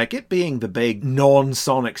Decap Attack? It being the big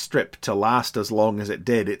non-Sonic strip to last as long as it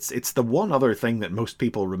did, it's the one other thing that most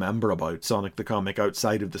people remember about Sonic the Comic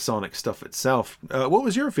outside of the Sonic stuff itself. What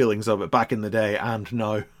was your feelings of it back in the day and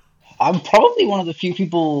now? I'm probably one of the few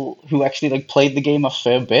people who actually played the game a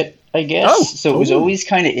fair bit, I guess. So it was always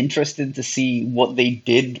kind of interesting to see what they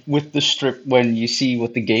did with the strip when you see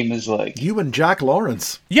what the game is like. You and Jack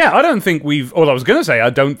Lawrence. Yeah, I don't think we've... Well, I was going to say, I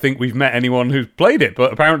don't think we've met anyone who's played it,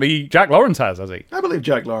 but apparently Jack Lawrence has he? I believe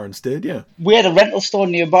Jack Lawrence did, yeah. We had a rental store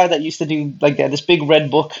nearby that used to do, they had this big red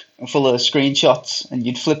book full of screenshots, and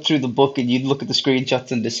you'd flip through the book and you'd look at the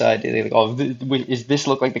screenshots and decide, does this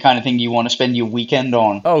look like the kind of thing you want to spend your weekend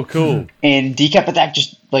on? Oh, cool. And Decap Attack,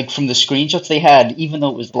 just from the screenshots they had, even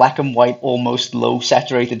though it was black and white, almost low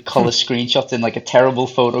saturated color screenshots in a terrible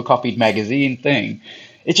photocopied magazine thing,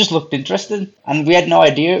 it just looked interesting. And we had no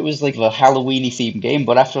idea it was a Halloween-y themed game,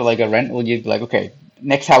 but after a rental, you'd be okay,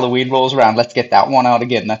 next Halloween rolls around, let's get that one out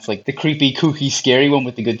again. That's the creepy, kooky, scary one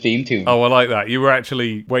with the good theme too. Oh, I like that. You were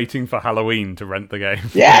actually waiting for Halloween to rent the game.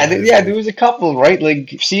 Yeah, there was a couple, right?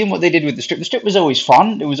 Seeing what they did with the strip. The strip was always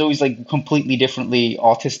fun. It was always completely differently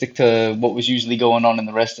artistic to what was usually going on in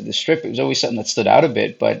the rest of the strip. It was always something that stood out a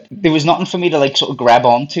bit, but there was nothing for me to sort of grab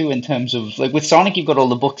onto in terms of with Sonic, you've got all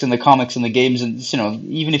the books and the comics and the games, and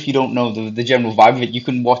even if you don't know the general vibe of it, you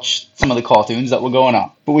can watch some of the cartoons that were going on.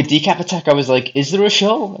 But with Decap Attack, I was is there a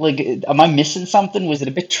show? Am I missing something? Was it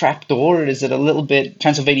a bit trapdoor? Is it a little bit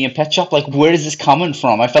Transylvanian Pet Shop? Where is this coming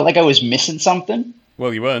from? I felt like I was missing something.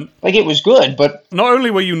 Well, you weren't. It was good, but... Not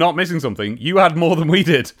only were you not missing something, you had more than we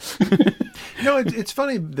did. No, it's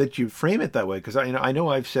funny that you frame it that way, because I know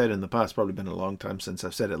I've said in the past, probably been a long time since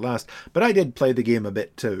I've said it last, but I did play the game a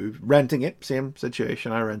bit too. Renting it, same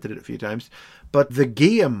situation. I rented it a few times. But the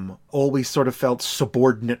game always sort of felt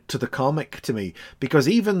subordinate to the comic to me, because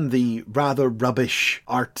even the rather rubbish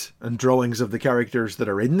art and drawings of the characters that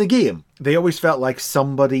are in the game, they always felt like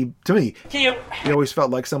somebody, to me, they always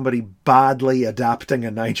felt like somebody badly adapting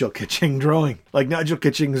a Nigel Kitching drawing. Like Nigel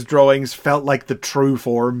Kitching's drawings felt like the true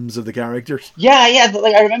forms of the characters. Yeah.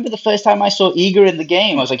 Like I remember the first time I saw Eager in the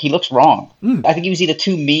game, I was like, he looks wrong. I think he was either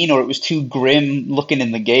too mean or it was too grim looking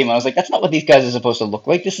in the game. I was like, that's not what these guys are supposed to look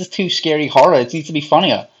like. This is too scary horror. It needs to be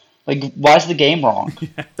funnier. Like, why is the game wrong?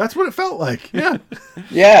 That's what it felt like. Yeah.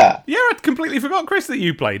 Yeah. Yeah, I completely forgot, Chris, that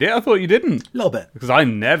you played it. I thought you didn't. A little bit. Because I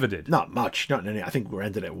never did. Not much. Not any. I think we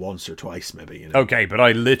rented it once or twice, maybe. You know? Okay, but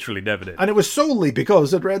I literally never did. And it was solely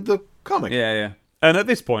because I'd read the comic. Yeah. And at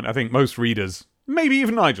this point, I think most readers, maybe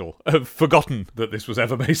even Nigel, have forgotten that this was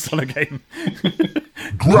ever based on a game.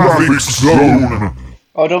 Graphics Zone!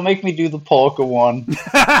 Oh, don't make me do the Porker one.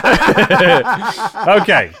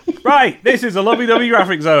 Okay, right, this is a lovey-dovey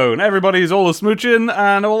graphic zone. Everybody's all a-smooching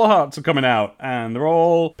and all the hearts are coming out. And they're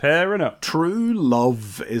all pairing up. True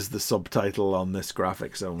Love is the subtitle on this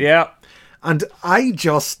graphic zone. Yeah. And I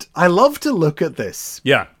love to look at this.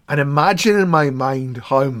 Yeah. And imagine in my mind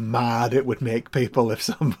how mad it would make people if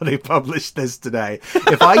somebody published this today.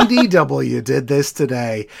 If IDW did this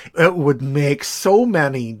today, it would make so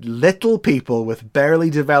many little people with barely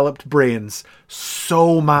developed brains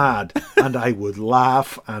so mad. And I would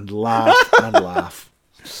laugh and laugh and laugh.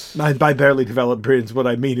 And by barely developed brains, what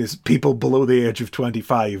I mean is people below the age of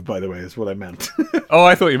 25, by the way, is what I meant. Oh,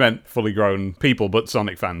 I thought you meant fully grown people, but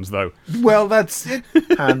Sonic fans, though. Well, that's it.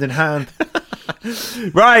 Hand in hand.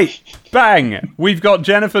 Right, bang! We've got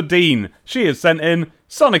Jennifer Dean. She has sent in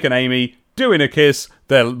Sonic and Amy doing a kiss.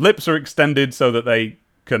 Their lips are extended so that they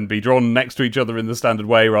can be drawn next to each other in the standard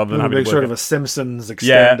way rather than having to work sort of a Simpsons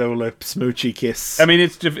extendo lip smoochy kiss. I mean,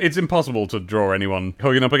 it's impossible to draw anyone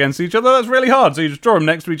hugging up against each other. That's really hard. So you just draw them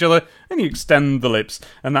next to each other and you extend the lips,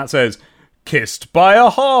 and that says "kissed by a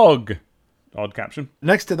hog." Odd caption.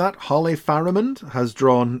 Next to that, Holly Faramond has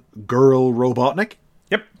drawn Girl Robotnik.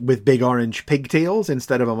 Yep. With big orange pigtails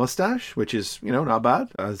instead of a mustache, which is, not bad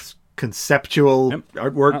as conceptual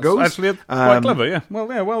artwork goes. Actually quite clever, yeah.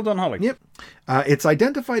 Well done, Holly. Yep. It's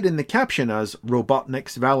identified in the caption as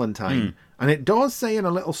Robotnik's Valentine. And it does say in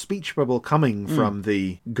a little speech bubble coming from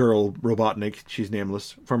the girl Robotnik, she's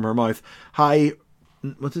nameless, from her mouth, "Hi,"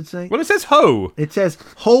 what's it say? Well, it says ho. It says,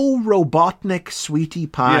 "Ho Robotnik Sweetie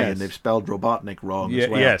Pie," Yes. and they've spelled Robotnik wrong as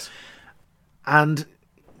well. Yes. And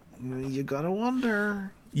you gotta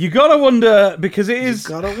wonder. You gotta wonder, because it is... You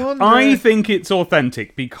gotta wonder. I think it's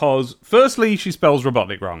authentic, because firstly, she spells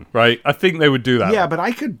Robotnik wrong, right? I think they would do that. Yeah, but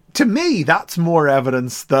to me, that's more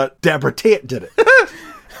evidence that Deborah Tate did it.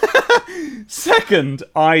 Second,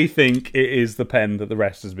 I think it is the pen that the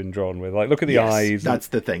rest has been drawn with. Like, look at the eyes. That's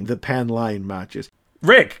the thing. The pen line matches.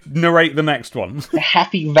 Rick, narrate the next one. The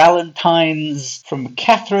Happy Valentines from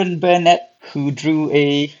Catherine Burnett, who drew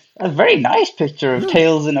a very nice picture of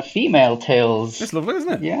Tails and a female Tails. It's lovely,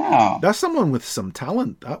 isn't it? Yeah. That's someone with some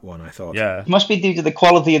talent, that one, I thought. Yeah. It must be due to the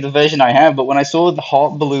quality of the version I have, but when I saw the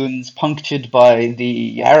heart balloons punctured by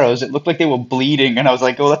the arrows, it looked like they were bleeding, and I was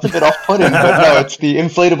like, oh, that's a bit off-putting, but no, it's the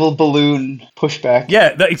inflatable balloon pushback.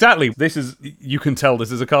 Yeah, exactly. You can tell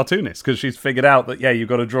this is a cartoonist, because she's figured out that, you've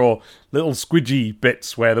got to draw little squidgy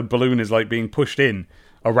bits where the balloon is, like, being pushed in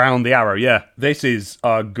around the arrow. Yeah, this is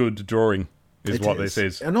a good drawing. This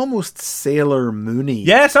is. An almost Sailor Moony.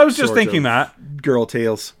 Yes, I was just thinking that. Girl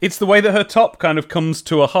Tails. It's the way that her top kind of comes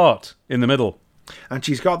to a heart in the middle. And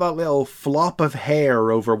she's got that little flop of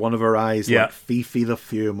hair over one of her eyes, like Fifi the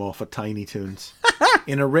Fume off of Tiny Toons.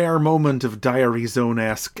 In a rare moment of Diary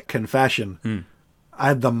Zone-esque confession, I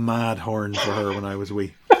had the mad horn for her when I was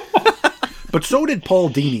wee. But so did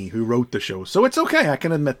Paul Dini, who wrote the show. So it's okay, I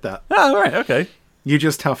can admit that. Oh, right, okay. You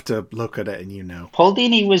just have to look at it and you know. Paul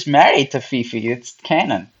Dini was married to Fifi. It's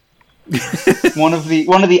canon. one of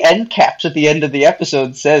the end caps at the end of the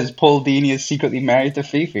episode says Paul Dini is secretly married to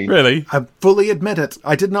Fifi. Really? I fully admit it.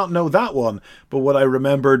 I did not know that one, but what I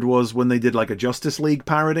remembered was when they did like a Justice League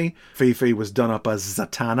parody, Fifi was done up as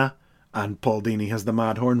Zatanna, and Paul Dini has the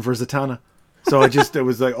mad horn for Zatanna. So it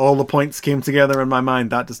was like all the points came together in my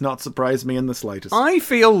mind. That does not surprise me in the slightest. I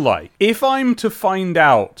feel like if I'm to find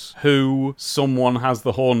out who someone has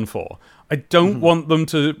the horn for, I don't want them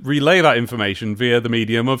to relay that information via the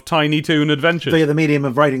medium of Tiny Toon Adventures. Via the medium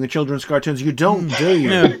of writing the children's cartoons. You don't, do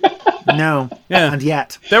you? Yeah. No. Yeah. And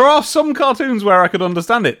yet. There are some cartoons where I could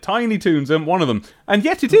understand it. Tiny Toons isn't one of them. And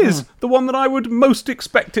yet it is the one that I would most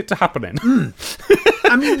expect it to happen in.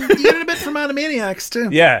 I mean, you get it a bit from Animaniacs, too.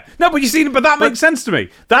 Yeah. No, but you see, but that makes sense to me.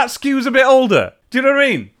 That skews a bit older. Do you know what I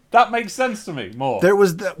mean? That makes sense to me more. There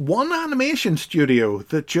was that one animation studio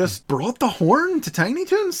that just brought the horn to Tiny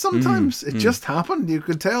Toons sometimes. It just happened. You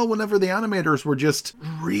could tell whenever the animators were just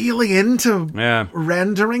really into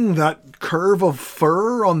rendering that curve of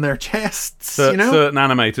fur on their chests, you know? Certain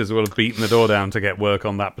animators will have beaten the door down to get work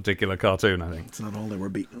on that particular cartoon, I think. It's not all they were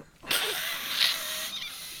beaten.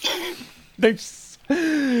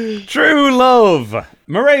 True Love.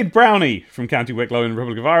 Mairead Brownie from County Wicklow in the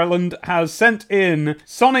Republic of Ireland has sent in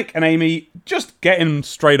Sonic and Amy just getting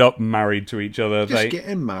straight up married to each other.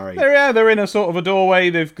 Getting married. They're in a sort of a doorway.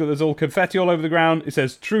 There's all confetti all over the ground. It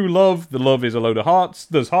says True Love. The love is a load of hearts.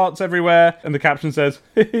 There's hearts everywhere. And the caption says,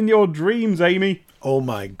 in your dreams, Amy. Oh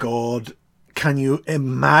my God. Can you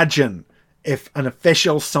imagine if an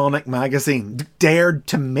official Sonic magazine dared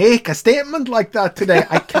to make a statement like that today?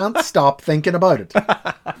 I can't stop thinking about it.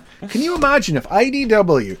 Can you imagine if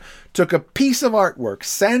IDW took a piece of artwork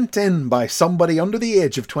sent in by somebody under the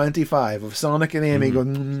age of 25 of Sonic and Amy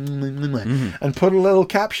going and put a little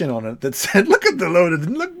caption on it that said, look at the loaded,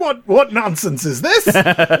 look what nonsense is this?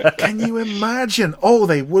 Can you imagine? Oh,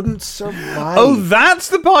 they wouldn't survive. Oh, that's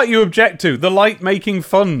the part you object to, the like making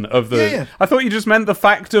fun of the... Yeah. I thought you just meant the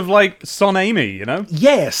fact of like Son Amy, you know?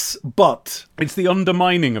 Yes, but... It's the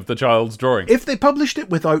undermining of the child's drawing. If they published it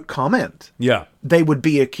without comment, they would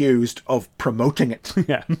be accused of promoting it.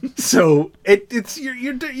 Yeah. So it's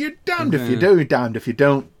you're damned if you do, damned if you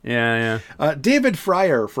don't. Yeah. David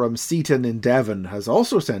Fryer from Seaton in Devon has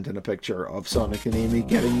also sent in a picture of Sonic and Amy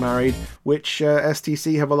getting married, which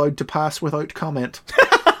STC have allowed to pass without comment.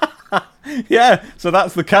 Yeah, so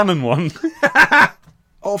that's the canon one.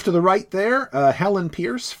 Off to the right there, Helen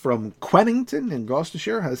Pierce from Quennington in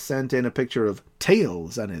Gloucestershire has sent in a picture of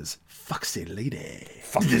Tails and his foxy lady.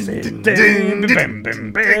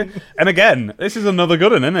 And again, this is another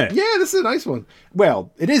good one, isn't it? Yeah, this is a nice one.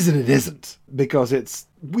 Well, it is and it isn't, because it's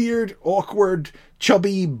weird, awkward,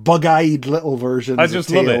 chubby, bug-eyed little versions of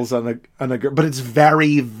Tails and a girl, but it's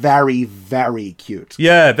very, very, very cute.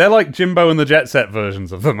 Yeah, they're like Jimbo and the Jet Set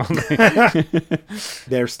versions of them, aren't they?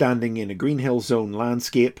 They're standing in a Green Hill Zone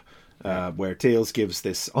landscape, where Tails gives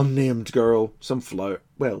this unnamed girl some flower.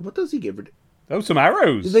 Well, what does he give her? Oh, some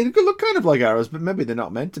arrows. They look kind of like arrows, but maybe they're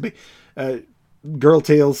not meant to be. Girl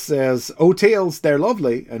Tails says, "Oh, Tails, they're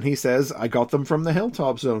lovely." And he says, "I got them from the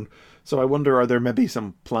Hilltop Zone." So I wonder, are there maybe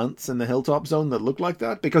some plants in the Hilltop Zone that look like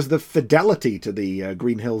that? Because the fidelity to the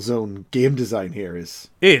Green Hill Zone game design here is...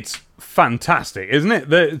 It's fantastic, isn't it?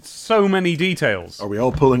 There's so many details. Are we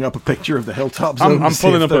all pulling up a picture of the Hilltop Zone? I'm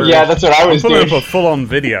pulling up Yeah, that's what I was doing. I'm pulling up a full-on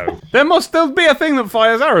video. There'll be a thing that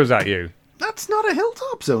fires arrows at you. That's not a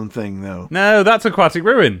Hilltop Zone thing, though. No, that's Aquatic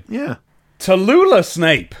Ruin. Yeah. Tallulah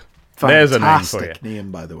Snape. There's a name for you. Fantastic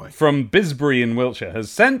name, by the way. From Bisbury in Wiltshire has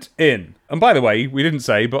sent in, and by the way, we didn't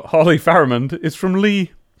say, but Holly Farramond is from Lee.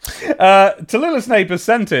 Tallulah Snape has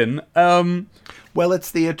sent in... Well, it's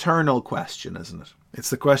the eternal question, isn't it? It's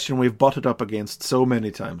the question we've butted up against so many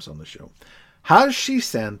times on the show. Has she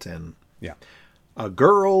sent in a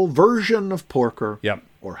girl version of Porker? Yep.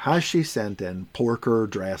 Or has she sent in Porker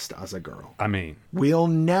dressed as a girl? I mean... We'll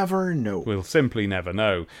never know. We'll simply never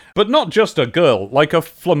know. But not just a girl, like a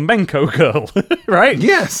flamenco girl, right?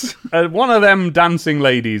 Yes. One of them dancing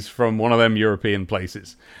ladies from one of them European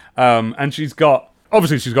places. And she's got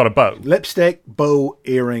a bow. Lipstick, bow,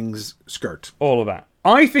 earrings, skirt. All of that.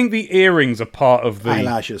 I think the earrings are part of the...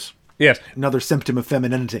 Eyelashes. Yes. Another symptom of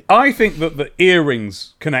femininity. I think that the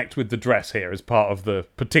earrings connect with the dress here as part of the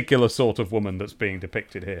particular sort of woman that's being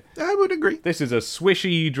depicted here. I would agree. This is a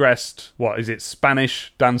swishy dressed,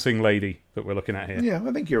 Spanish dancing lady that we're looking at here. Yeah,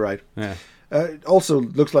 I think you're right. Yeah. Also,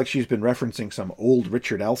 looks like she's been referencing some old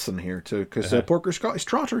Richard Elson here, too, because Porker's got his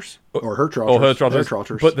trotters. Or her trotters. Or her trotters. Their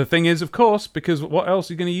trotters. But the thing is, of course, because what else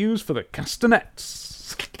are you going to use for the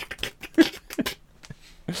castanets?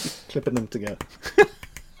 Clipping them together.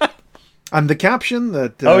 And the caption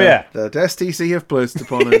that that STC have placed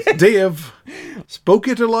upon it. Dave spoke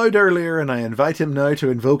it aloud earlier, and I invite him now to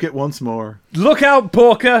invoke it once more. Look out,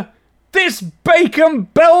 Porker! This bacon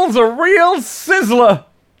bell's a real sizzler!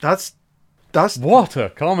 That's what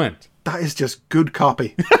a comment. That is just good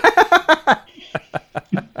copy.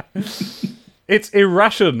 It's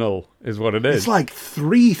irrational, is what it is. It's like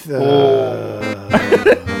three...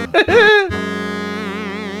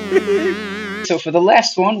 So for the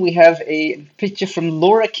last one, we have a picture from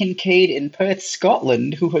Laura Kincaid in Perth,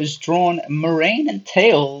 Scotland, who has drawn Moraine and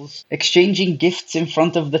Tails exchanging gifts in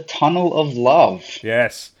front of the Tunnel of Love.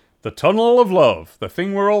 Yes. The Tunnel of Love, the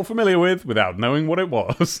thing we're all familiar with without knowing what it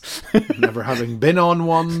was. Never having been on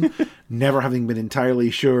one, never having been entirely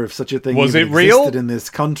sure if such a thing Was even it real? existed in this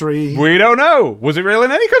country. We don't know. Was it real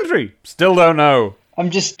in any country? Still don't know. I'm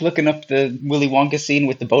just looking up the Willy Wonka scene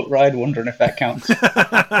with the boat ride, wondering if that counts.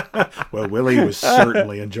 Well, Willy was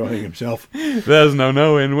certainly enjoying himself. There's no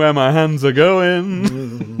knowing where my hands are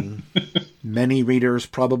going. Many readers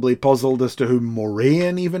probably puzzled as to who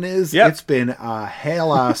Moraine even is. Yep. It's been a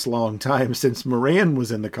hell-ass long time since Moraine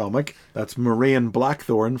was in the comic. That's Moraine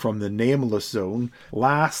Blackthorn from the Nameless Zone.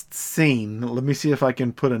 Last seen, let me see if I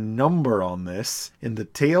can put a number on this, in the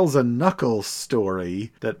Tails and Knuckles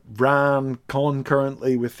story that ran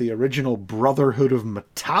concurrently with the original Brotherhood of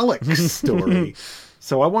Metallic story.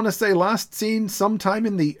 So I want to say last seen sometime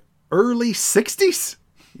in the early 60s?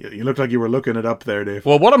 You looked like you were looking it up there, Dave.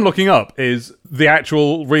 Well, what I'm looking up is the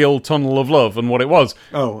actual real Tunnel of Love and what it was.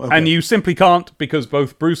 Oh, okay. And you simply can't, because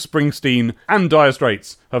both Bruce Springsteen and Dire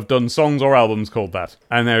Straits have done songs or albums called that.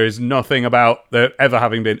 And there is nothing about there ever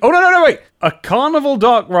having been... Oh, no, wait! A carnival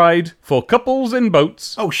dark ride for couples in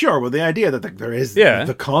boats. Oh, sure. Well, the idea that there is... Yeah.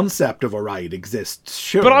 The concept of a ride exists,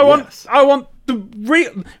 sure. But yes. I want the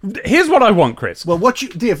real... Here's what I want, Chris. Well,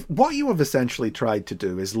 Dave, what you have essentially tried to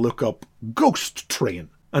do is look up Ghost Train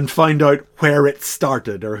and find out where it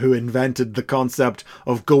started or who invented the concept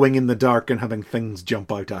of going in the dark and having things jump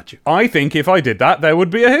out at you. I think if I did that, there would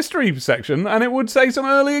be a history section and it would say some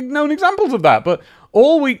early known examples of that. But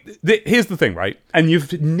here's the thing, right? And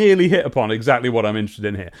you've nearly hit upon exactly what I'm interested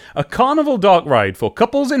in here. A carnival dark ride for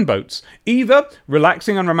couples in boats, either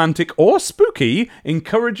relaxing and romantic or spooky,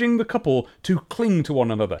 encouraging the couple to cling to one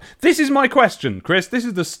another. This is my question, Chris. This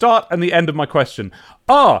is the start and the end of my question.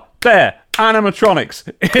 Are there animatronics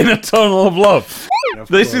in a Tunnel of Love?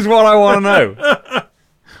 This is what I want to know.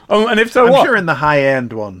 And if so, I'm what? sure in the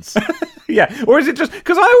high-end ones. Yeah, or is it just...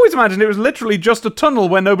 Because I always imagined it was literally just a tunnel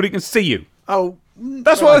where nobody can see you. Oh...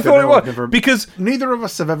 That's what I thought it was. Because neither of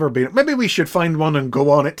us have ever been... Maybe we should find one and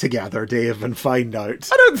go on it together, Dave, and find out.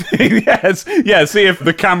 I don't think... Yes. Yeah, see if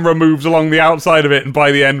the camera moves along the outside of it and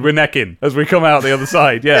by the end we're necking as we come out the other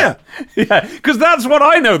side. Yeah. Yeah. Because that's what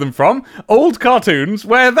I know them from. Old cartoons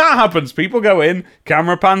where that happens. People go in,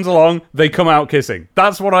 camera pans along, they come out kissing.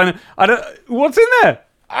 That's what I know. What's in there?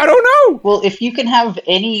 I don't know. Well, if you can have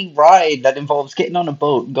any ride that involves getting on a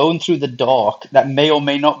boat, going through the dark, that may or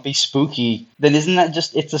may not be spooky, then isn't that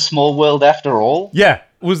just It's a Small World after all? Yeah.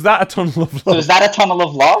 Was that a Tunnel of Love? So is that a Tunnel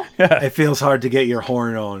of Love? Yeah. It feels hard to get your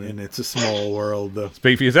horn on, and It's a Small World, though.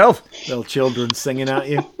 Speak for yourself. Little children singing at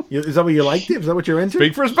you. Is that what you like, Dave? Is that what you're into?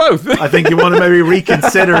 Speak for us both. I think you want to maybe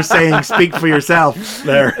reconsider saying speak for yourself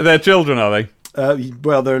there. They're children, are they?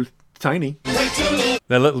 Well, they're tiny.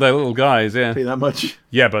 They're little guys, yeah. Be that much.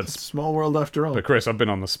 Yeah, but... Small world after all. But Chris, I've been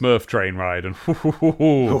on the Smurf train ride and... Oh,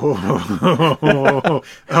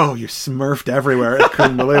 you smurfed everywhere. I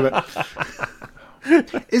couldn't believe it.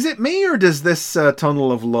 Is it me, or does this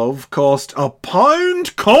Tunnel of Love cost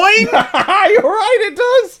 £1 coin? You're right, it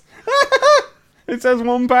does! It says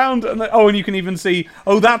 £1. And you can even see...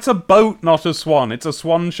 Oh, that's a boat, not a swan. It's a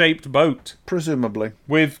swan-shaped boat. Presumably.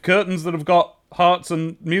 With curtains that have got hearts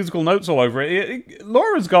and musical notes all over it.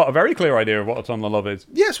 Laura's got a very clear idea of what a Tunnel of Love is.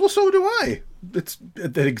 Yes, well, so do I.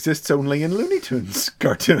 It exists only in Looney Tunes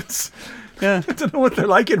cartoons. Yeah. I don't know what they're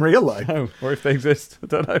like in real life. Oh, or if they exist. I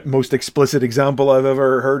don't know. Most explicit example I've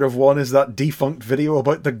ever heard of one is that defunct video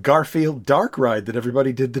about the Garfield Dark Ride that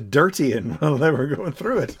everybody did the dirty in while they were going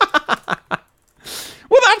through it.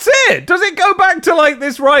 Well, that's it! Does it go back to, like,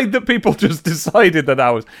 this ride that people just decided that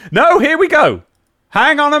was... No, here we go.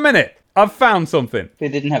 Hang on a minute. I've found something. They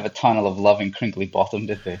didn't have a Tunnel of Love in Crinkly Bottom,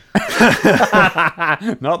 did they?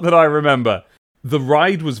 Not that I remember. The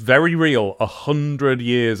ride was very real 100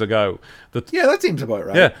 years ago. Yeah, that seems about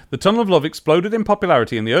right. Yeah, the Tunnel of Love exploded in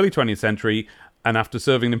popularity in the early 20th century, and after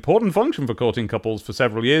serving an important function for courting couples for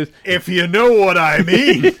several years... If you know what I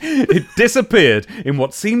mean! It disappeared in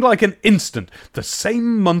what seemed like an instant. The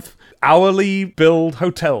same month, hourly billed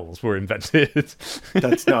hotels were invented.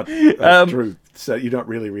 That's not true. So you're not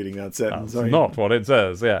really reading that sentence, That's are you? not what it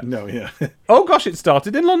says, yeah. No, yeah. Oh gosh, it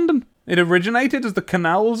started in London. It originated as the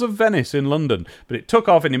Canals of Venice in London, but it took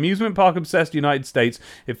off in amusement park-obsessed United States.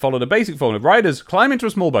 It followed a basic formula. Riders climb into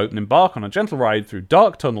a small boat and embark on a gentle ride through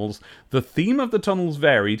dark tunnels. The theme of the tunnels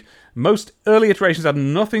varied. Most early iterations had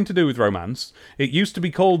nothing to do with romance. It used to be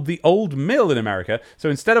called the Old Mill in America, so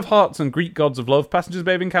instead of hearts and Greek gods of love, passengers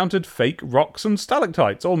may have encountered fake rocks and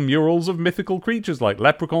stalactites, or murals of mythical creatures like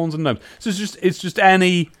leprechauns and gnomes. So it's just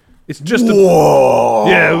Whoa!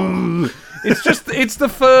 Yeah. It's the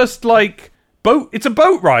first, boat. It's a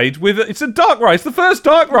boat ride it's a dark ride. It's the first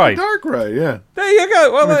dark ride. Dark ride, yeah. There you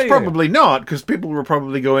go. Well, it's probably not, because people were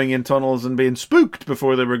probably going in tunnels and being spooked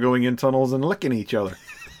before they were going in tunnels and licking each other.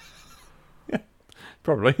 Yeah,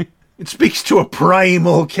 probably. It speaks to a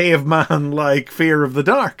primal caveman-like fear of the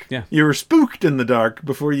dark. Yeah. You were spooked in the dark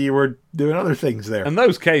before you were doing other things there. And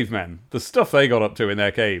those cavemen, the stuff they got up to in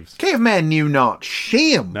their caves. Cavemen knew not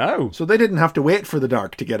shame. No. So they didn't have to wait for the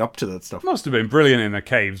dark to get up to that stuff. Must have been brilliant in their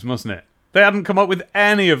caves, mustn't it? They hadn't come up with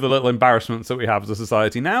any of the little embarrassments that we have as a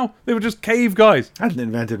society now. They were just cave guys. Hadn't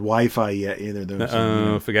invented Wi-Fi yet either, though.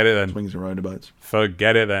 Oh, forget it then. Swings and roundabouts.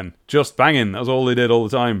 Forget it then. Just banging. That was all they did all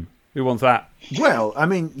the time. Who wants that? Well, I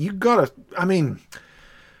mean, you gotta... I mean...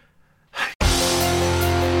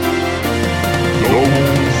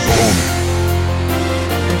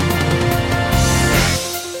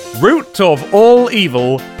 Root of All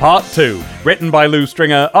Evil, Part 2. Written by Lou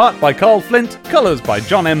Stringer, art by Carl Flint, colours by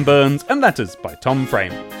John M. Burns, and letters by Tom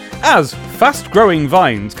Frame. As fast-growing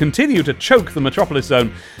vines continue to choke the Metropolis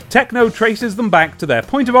Zone, Techno traces them back to their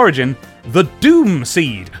point of origin, the Doom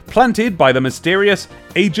Seed, planted by the mysterious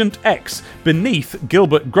Agent X beneath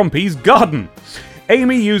Gilbert Grumpy's garden.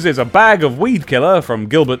 Amy uses a bag of weed killer from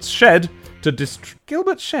Gilbert's shed to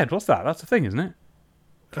Gilbert's shed? What's that? That's a thing, isn't it?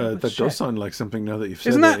 That does sound like something now that you've said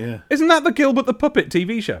Isn't that, yeah. Isn't that the Gilbert the Puppet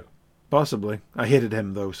TV show? Possibly. I hated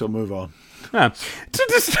him, though, so move on. Ah.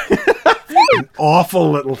 An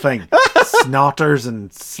awful little thing. Snotters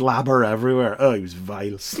and slabber everywhere. Oh, he was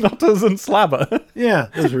vile. Snotters and slabber? Yeah,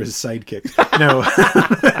 those were his sidekicks. No.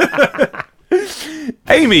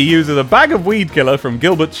 Amy uses a bag of weed killer from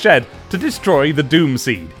Gilbert's shed to destroy the Doom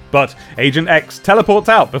Seed. But Agent X teleports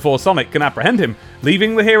out before Sonic can apprehend him,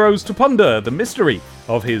 leaving the heroes to ponder the mystery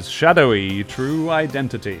of his shadowy true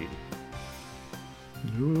identity.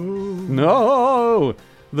 No,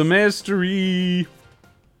 the mystery.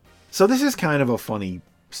 So this is kind of a funny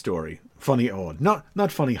story. Funny odd.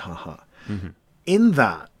 Not funny haha. Mm-hmm. In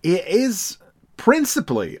that, it is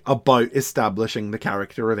principally about establishing the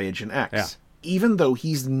character of Agent X. Yeah. Even though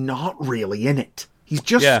he's not really in it.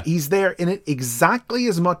 He's there in it exactly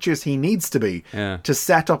as much as he needs to be to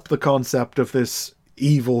set up the concept of this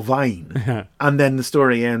evil vine. And then the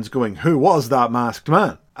story ends going, who was that masked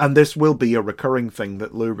man? And this will be a recurring thing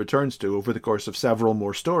that Lou returns to over the course of several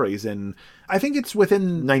more stories. I think it's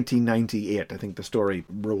within 1998, I think the story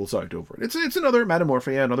rolls out over it. It's another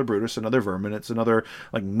Metamorphia, another Brutus, another Vermin. It's another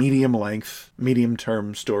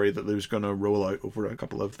medium-term story that Lou's going to roll out over a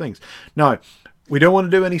couple of things. Now, we don't want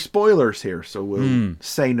to do any spoilers here, so we'll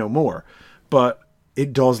say no more. But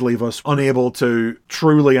it does leave us unable to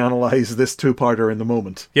truly analyse this two-parter in the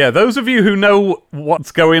moment. Yeah, those of you who know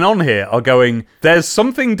what's going on here are going, there's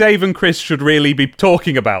something Dave and Chris should really be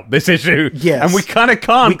talking about, this issue. Yes. And we kind of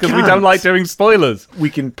can't because we don't like doing spoilers. We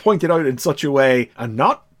can point it out in such a way and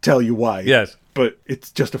not tell you why. Yes. But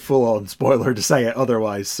it's just a full-on spoiler to say it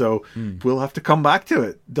otherwise, so we'll have to come back to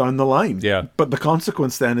it down the line. Yeah. But the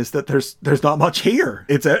consequence then is that there's not much here.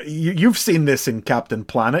 You've seen this in Captain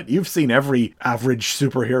Planet. You've seen every average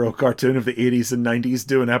superhero cartoon of the 80s and 90s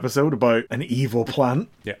do an episode about an evil plant.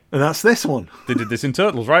 Yeah. And that's this one. They did this in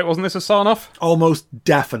Turtles, right? Wasn't this a sign-off? Almost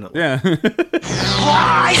definitely. Yeah.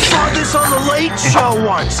 I saw this on the Late Show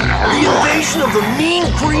once. The invasion of the mean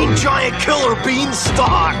green giant killer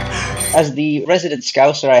beanstalk. As the resident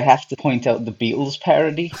Scouser, I have to point out the Beatles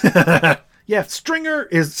parody. Yeah, Stringer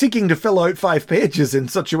is seeking to fill out 5 pages in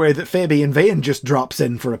such a way that Fabian Vane just drops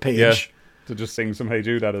in for a page. Yeah, to just sing some Hey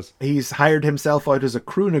Jude at us. He's hired himself out as a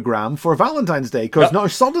chronogram for Valentine's Day, because now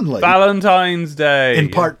suddenly... Valentine's Day! In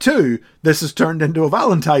part 2, this has turned into a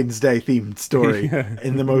Valentine's Day themed story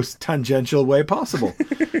in the most tangential way possible.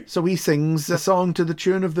 So he sings a song to the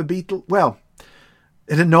tune of the Beatles. Well,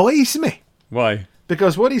 it annoys me. Why?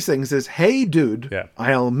 Because what he sings is, hey dude,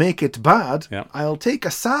 I'll make it bad. I'll take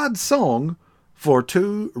a sad song for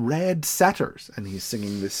 2 red setters. And he's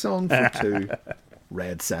singing this song for 2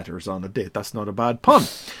 red setters on a date. That's not a bad pun.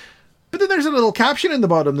 But then there's a little caption in the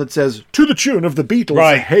bottom that says, to the tune of the Beatles,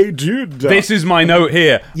 Right. Hey Dude. This is my note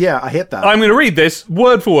here. Yeah, I hate that. I'm going to read this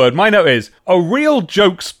word for word. My note is, a real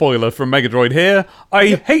joke spoiler from Megadroid here. I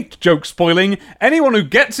hate joke spoiling. Anyone who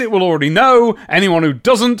gets it will already know. Anyone who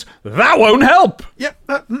doesn't, that won't help. Yeah,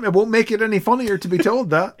 it won't make it any funnier to be told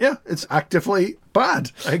that. Yeah, it's actively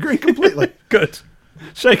bad. I agree completely. Good.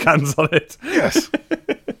 Shake hands on it. Yes.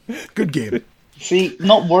 Good game. See,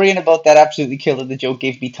 not worrying about that absolutely killer the joke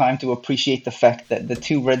gave me time to appreciate the fact that the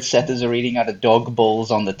two red setters are eating out of dog bowls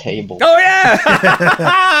on the table. Oh,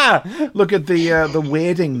 yeah! Look at the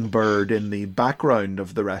wading bird in the background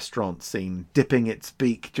of the restaurant scene, dipping its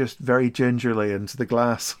beak just very gingerly into the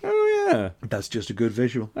glass. Oh, yeah. That's just a good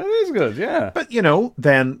visual. That is good, yeah. But,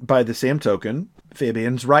 then, by the same token,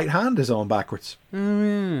 Fabian's right hand is on backwards.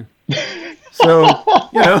 Oh, yeah. So,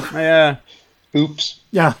 Yeah. Oops.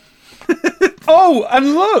 Yeah. Oh,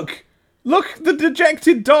 and look! Look, the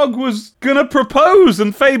dejected dog was gonna propose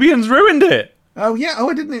and Fabian's ruined it. Oh, yeah. Oh,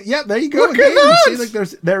 I didn't. Yeah, there you go. Look at that! See, like,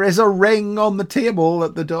 there is a ring on the table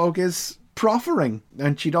that the dog is proffering,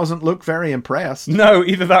 and she doesn't look very impressed. No,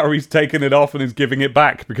 either that or he's taken it off and is giving it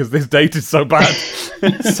back because this date is so bad.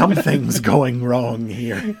 Something's going wrong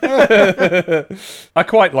here. I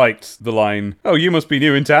quite liked the line, oh, you must be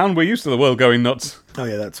new in town, we're used to the world going nuts. Oh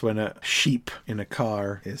yeah, that's when a sheep in a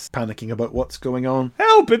car is panicking about what's going on.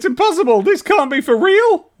 Help, it's impossible, this can't be for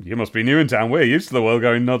real. You must be new in town, we're used to the world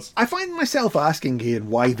going nuts. I find myself asking Ian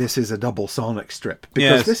why this is a double Sonic strip.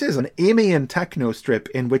 Because this is an Amy and Techno strip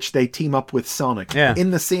in which they team up with Sonic. Yeah.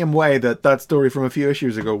 In the same way that story from a few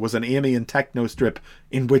issues ago was an Amy and Techno strip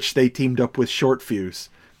in which they teamed up with Short Fuse.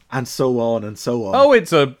 And so on and so on. Oh,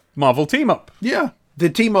 it's a Marvel team-up. Yeah. The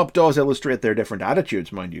team-up does illustrate their different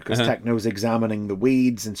attitudes, mind you, because Techno's examining the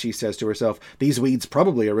weeds, and she says to herself, these weeds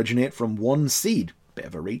probably originate from one seed. Bit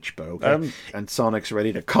of a reach, but okay. And Sonic's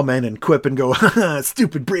ready to come in and quip and go, haha,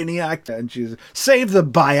 stupid Brainiac. And she's, save the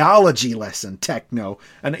biology lesson, Techno.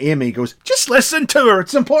 And Amy goes, just listen to her,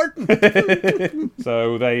 it's important.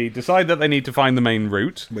 So they decide that they need to find the main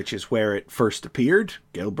route. Which is where it first appeared,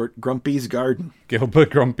 Gilbert Grumpy's garden.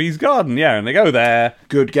 Gilbert Grumpy's garden, yeah, and they go there.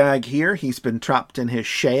 Good gag here, he's been trapped in his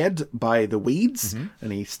shed by the weeds,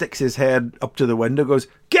 and he sticks his head up to the window, goes,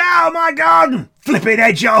 get out of my garden, flipping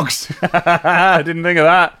hedgehogs. I didn't think of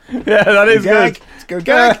that. Yeah, that is good. It's a good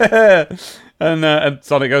gag. And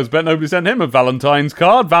Sonic goes, bet nobody sent him a Valentine's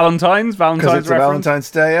card. Valentine's Because it's reference. a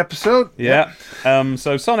Valentine's Day episode. Yeah.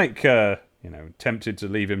 So Sonic, tempted to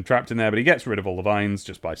leave him trapped in there, but he gets rid of all the vines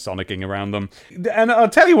just by sonicking around them. And I'll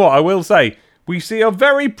tell you what, I will say, we see a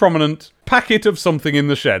very prominent packet of something in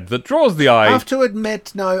the shed that draws the eye. I have to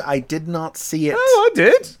admit now, I did not see it. Oh, I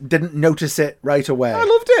did. Didn't notice it right away. I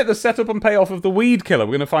loved it. The setup and payoff of the weed killer.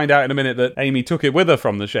 We're going to find out in a minute that Amy took it with her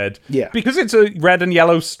from the shed. Yeah. Because it's a red and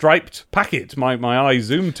yellow striped packet. My eye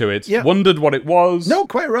zoomed to it. Yeah. Wondered what it was. No,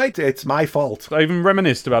 quite right. It's my fault. I even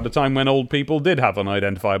reminisced about a time when old people did have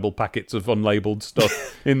unidentifiable packets of unlabeled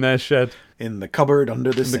stuff in their shed. In the cupboard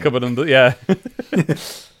under the sink. The cupboard under, yeah.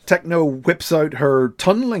 Techno whips out her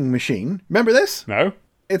tunneling machine. Remember this? No.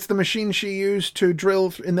 It's the machine she used to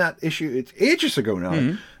drill in that issue. It's ages ago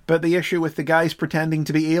now. But the issue with the guys pretending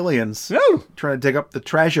to be aliens. Oh. Trying to dig up the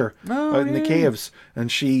treasure out in the caves.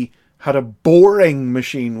 And she had a boring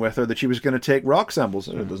machine with her that she was going to take rock samples.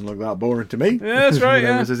 It doesn't look that boring to me. Yeah, that's right,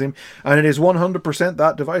 yeah. And it is 100%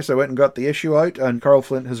 that device. I went and got the issue out, and Carl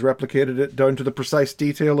Flint has replicated it down to the precise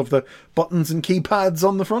detail of the buttons and keypads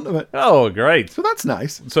on the front of it. Oh, great. So that's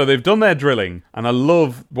nice. So they've done their drilling, and I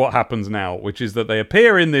love what happens now, which is that they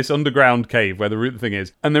appear in this underground cave where the root thing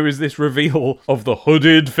is, and there is this reveal of the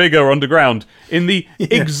hooded figure underground in the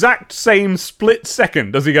exact same split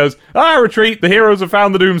second as he goes, retreat, the heroes have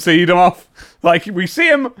found the doom seed, I'm off. Like, we see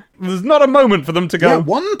him, there's not a moment for them to go... Yeah,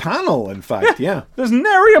 one panel, in fact, yeah. There's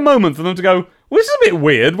nary a moment for them to go, well, this is a bit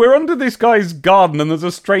weird, we're under this guy's garden and there's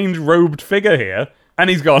a strange robed figure here, and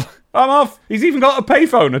he's gone, I'm off. He's even got a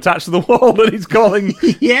payphone attached to the wall and he's calling...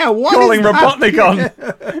 Yeah, what calling is that? Robotnik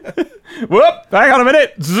on. Whoop, hang on a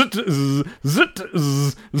minute.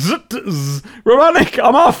 Robotnik,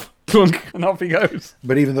 I'm off. And off he goes.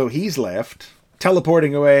 But even though he's left...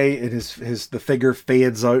 Teleporting away, the figure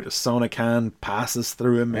fades out, a sonic hand passes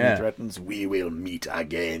through him, and he threatens, we will meet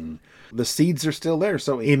again. The seeds are still there,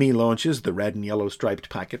 so Amy launches the red and yellow striped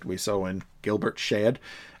packet we saw in Gilbert's shed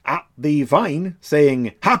at the vine,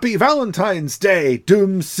 saying, Happy Valentine's Day,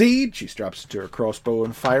 Doom Seed! She straps it to her crossbow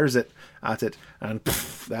and fires it at it, and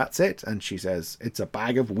poof, that's it. And she says, it's a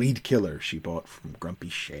bag of weed killer she bought from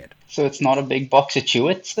Grumpy's shed. So it's not a big box of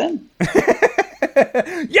Chewits then?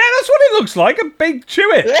 that's what it looks like, a big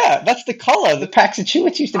Chewit. Yeah, that's the colour. The packs of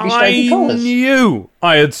Chewits used to be stripy colours. I knew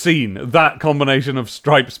I had seen that combination of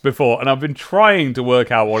stripes before, and I've been trying to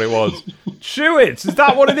work out what it was. Chewits, is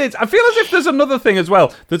that what it is? I feel as if there's another thing as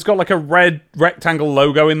well that's got like a red rectangle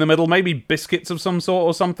logo in the middle, maybe biscuits of some sort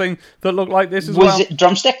or something that look like this as well. Was it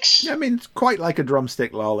drumsticks? I mean, it's quite like a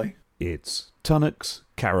drumstick lolly. It's Tunnock's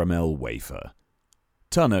Caramel Wafer.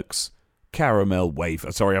 Tunnock's Caramel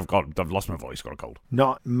Wafer. Sorry, I've lost my voice, got a cold.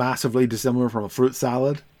 Not massively dissimilar from a fruit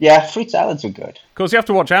salad. Yeah, fruit salads are good. Of course, you have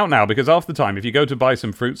to watch out now, because half the time, if you go to buy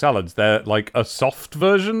some fruit salads, they're like a soft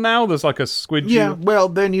version now. There's like a squidgy... Yeah, well,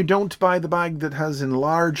 then you don't buy the bag that has in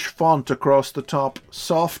large font across the top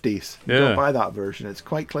softies. You don't buy that version. It's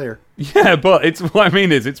quite clear. Yeah, but it's what I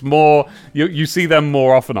mean is it's more... You see them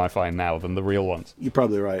more often, I find, now than the real ones. You're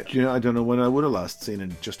probably right. You know, I don't know when I would have last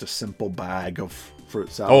seen just a simple bag of fruit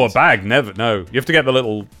salads. Oh, a bag? Never. No. You have to get the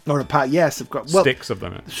little... Or a pack. Yes, I've got... sticks of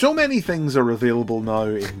them. So many things are available now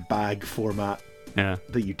in bag format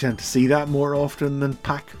that you tend to see that more often than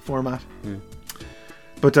pack format. Yeah.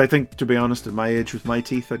 But I think, to be honest, at my age with my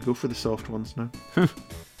teeth, I'd go for the soft ones now.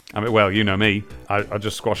 I mean, well, you know me. I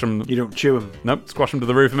just squash them. You don't chew them. Nope, squash them to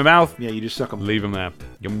the roof of my mouth. Yeah, you just suck them. Leave them there.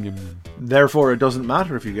 Yum, yum. Therefore, it doesn't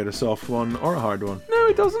matter if you get a soft one or a hard one. No,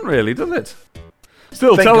 it doesn't really, does it?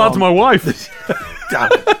 Still, tell that to my wife. Damn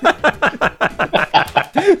it.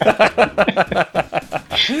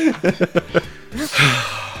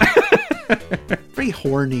 Very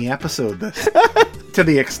horny episode, this. To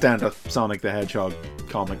the extent of Sonic the Hedgehog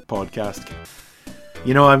comic podcast.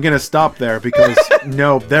 You know, I'm going to stop there because,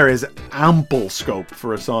 no, there is ample scope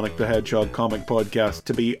for a Sonic the Hedgehog comic podcast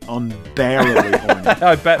to be unbearably horny.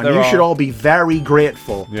 I bet there are. And you should all be very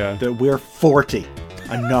grateful that we're 40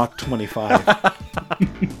 and not 25.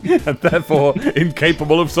 And therefore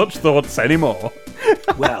incapable of such thoughts anymore.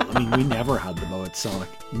 Well, I mean, we never had them though at Sonic.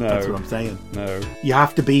 No. That's what I'm saying. No. You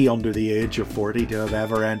have to be under the age of 40 to have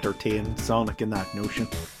ever entertained Sonic in that notion.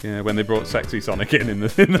 Yeah, when they brought Sexy Sonic in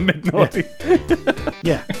the mid-noughties.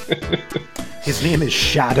 Yeah. His name is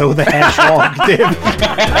Shadow the Hedgehog, Dave.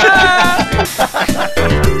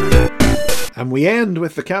 And we end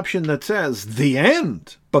with the caption that says, "The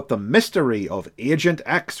end, but the mystery of Agent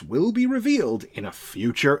X will be revealed in a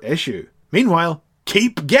future issue. Meanwhile,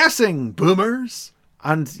 keep guessing, boomers."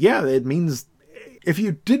 And yeah, it means if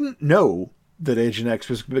you didn't know that Agent X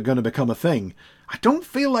was going to become a thing, I don't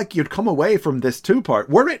feel like you'd come away from this two-part,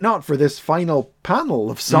 were it not for this final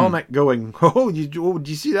panel of Sonic going, do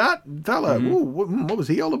you see that fella? Oh, what was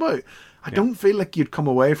he all about? I don't feel like you'd come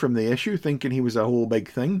away from the issue thinking he was a whole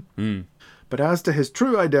big thing. But as to his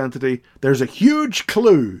true identity, there's a huge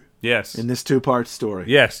clue in this two-part story.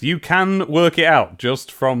 Yes, you can work it out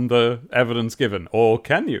just from the evidence given, or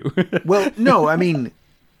can you? Well, no, I mean...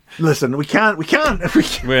 Listen, we can't, can we?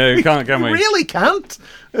 We really can't.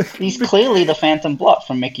 He's clearly the Phantom Blot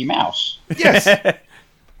from Mickey Mouse. Yes.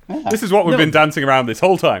 This is what we've been dancing around this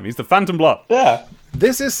whole time. He's the Phantom Blot. Yeah.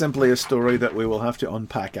 This is simply a story that we will have to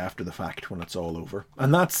unpack after the fact when it's all over.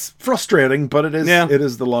 And that's frustrating, but it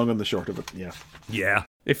is the long and the short of it. Yeah. Yeah.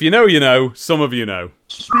 If you know, you know. Some of you know.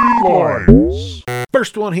 Speedlines.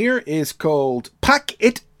 First one here is called Pack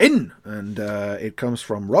It In, and it comes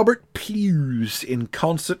from Robert Plews in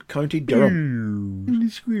Consett, County Durham.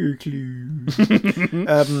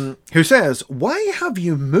 Who says, "Why have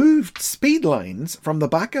you moved Speedlines from the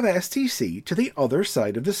back of STC to the other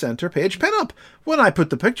side of the centre page pinup? When I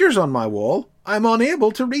put the pictures on my wall, I'm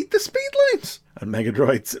unable to read the Speedlines." And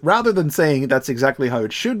Megadroids, rather than saying that's exactly how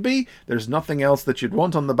it should be, there's nothing else that you'd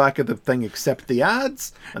want on the back of the thing except the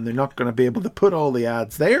ads, and they're not going to be able to put all the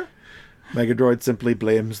ads there. Megadroid simply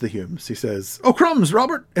blames the Humes. He says, "Oh crumbs,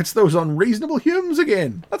 Robert, it's those unreasonable Humes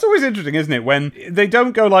again." That's always interesting, isn't it? When they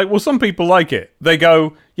don't go like, well, some people like it. They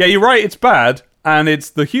go, yeah, you're right, it's bad, and it's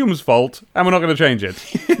the Humes' fault, and we're not going to change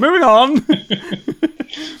it. Moving on.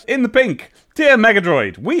 In the pink, dear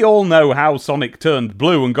Megadroid, we all know how Sonic turned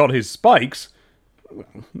blue and got his spikes. I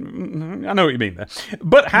know what you mean there.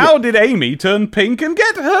 But how did Amy turn pink and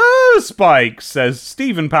get her spikes? Says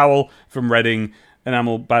Stephen Powell from Reading,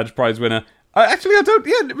 Enamel Badge Prize winner. I don't...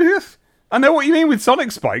 Yeah, I know what you mean with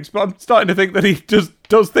Sonic spikes, but I'm starting to think that he just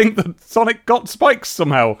does think that Sonic got spikes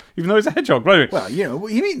somehow, even though he's a hedgehog. But anyway, well, you know,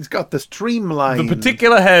 what you mean he's got the streamline... The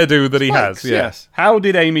particular hairdo that he spikes, has, yeah. Yes. How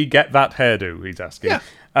did Amy get that hairdo, he's asking. Yeah.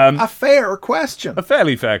 A fair question. A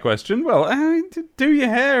fairly fair question. Well, do your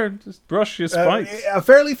hair, just brush your spikes. A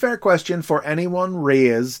fairly fair question for anyone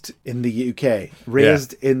raised in the UK,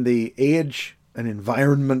 raised in the age an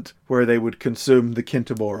environment where they would consume the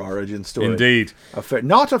Kintamore origin story. Indeed.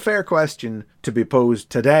 Not a fair question to be posed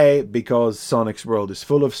today, because Sonic's world is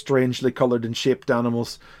full of strangely coloured and shaped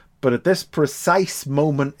animals, but at this precise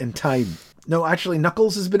moment in time... No, actually,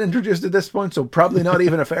 Knuckles has been introduced at this point, so probably not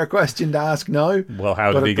even a fair question to ask now. Well,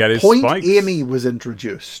 how did he get his point spikes? Amy was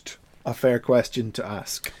introduced, a fair question to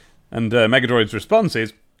ask. And Megadroid's response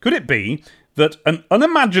is, could it be that an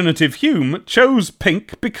unimaginative Hume chose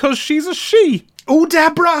pink because she's a she? Oh,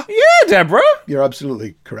 Deborah! Yeah, Deborah! You're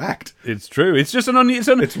absolutely correct. It's true. It's just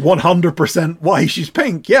It's 100% why she's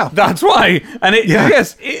pink, yeah. That's why. And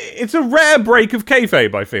it's a rare break of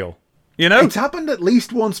kayfabe, I feel. You know? It's happened at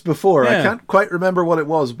least once before. Yeah. I can't quite remember what it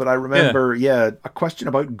was, but I remember, a question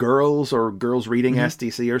about girls or girls reading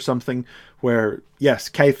STC or something where, yes,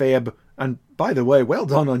 kayfabe, and by the way, well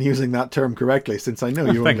done on using that term correctly, since I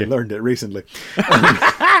know you only learned it recently.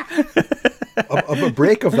 A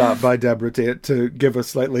break of that by Deborah to give a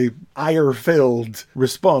slightly ire-filled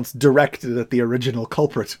response directed at the original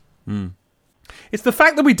culprit. It's the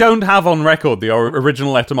fact that we don't have on record the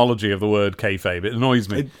original etymology of the word kayfabe. It annoys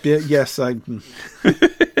me. Yes,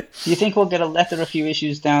 Do you think we'll get a letter a few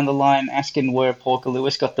issues down the line asking where Porker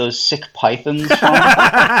Lewis got those sick pythons from?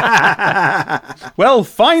 Well,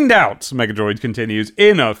 find out, Megadroid continues,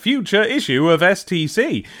 in a future issue of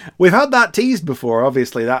STC. We've had that teased before,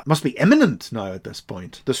 obviously. That must be imminent now at this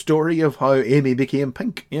point. The story of how Amy became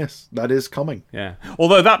pink. Yes, that is coming. Yeah.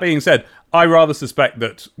 Although, that being said, I rather suspect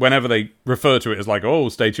that whenever they refer to it as like, oh,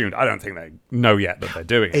 stay tuned, I don't think they know yet that they're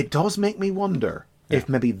doing it. It does make me wonder if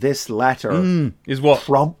maybe this letter is what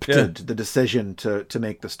prompted the decision to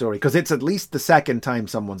make the story. Because it's at least the second time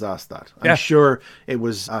someone's asked that. I'm sure it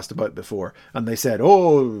was asked about before. And they said,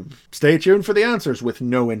 oh, stay tuned for the answers, with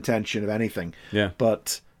no intention of anything. Yeah.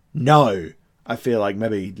 But now, I feel like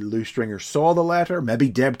maybe Lou Stringer saw the letter. Maybe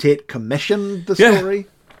Deb Tate commissioned the story.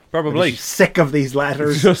 Probably. She's sick of these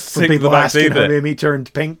letters. Just from sick of people the asking backseat how bit. Amy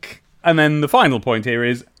turned pink. And then the final point here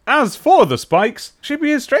is, as for the spikes, she'd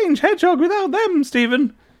be a strange hedgehog without them,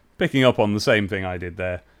 Stephen. Picking up on the same thing I did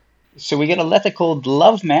there. So we get a letter called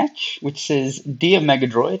Love Match, which says, Dear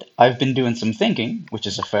Megadroid, I've been doing some thinking, which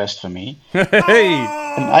is a first for me. Hey!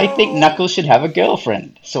 And I think Knuckles should have a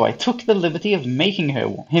girlfriend. So I took the liberty of making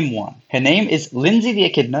him one. Her name is Lindsay the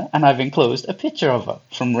Echidna, and I've enclosed a picture of her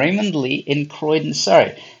from Raymond Lee in Croydon,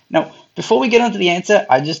 Surrey. Now, before we get on to the answer,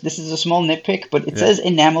 this is a small nitpick, but it says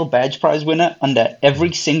Enamel Badge Prize winner under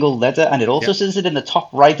every single letter, and it also says it in the top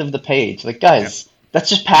right of the page. Like, guys, that's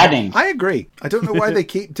just padding. I agree. I don't know why they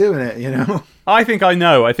keep doing it, you know? I think I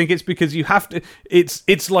know. I think it's because you have to...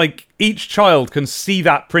 It's like each child can see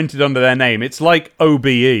that printed under their name. It's like OBE,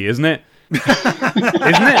 isn't it? Isn't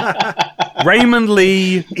it? Raymond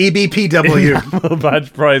Lee EBPW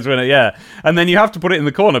badge prize winner, yeah. And then you have to put it in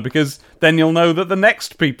the corner because then you'll know that the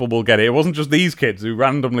next people will get it. It wasn't just these kids who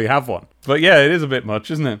randomly have one. But yeah, it is a bit much,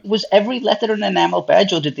 isn't it? Was every letter an enamel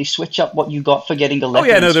badge, or did they switch up what you got for getting a letter? Oh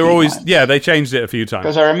yeah, no, they're always... Yeah, they changed it a few times.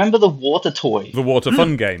 Because I remember the water toy. The water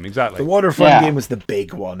fun game, exactly. The water fun game was the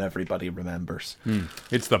big one everybody remembers.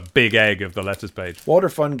 It's the big egg of the letters page. Water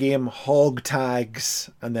fun game, hog tags,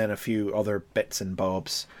 and then a few other bits and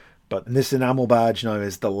bobs. But this enamel badge now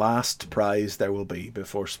is the last prize there will be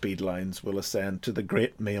before Speedlines will ascend to the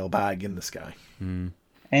great mailbag in the sky. And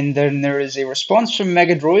then there is a response from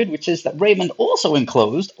Megadroid, which is that Raymond also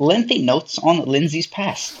enclosed lengthy notes on Lindsay's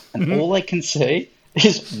past. And all I can say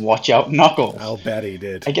is watch out, Knuckles. I'll bet he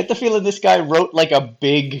did. I get the feeling this guy wrote like a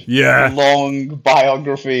big, Yeah. long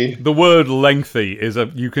biography. The word lengthy is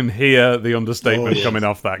you can hear the understatement coming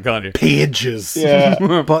off that, can't you? Pages.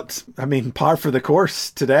 Yeah. But, I mean, par for the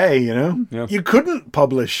course today, you know? Yeah. You couldn't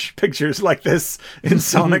publish pictures like this in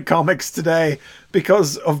Sonic Comics today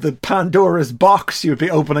because of the Pandora's box you'd be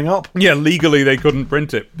opening up. Yeah, legally they couldn't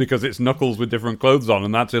print it because it's Knuckles with different clothes on,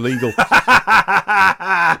 and that's illegal.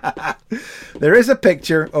 There is a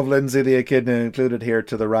picture of Lindsay the Echidna included here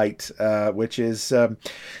to the right, which is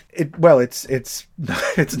it's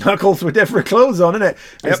Knuckles with different clothes on, isn't it?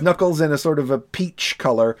 It's Knuckles in a sort of a peach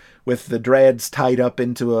color with the dreads tied up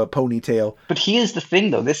into a ponytail. But here's the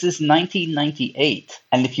thing, though. This is 1998.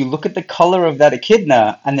 And if you look at the color of that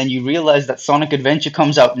Echidna, and then you realize that Sonic Adventure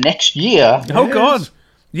comes out next year... Oh, God.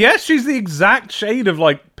 Yes, she's the exact shade of,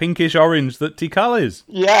 like, pinkish orange that Tikal is.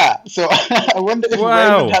 Yeah, so I wonder if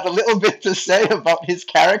Raymond had a little bit to say about his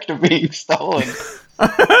character being stolen.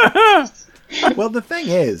 Well, the thing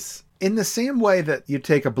is, in the same way that you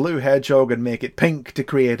take a blue hedgehog and make it pink to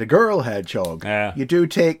create a girl hedgehog, you do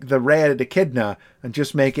take the red echidna and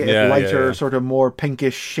just make it a lighter, sort of more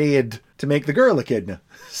pinkish shade to make the girl echidna.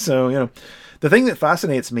 So, you know, the thing that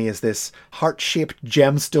fascinates me is this heart-shaped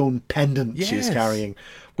gemstone pendant she's carrying,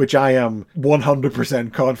 which I am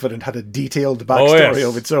 100% confident had a detailed backstory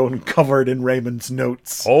of its own covered in Raymond's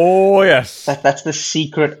notes. Oh, yes. That's the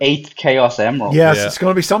secret 8th Chaos Emerald. Yes, it's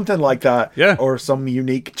going to be something like that. Yeah. Or some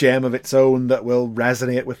unique gem of its own that will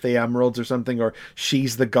resonate with the emeralds or something, or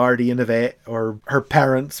she's the guardian of it, or her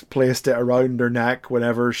parents placed it around her neck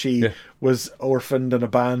whenever she was orphaned and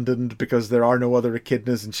abandoned because there are no other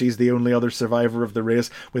echidnas and she's the only other survivor of the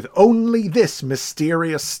race, with only this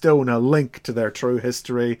mysterious stone a link to their true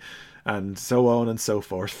history, and so on and so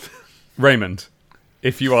forth. Raymond,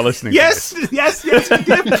 if you are listening yes, to this, yes,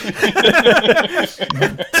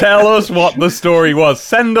 tell us what the story was.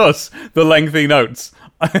 Send us the lengthy notes.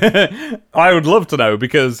 I would love to know,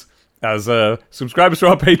 because as subscribers to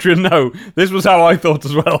our Patreon know, this was how I thought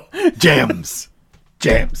as well. Jams.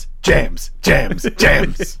 Jams.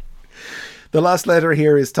 The last letter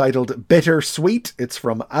here is titled Bittersweet. It's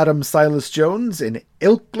from Adam Silas Jones in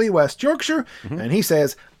Ilkley, West Yorkshire. And he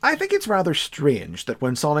says, I think it's rather strange that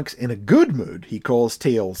when Sonic's in a good mood, he calls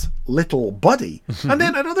Tails little buddy. And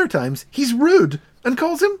then at other times, he's rude and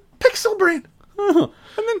calls him Pixel Brain. And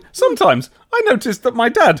then sometimes I noticed that my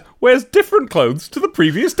dad wears different clothes to the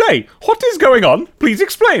previous day. What is going on? Please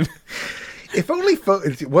explain. If only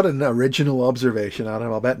what an original observation,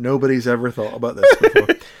 Adam. I'll bet nobody's ever thought about this before.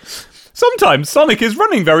 Sometimes Sonic is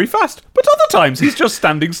running very fast, but other times he's just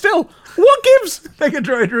standing still. What gives?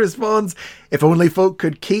 Megadroid responds, if only folk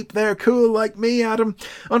could keep their cool like me, Adam.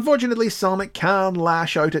 Unfortunately, Sonic can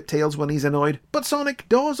lash out at Tails when he's annoyed, but Sonic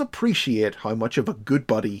does appreciate how much of a good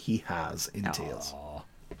buddy he has in Tails.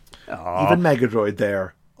 Even Megadroid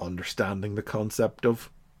there, understanding the concept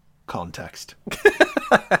of context.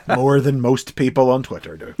 More than most people on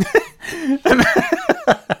Twitter do.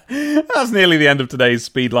 That's nearly the end of today's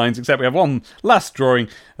speed lines, except we have one last drawing,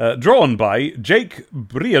 drawn by Jake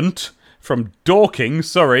Bryant from Dorking,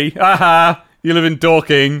 Surrey. Aha! You live in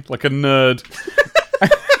Dorking, like a nerd.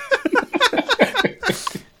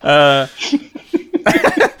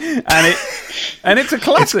 And it's a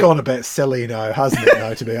classic. It's gone a bit silly now, hasn't it,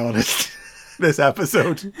 now, to be honest, this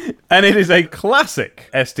episode. And it is a classic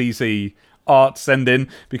STC art send-in,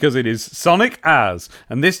 because it is Sonic as,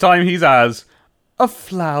 and this time he's as a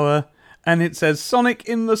flower, and it says Sonic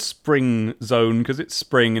in the spring zone, because it's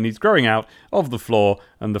spring and he's growing out of the floor,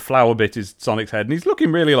 and the flower bit is Sonic's head, and he's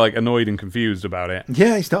looking really like annoyed and confused about it.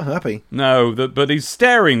 Yeah, he's not happy. No, but he's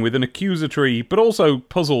staring with an accusatory but also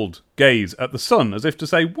puzzled gaze at the sun, as if to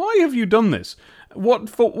say, why have you done this? What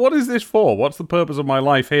is this for? What's the purpose of my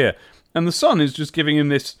life here? And the sun is just giving him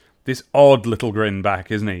this odd little grin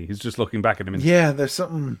back, isn't he? He's just looking back at him. Yeah, there's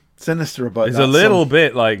something sinister about It's that. a little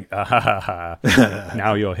bit like, ah, ha, ha, ha.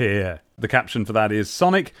 Now you're here. The caption for that is,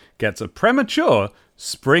 Sonic gets a premature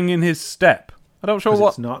spring in his step. I don't know what...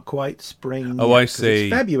 It's not quite spring Oh, yet, I see.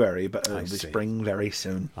 It's February, but it'll be spring very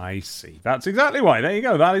soon. I see. That's exactly why. There you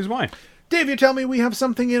go. That is why. Dave, you tell me we have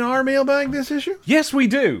something in our mailbag this issue? Yes, we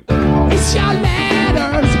do. It's your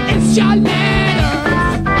letters. It's your letters.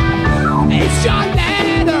 It's your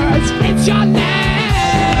letters. It's your letters.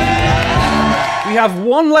 We have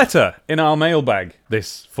one letter in our mailbag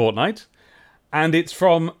this fortnight, and it's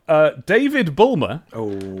from David Bulmer.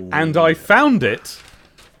 Oh. And I found it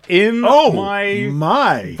in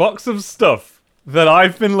my box of stuff that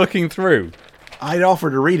I've been looking through. I'd offer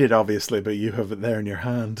to read it, obviously, but you have it there in your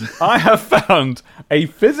hand. I have found a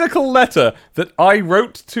physical letter that I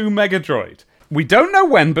wrote to Megadroid. We don't know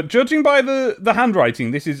when, but judging by the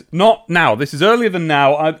handwriting, this is not now. This is earlier than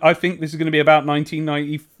now. I think this is going to be about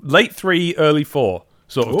 1990, late 3, early 4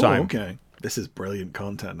 sort of time. Okay. This is brilliant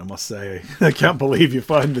content, I must say. I can't believe you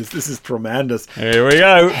found this. This is tremendous. Here we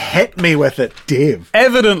go. Hit me with it, Dave.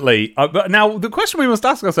 Evidently. But now, the question we must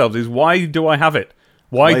ask ourselves is, why do I have it?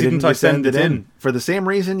 Why didn't I send it in? For the same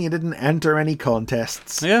reason you didn't enter any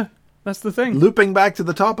contests. Yeah, that's the thing. Looping back to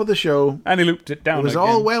the top of the show. And he looped it down It was again.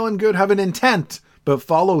 all well and good having intent, but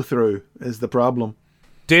follow-through is the problem.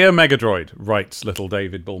 Dear Megadroid, writes little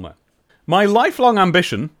David Bulmer, my lifelong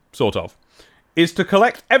ambition, sort of, is to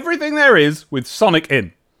collect everything there is with Sonic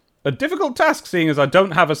in. A difficult task, seeing as I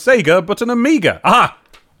don't have a Sega, but an Amiga. Aha!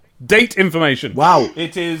 Date information. Wow.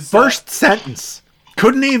 It is... First sentence.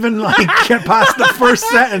 Couldn't even, get past the first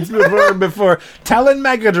sentence before telling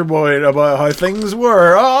Megadroid about how things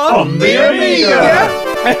were on the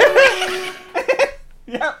Amiga.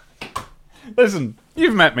 Yeah. Listen,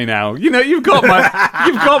 you've met me now. You know, you've got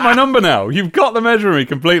my number now. You've got the measure of me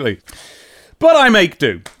completely. But I make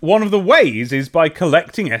do. One of the ways is by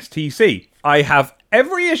collecting STC. I have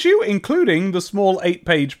every issue, including the small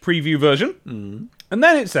 8-page preview version. And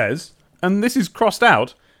then it says, and this is crossed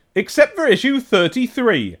out, except for issue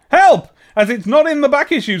 33. Help! As it's not in the back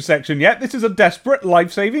issues section yet, this is a desperate,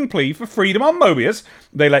 life-saving plea for freedom on Mobius.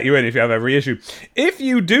 They let you in if you have every issue. If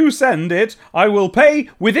you do send it, I will pay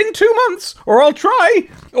within 2 months, or I'll try.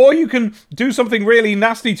 Or you can do something really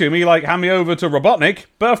nasty to me, like hand me over to Robotnik.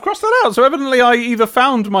 But I've crossed that out, so evidently I either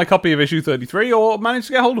found my copy of issue 33 or managed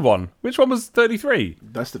to get hold of one. Which one was 33?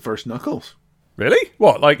 That's the first Knuckles. Really?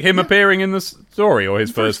 What, like him appearing in the story, or his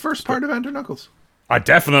first part of Enter Knuckles? I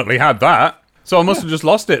definitely had that. So I must have just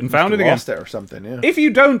lost it and found it again. Lost it or something, yeah. If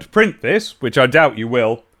you don't print this, which I doubt you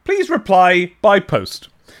will, please reply by post.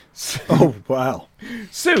 Oh, wow.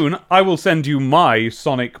 Soon I will send you my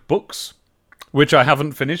Sonic books, which I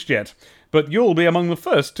haven't finished yet, but you'll be among the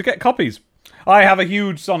first to get copies. I have a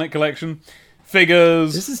huge Sonic collection.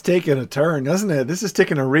 Figures. This is taking a turn, doesn't it? This is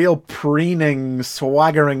taking a real preening,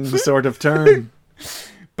 swaggering sort of turn.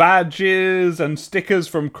 Badges and stickers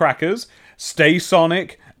from Crackers. Stay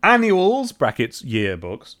Sonic. Annuals, brackets,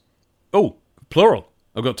 yearbooks. Oh, plural.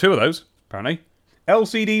 I've got 2 of those, apparently.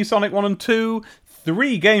 LCD Sonic 1 and 2,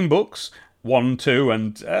 3 game books, 1, 2,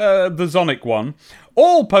 and the Sonic one.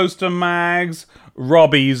 All poster mags,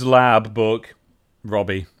 Robbie's lab book.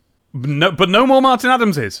 Robbie. No, but no more Martin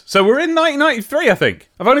Adamses. So we're in 1993, I think.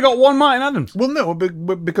 I've only got 1 Martin Adams. Well, no,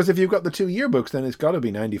 because if you've got the 2 yearbooks, then it's got to be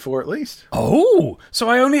 94 at least. Oh, so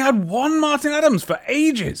I only had 1 Martin Adams for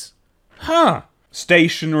ages. Huh.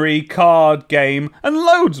 Stationery, card game, and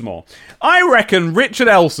loads more. I reckon Richard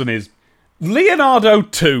Elson is Leonardo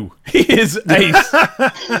 2. He is ace.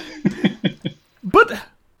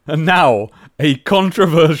 And now, a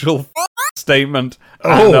controversial statement.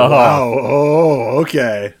 Oh, wow. Oh,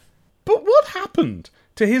 okay. But what happened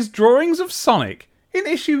to his drawings of Sonic in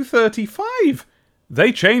issue 35?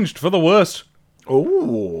 They changed for the worse.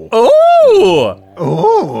 Oh. Oh.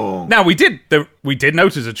 Oh. Now, we did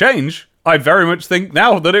notice a change. I very much think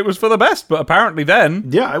now that it was for the best, but apparently then...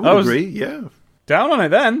 Yeah, I would agree, yeah. Down on it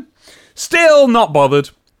then. Still not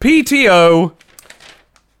bothered. PTO.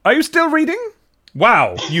 Are you still reading?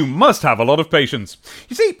 Wow, you must have a lot of patience.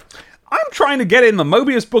 You see, I'm trying to get in the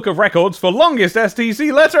Mobius Book of Records for longest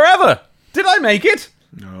STC letter ever. Did I make it?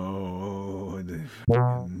 No.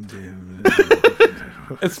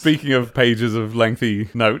 Speaking of pages of lengthy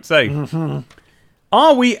notes, eh? Mm-hmm.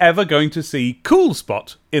 Are we ever going to see Cool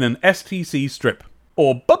Spot in an STC strip?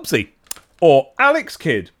 Or Bubsy? Or Alex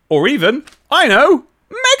Kidd? Or even, I know,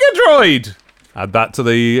 Megadroid? Add that to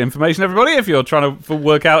the information, everybody, if you're trying to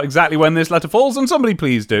work out exactly when this letter falls, and somebody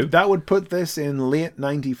please do. That would put this in late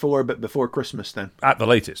 94, but before Christmas then. At the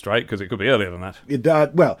latest, right? Because it could be earlier than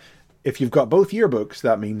that. Well, if you've got both yearbooks,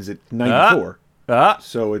 that means it's 94.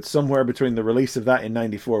 So it's somewhere between the release of that in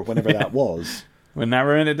 94, whenever that was. We're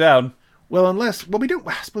narrowing it down. Well, I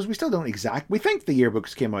suppose we still don't we think the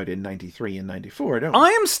yearbooks came out in 93 and 94, don't we? I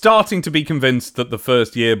am starting to be convinced that the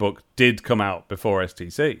first yearbook did come out before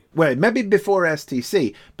STC. Well, maybe before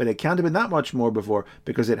STC, but it can't have been that much more before,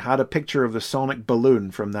 because it had a picture of the Sonic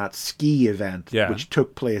balloon from that ski event, which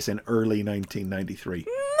took place in early 1993.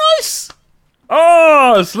 Nice!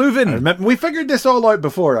 Oh, sleuthing! We figured this all out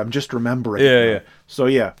before, I'm just remembering. Yeah. So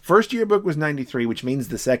yeah, first yearbook was 93, which means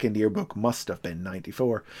the second yearbook must have been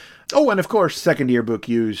 94. Oh, and of course, second yearbook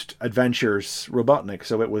used Adventures Robotnik,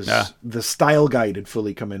 so it was the style guide had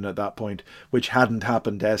fully come in at that point, which hadn't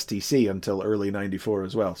happened to STC until early 94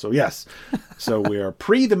 as well. So yes, so we are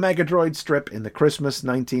pre the Megadroid strip in the Christmas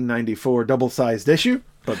 1994 double-sized issue,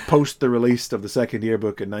 but post the release of the second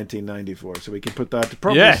yearbook in 1994. So we can put that to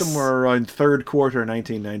probably somewhere around third quarter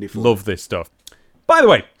 1994. Love this stuff. By the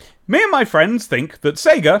way, me and my friends think that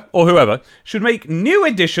Sega, or whoever, should make new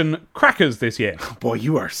edition Crackers this year. Boy,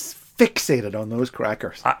 you are fixated on those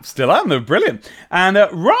Crackers. I still am, they're brilliant. And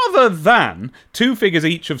rather than 2 figures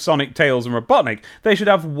each of Sonic, Tails and Robotnik, they should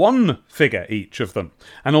have 1 figure each of them.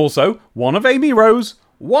 And also 1 of Amy Rose,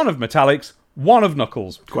 1 of Metallics, 1 of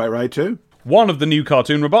Knuckles. Quite right too. 1 of the new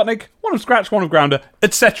cartoon Robotnik, 1 of Scratch, 1 of Grounder,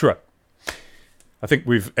 etc. I think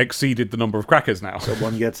we've exceeded the number of crackers now. So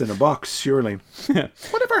 1 gets in a box, surely.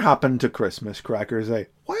 Whatever happened to Christmas crackers, eh?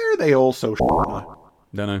 Why are they all so now?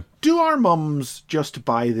 Don't know. Do our mums just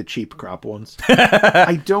buy the cheap crap ones?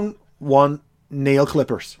 I don't want nail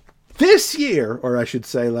clippers. This year, or I should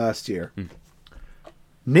say last year,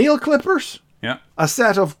 nail clippers, a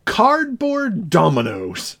set of cardboard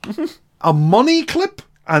dominoes, a money clip,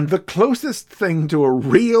 And the closest thing to a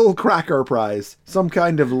real cracker prize, some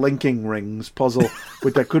kind of linking rings puzzle,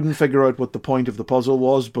 which I couldn't figure out what the point of the puzzle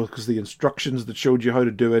was because the instructions that showed you how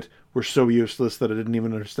to do it were so useless that I didn't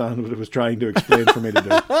even understand what it was trying to explain for me to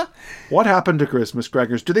do. What happened to Christmas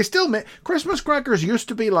crackers? Do they still make... Christmas crackers used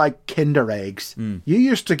to be like Kinder eggs. You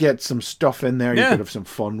used to get some stuff in there you could have some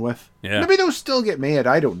fun with. Yeah. Maybe those still get made.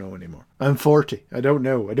 I don't know anymore. I'm 40. I don't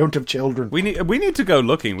know. I don't have children. We need to go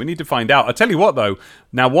looking. We need to find out. I tell you what, though.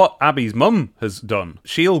 Now, what Abby's mum has done,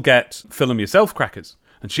 she'll get Film Yourself crackers,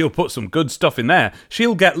 and she'll put some good stuff in there.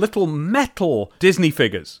 She'll get little metal Disney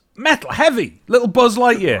figures. Metal, heavy. Little Buzz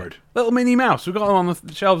Lightyear. Little Minnie Mouse. We've got them on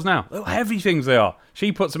the shelves now. Little heavy things they are.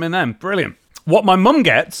 She puts them in them. Brilliant. What my mum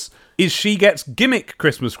gets is she gets gimmick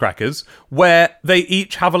Christmas crackers where they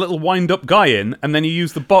each have a little wind-up guy in, and then you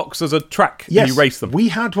use the box as a track and you race them. We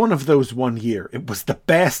had one of those one year. It was the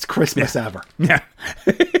best Christmas ever. Yeah.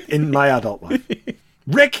 In my adult life.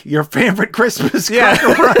 Rik, your favourite Christmas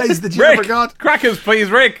cracker prize that you ever got? Crackers, please,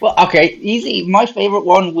 Rik. Well, okay, easy. My favourite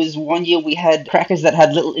one was one year we had crackers that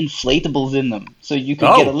had little inflatables in them. So you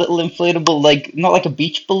could get a little inflatable, like, not like a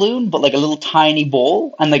beach balloon, but like a little tiny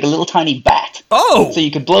ball and like a little tiny bat. Oh! So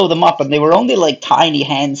you could blow them up, and they were only like tiny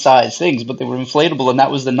hand-sized things, but they were inflatable, and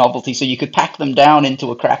that was the novelty. So you could pack them down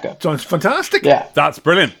into a cracker. Sounds fantastic. Yeah. That's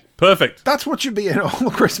brilliant. Perfect. That's what should be in all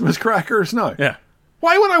Christmas crackers now. Yeah.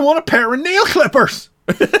 Why would I want a pair of nail clippers?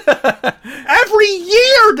 Every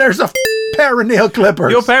year there's a pair of nail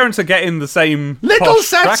clippers. Your parents are getting the same little posh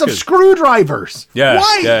sets crackers. of screwdrivers. Yeah.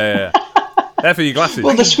 Why? Yeah. They're for your glasses.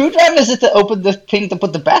 Well, the screwdrivers are to open the thing to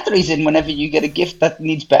put the batteries in whenever you get a gift that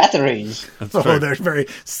needs batteries. Oh, they're very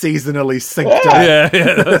seasonally synced up. Yeah,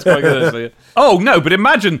 that's quite good, actually. Oh, no, but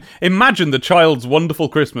imagine the child's wonderful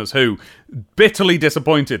Christmas who, bitterly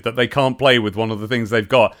disappointed that they can't play with one of the things they've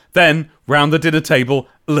got. Then, round the dinner table,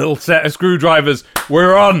 a little set of screwdrivers.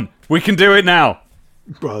 We're on. We can do it now.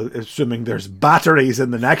 Well, assuming there's batteries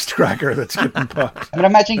in the next cracker that's getting popped. But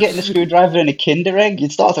imagine getting a screwdriver in a Kinder Egg.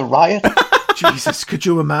 You'd start a riot. Jesus, could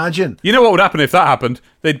you imagine? You know what would happen if that happened?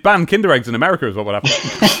 They'd ban Kinder Eggs in America is what would happen.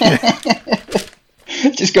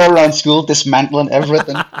 Just go around school dismantling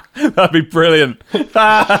everything. That'd be brilliant.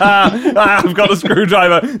 I've got a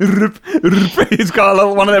screwdriver. He's got a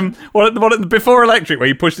little one of them, one before electric, where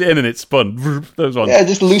you pushed it in and it spun. Those ones. Yeah,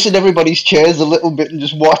 just loosen everybody's chairs a little bit and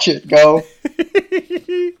just watch it go.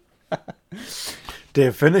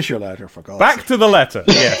 Dave, finish your letter, for God's Back to the letter.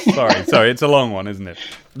 Yes, sorry, it's a long one, isn't it?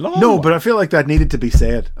 But I feel like that needed to be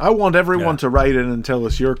said. I want everyone to write in and tell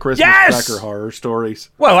us your Christmas cracker horror stories.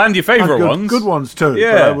 Well, and your favourite ones. Good ones too.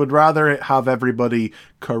 Yeah. But I would rather have everybody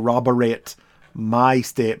corroborate my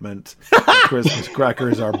statement that Christmas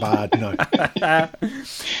crackers are bad now.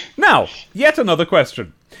 Now, yet another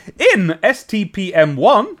question. In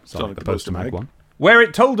STPM1, Sonic the Poster Mag 1, where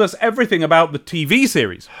it told us everything about the TV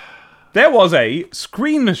series, there was a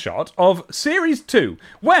screenshot of Series 2.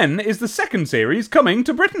 When is the second series coming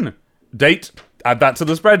to Britain? Date, add that to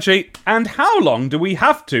the spreadsheet. And how long do we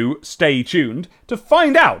have to stay tuned to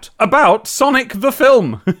find out about Sonic the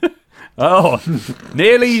film? Oh,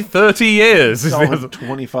 nearly 30 years.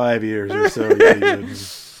 25 years or so.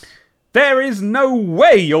 There is no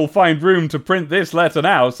way you'll find room to print this letter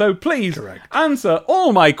now, so please answer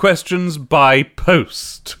all my questions by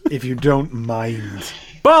post. If you don't mind.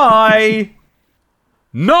 By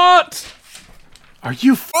not. Are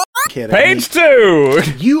you kidding Page me? 2.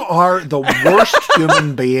 You are the worst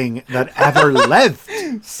human being that ever lived.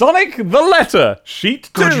 Sonic the Letter,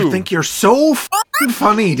 Sheet 2. God, you think you're so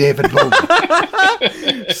funny, David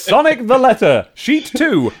Bowman. Sonic the Letter, Sheet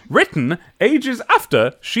 2, written ages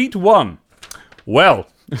after Sheet 1. Well,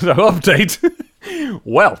 so update.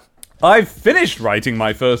 Well, I've finished writing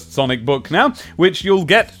my first Sonic book now, which you'll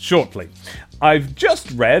get shortly. I've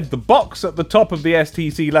just read the box at the top of the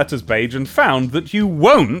STC letters page and found that you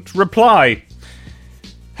won't reply.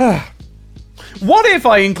 What if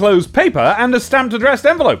I enclose paper and a stamped addressed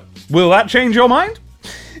envelope? Will that change your mind?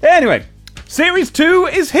 Anyway, Series 2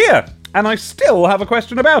 is here, and I still have a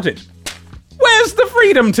question about it. Where's the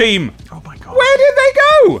Freedom Team? Oh my God. Where did they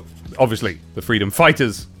go? Obviously, the Freedom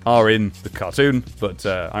Fighters are in the cartoon, but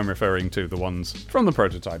I'm referring to the ones from the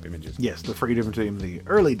prototype images. Yes, the Freedom Team, the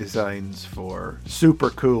early designs for super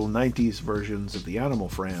cool 90s versions of the Animal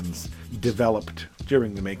Friends developed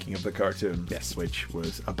during the making of the cartoon, which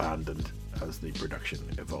was abandoned as the production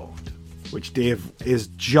evolved. which Dave is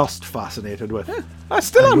just fascinated with. I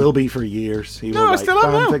still am. Will be for years. He will write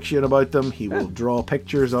fan fiction about them. He will draw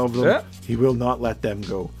pictures of them. Yeah. He will not let them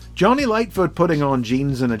go. Johnny Lightfoot putting on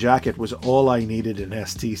jeans and a jacket was all I needed in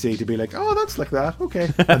STC to be like, oh, that's like that,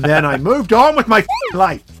 okay. And then I moved on with my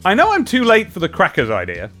life. I know I'm too late for the Crackers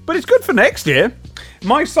idea, but it's good for next year.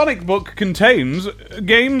 My Sonic book contains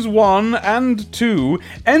games 1 and 2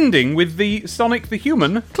 ending with the Sonic the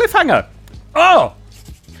Human cliffhanger. Oh!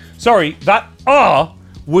 Sorry, that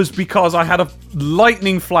was because I had a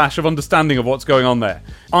lightning flash of understanding of what's going on there.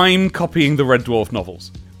 I'm copying the Red Dwarf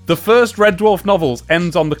novels. The first Red Dwarf novels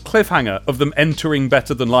ends on the cliffhanger of them entering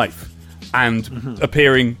Better Than Life and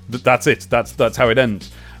appearing. That's it. That's how it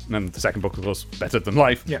ends. And then the second book, of course, Better Than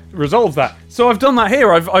Life, resolves that. So I've done that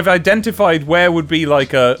here. I've identified where would be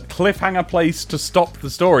like a cliffhanger place to stop the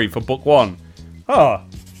story for book 1.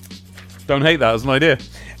 Don't hate that as an idea.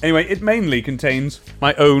 Anyway, it mainly contains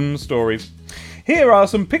my own stories. Here are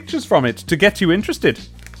some pictures from it to get you interested.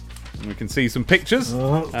 And we can see some pictures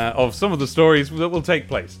of some of the stories that will take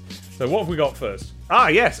place. So what have we got first?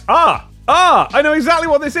 Yes. I know exactly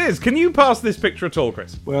what this is. Can you pass this picture at all,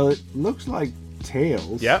 Chris? Well, it looks like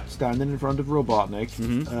Tails standing in front of Robotnik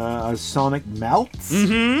as Sonic melts.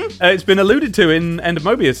 It's been alluded to in End of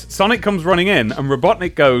Mobius. Sonic comes running in and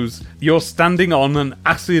Robotnik goes, "You're standing on an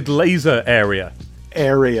acid laser area."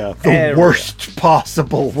 The worst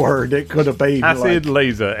possible word it could have been. Acid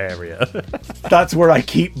laser area. That's where I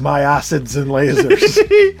keep my acids and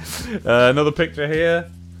lasers. Another picture here.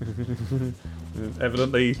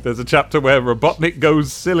 Evidently, there's a chapter where Robotnik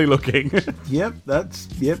goes silly looking. Yep.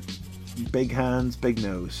 Big hands, big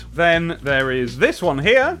nose. Then there is this one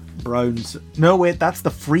here. Brown's. No, wait, that's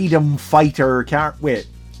the Freedom Fighter Wait.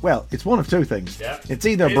 Well, it's one of two things. Yeah. It's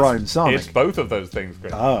either Brown Sonic. It's both of those things,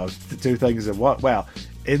 Chris. Oh, the two things of what? Well,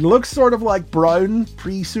 it looks sort of like Brown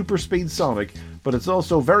pre-Super Speed Sonic, but it's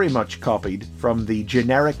also very much copied from the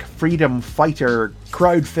generic Freedom Fighter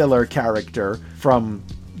crowd filler character from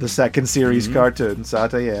the second series cartoon,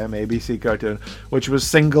 SATA ABC cartoon, which was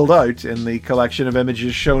singled out in the collection of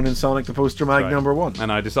images shown in Sonic the Poster Mag #1.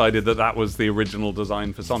 And I decided that was the original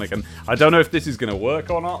design for Sonic. And I don't know if this is going to work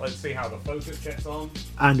or not. Let's see how the focus gets on.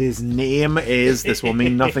 And his name is, this will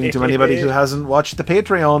mean nothing to anybody who hasn't watched the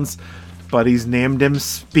Patreons, but he's named him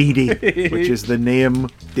Speedy, which is the name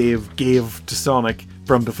Dave gave to Sonic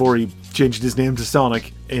from before he changed his name to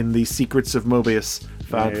Sonic in the Secrets of Mobius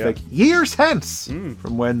fanfic years hence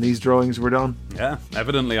from when these drawings were done. Yeah,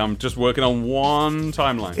 evidently I'm just working on one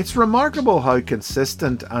timeline. It's remarkable how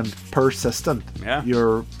consistent and persistent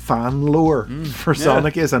your fan lore for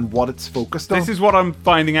Sonic is and what it's focused on. This is what I'm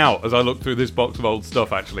finding out as I look through this box of old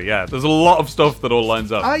stuff, actually. Yeah, there's a lot of stuff that all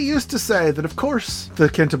lines up. I used to say that, of course, the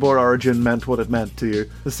Kintabor origin meant what it meant to you,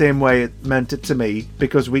 the same way it meant it to me,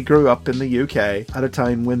 because we grew up in the UK at a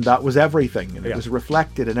time when that was everything, and it was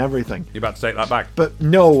reflected in everything. You're about to take that back. But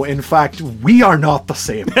no, in fact, we are not the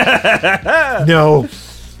same. No.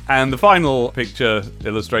 And the final picture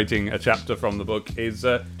illustrating a chapter from the book is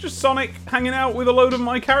just Sonic hanging out with a load of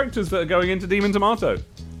my characters that are going into Demon Tomato.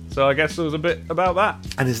 So I guess there was a bit about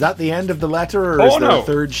that. And is that the end of the letter, or is there a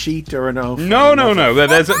third sheet, or no? No.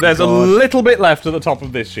 There's a little bit left at the top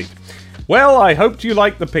of this sheet. Well, I hoped you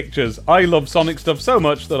liked the pictures. I love Sonic stuff so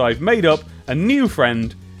much that I've made up a new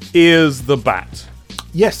friend, Ears the Bat.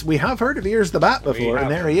 Yes, we have heard of Ears the Bat before,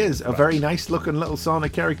 and there he is. A very nice looking little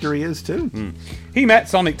Sonic character he is too. He met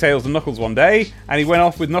Sonic, Tails and Knuckles one day, and he went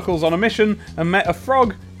off with Knuckles on a mission and met a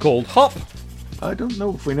frog called Hop. I don't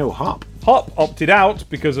know if we know Hop. Hop opted out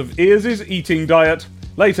because of Ears' eating diet.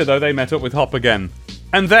 Later, though, they met up with Hop again.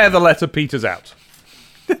 And there the letter peters out.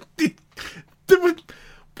 What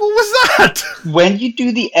was that? When you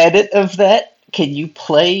do the edit of that, can you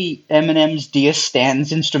play Eminem's Dear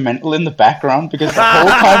Stan's instrumental in the background? Because the whole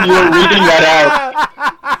time you were reading that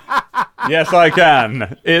out... Yes, I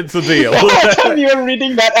can. It's a deal. The whole time you were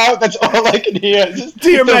reading that out, that's all I could hear. Just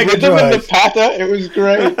Dear the Mega rhythm Drive. and the patter, it was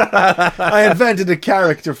great. I invented a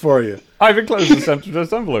character for you. I've enclosed the sent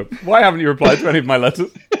address envelope. Why haven't you replied to any of my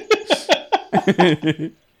letters?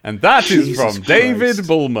 And that is Jesus from Christ. David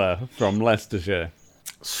Bulmer from Leicestershire.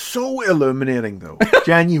 So illuminating, though.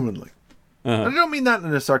 Genuinely. I don't mean that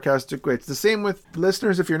in a sarcastic way. It's the same with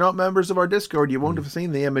listeners. If you're not members of our Discord, you won't have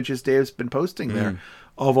seen the images Dave's been posting there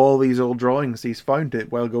of all these old drawings he's found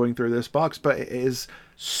it while going through this box. But it is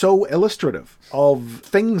so illustrative of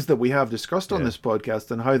things that we have discussed on this podcast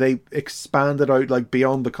and how they expanded out like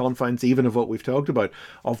beyond the confines even of what we've talked about,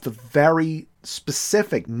 of the very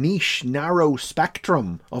specific, niche, narrow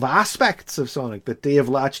spectrum of aspects of Sonic that Dave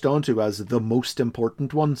latched onto as the most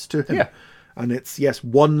important ones to him. Yeah. And it's, yes,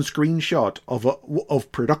 one screenshot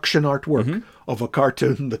of production artwork of a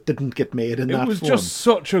cartoon that didn't get made in that form. It was just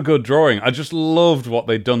such a good drawing. I just loved what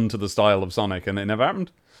they'd done to the style of Sonic, and it never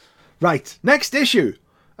happened. Right, next issue,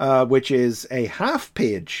 which is a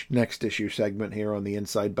half-page next issue segment here on the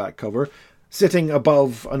inside back cover, sitting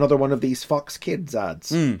above another one of these Fox Kids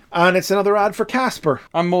ads. And it's another ad for Casper.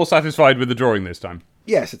 I'm more satisfied with the drawing this time.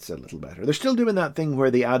 Yes, it's a little better. They're still doing that thing where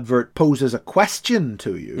the advert poses a question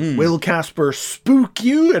to you. Will Casper spook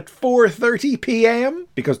you at 4:30 p.m?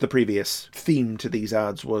 Because the previous theme to these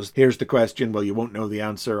ads was, here's the question, well, you won't know the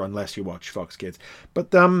answer unless you watch Fox Kids. But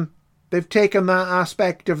they've taken that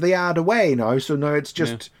aspect of the ad away now, so now it's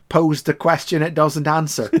just posed a question it doesn't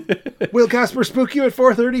answer. Will Casper spook you at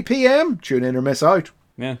 4:30 p.m? Tune in or miss out.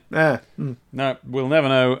 Yeah. No, we'll never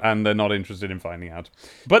know, and they're not interested in finding out.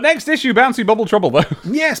 But next issue, Bouncy Bubble Trouble, though.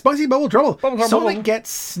 Yes, Bouncy Bubble Trouble. Sonic Bubble.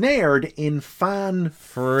 gets snared in fan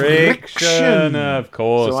Friction, of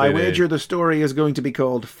course. So I wager the story is going to be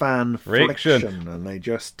called Fan Friction, and they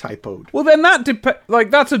just typoed. Well, then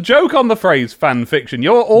that's a joke on the phrase fan fiction.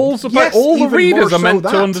 You're all all the readers are meant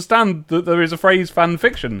to understand that there is a phrase fan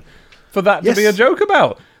fiction for that to be a joke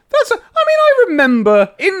about. I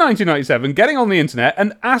remember in 1997 getting on the internet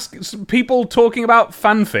and ask people talking about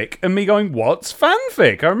fanfic and me going, what's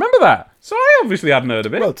fanfic? I remember that. So I obviously hadn't heard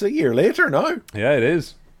of it. Well, it's a year later now. Yeah, it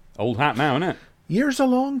is. Old hat now, isn't it? Year's a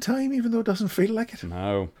long time, even though it doesn't feel like it.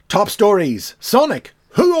 No. Top stories. Sonic.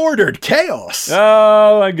 Who ordered chaos?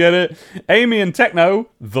 Oh, I get it. Amy and Techno,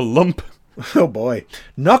 the lump. Oh boy.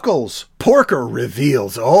 Knuckles, Porker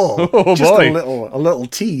reveals all. Oh just boy. a little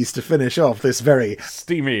tease to finish off this very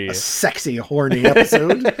steamy, sexy, horny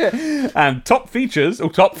episode. And top features,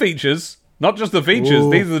 not just the features,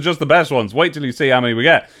 these are just the best ones. Wait till you see how many we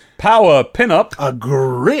get. Power Pinup. A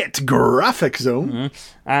great graphic zone.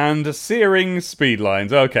 And searing speed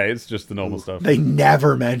lines. Okay, it's just the normal stuff. They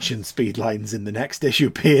never mention speed lines in the next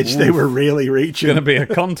issue page. They were really reaching. It's going to be a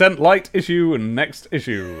content light issue and next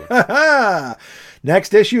issue.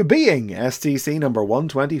 Next issue being STC number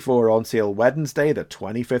 124 on sale Wednesday, the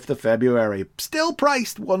 25th of February. Still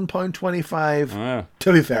priced £1.25. Oh, yeah.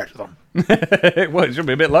 To be fair to them. Well, it should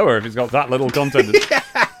be a bit lower if it's got that little content.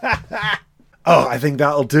 Oh, I think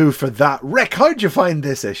that'll do for that. Rick, how'd you find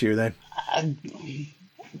this issue then?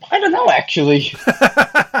 I don't know, actually.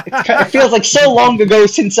 It feels like so long ago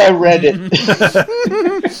since I read it.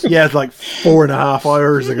 Yeah, it's like 4.5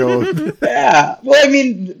 hours ago. Yeah. Well, I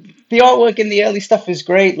mean, the artwork in the early stuff is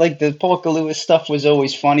great. Like, the Porker Lewis stuff was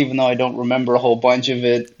always fun, even though I don't remember a whole bunch of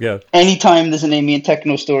it. Yeah. Anytime there's an Amy and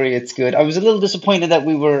Techno story, it's good. I was a little disappointed that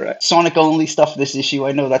we were Sonic-only stuff this issue.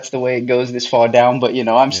 I know that's the way it goes this far down, but,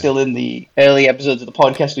 I'm still in the early episodes of the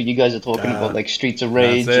podcast where you guys are talking about, like, Streets of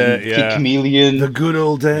Rage and Kid Chameleon. The good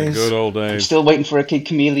old days. I'm still waiting for a Kid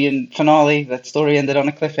Chameleon finale. That story ended on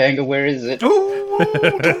a cliffhanger. Where is it?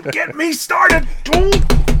 Oh, don't get me started.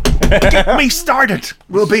 Get me started.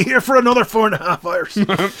 We'll be here for another 4.5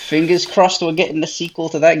 hours. Fingers crossed we're getting a sequel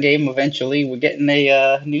to that game eventually. We're getting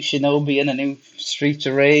a new Shinobi and a new Streets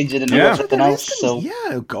of Rage and a new everything else. So.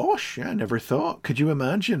 Yeah, gosh, I never thought. Could you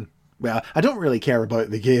imagine? Well, I don't really care about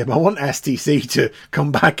the game. I want STC to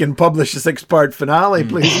come back and publish a 6-part finale,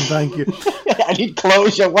 please and thank you. I need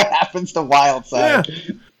closure. What happens to Wildside?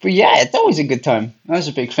 Yeah. But yeah, it's always a good time. I was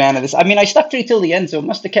a big fan of this. I mean, I stuck through till the end, so it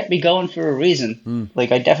must have kept me going for a reason.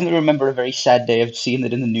 Like, I definitely remember a very sad day of seeing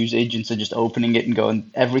it in the newsagents and just opening it and going,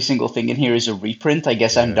 every single thing in here is a reprint. I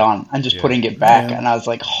guess I'm done. And just putting it back. Yeah. And I was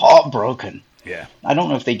like, heartbroken. Yeah. I don't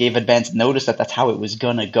know if they gave advance notice that that's how it was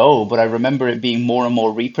going to go, but I remember it being more and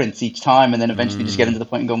more reprints each time, and then eventually just getting to the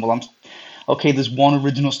point and going, well, okay, there's one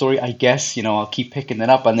original story, I guess, I'll keep picking it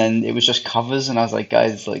up. And then it was just covers, and I was like,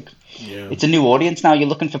 guys, it's a new audience now. You're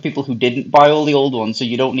looking for people who didn't buy all the old ones, so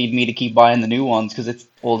you don't need me to keep buying the new ones, because it's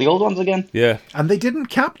all the old ones again. Yeah. And they didn't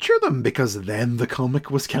capture them, because then the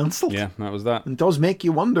comic was cancelled. Yeah, that was that. It does make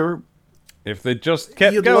you wonder... If they just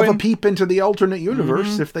kept You'd going. love a peep into the alternate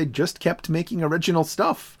universe if they just kept making original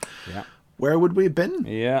stuff. Yeah. Where would we have been?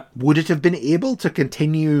 Yeah. Would it have been able to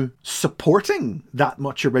continue supporting that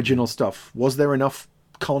much original stuff? Was there enough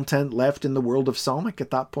content left in the world of Sonic at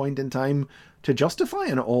that point in time to justify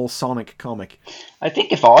an all Sonic comic? I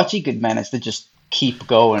think if Archie could manage to just keep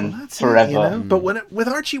going forever. But with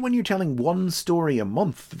Archie, when you're telling one story a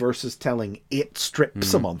month versus telling 8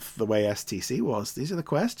 strips a month, the way STC was, these are the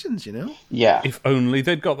questions, Yeah. If only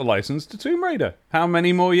they'd got the license to Tomb Raider. How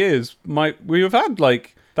many more years might we have had?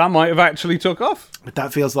 That might have actually took off. But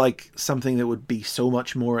that feels like something that would be so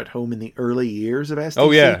much more at home in the early years of STC.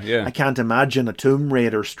 Oh, yeah. I can't imagine a Tomb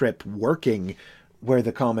Raider strip working where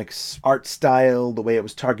the comic's art style, the way it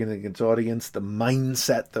was targeting its audience, the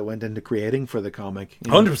mindset that went into creating for the comic.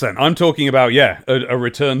 100%. I'm talking about, a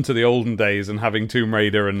return to the olden days and having Tomb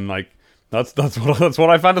Raider and, like, that's what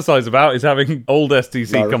I fantasize about, is having old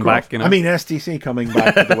STC Lara come Croft. back. You know? I mean, STC coming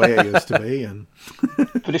back to the way it used to be. And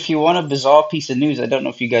But if you want a bizarre piece of news, I don't know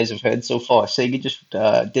if you guys have heard so far, Sega just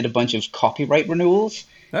did a bunch of copyright renewals,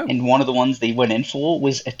 and one of the ones they went in for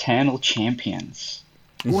was Eternal Champions.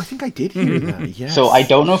 Oh, I think I did hear that, yes. So I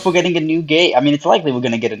don't know if we're getting a new game. I mean, it's likely we're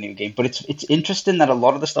going to get a new game, but it's interesting that a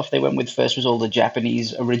lot of the stuff they went with first was all the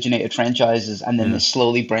Japanese originated franchises, and then they're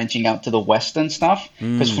slowly branching out to the Western stuff.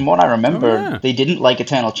 Because from what I remember, they didn't like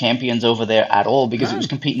Eternal Champions over there at all, because it was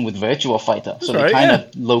competing with Virtua Fighter. So they kind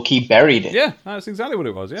of low-key buried it. Yeah, that's exactly what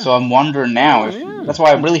it was, yeah. So I'm wondering now, that's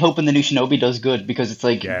why I'm really hoping the new Shinobi does good, because it's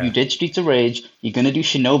like, you did Streets of Rage, you're going to do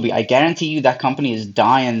Shinobi. I guarantee you that company is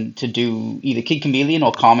dying to do either Kid Chameleon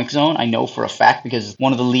or Comic Zone. I know for a fact, because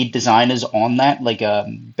one of the lead designers on that, like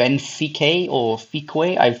Ben Fique or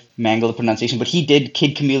Fique, I've mangled the pronunciation, but he did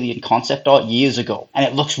Kid Chameleon concept art years ago, and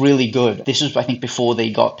it looks really good. This was, I think, before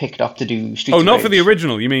they got picked up to do Streets of Rage. Oh, not for the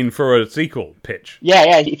original, you mean for a sequel pitch?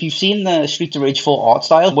 Yeah. If you've seen the Streets of Rage 4 art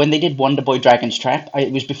style, when they did Wonder Boy Dragon's Trap,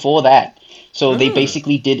 it was before that. So they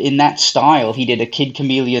basically did, in that style, he did a Kid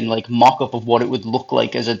Chameleon like mock-up of what it would look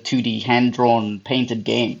like as a 2D hand-drawn painted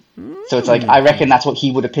game. So it's like, I reckon that's what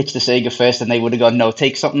he would have pitched to Sega first, and they would have gone, no,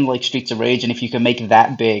 take something like Streets of Rage, and if you can make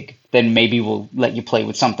that big, then maybe we'll let you play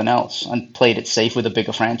with something else, and played it safe with a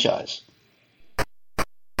bigger franchise.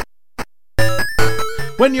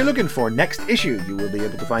 when you're looking for Next Issue, you will be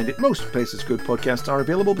able to find it most places good podcasts are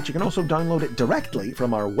available, but you can also download it directly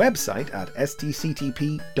from our website at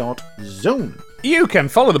stctp.zone. You can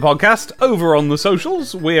follow the podcast over on the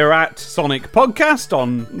socials. We're at Sonic Podcast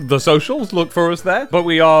on the socials. Look for us there. But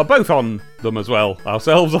we are both on them as well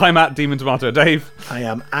ourselves. I'm at Demon Tomato Dave. I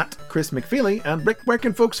am at Chris McFeely. And Rick, where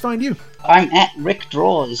can folks find you? I'm at Rik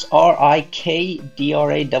Draws, RIKDRAWS,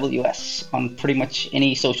 on pretty much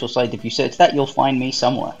any social site. If you search that, you'll find me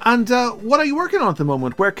somewhere. And what are you working on at the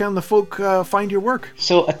moment? Where can the folk find your work?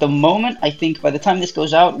 So at the moment, I think by the time this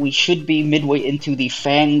goes out, we should be midway into the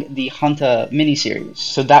Fang the Hunter miniseries.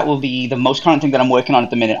 So that will be the most current thing that I'm working on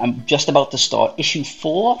at the minute. I'm just about to start issue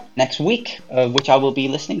 4 next week, which I will be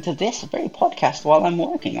listening to this very podcast while I'm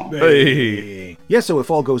working on. Hey. Yeah, so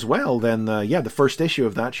if all goes well, then the first issue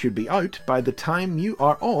of that should be out by the time you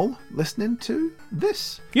are all listening to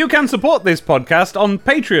this. You can support this podcast on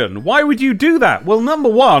Patreon. Why would you do that? Well, number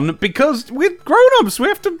one, because we're grown-ups. We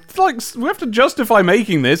have to justify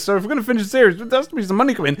making this. So if we're going to finish the series, there has to be some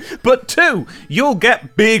money coming in. But 2, you'll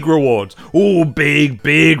get big rewards. Oh, big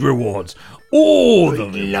rewards. Oh, the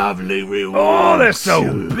lovely rewards. Oh, they're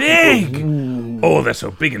so big. Oh, they're so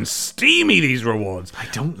big and steamy, these rewards. I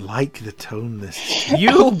don't like the tone this is.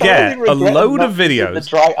 You'll get a load of videos. The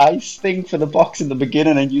dry ice thing for the box in the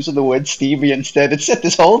beginning and using the word steamy instead. It set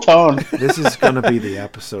this whole tone. This is going to be the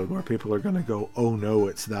episode where people are going to go, oh no,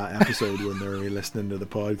 it's that episode when they're listening to the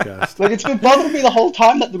podcast. Like, it's been bothering me the whole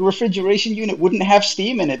time that the refrigeration unit wouldn't have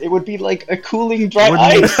steam in it. It would be like a cooling dry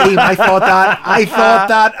ice. Steam. I thought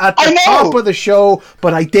that at the top of the show,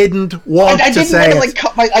 but I didn't want to say it.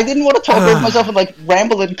 I didn't want to talk over myself and like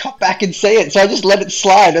ramble and cut back and say it, so I just let it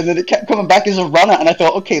slide, and then it kept coming back as a runner, and I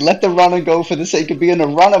thought, okay, let the runner go for the sake of being a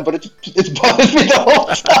runner, but it's bothered me the whole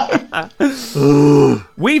time.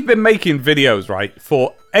 We've been making videos, right,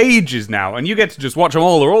 for ages now, and you get to just watch them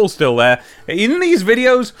all. They're all still there. In these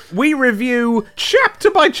videos, we review chapter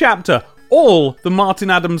by chapter all the Martin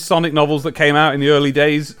Adams Sonic novels that came out in the early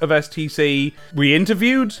days of STC. We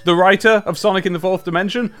interviewed the writer of Sonic in the Fourth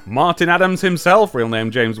Dimension, Martin Adams himself, real name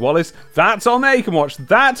James Wallace. That's on there, you can watch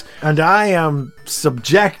that. And I am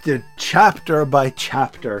subjected chapter by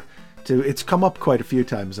chapter to, it's come up quite a few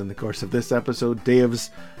times in the course of this episode,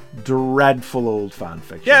 Dave's dreadful old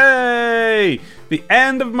fanfiction. Yay! The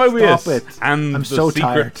end of Mobius. Stop it. And I'm the so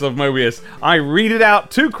secrets tired. of Mobius. I read it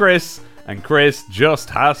out to Chris, and Chris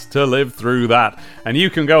just has to live through that. And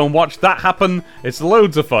you can go and watch that happen. It's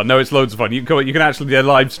loads of fun. No, it's loads of fun. You can actually do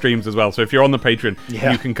live streams as well. So if you're on the Patreon,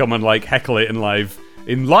 you can come and like heckle it in live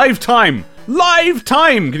time. Live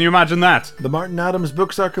time! Can you imagine that? The Martin Adams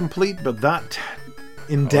books are complete, but that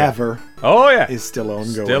endeavor is still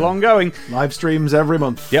ongoing. Still ongoing. Live streams every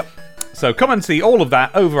month. Yep. So come and see all of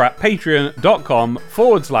that over at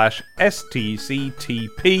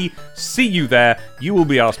patreon.com/STCTP. See you there. You will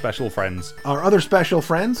be our special friends. Our other special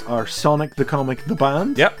friends are Sonic the Comic the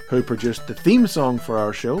Band, who produced the theme song for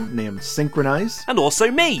our show, named Synchronize. And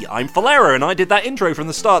also me, I'm Falera, and I did that intro from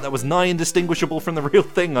the start that was nigh indistinguishable from the real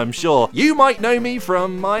thing, I'm sure. You might know me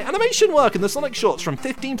from my animation work in the Sonic shorts from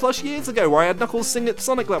 15 plus years ago, where I had Knuckles sing at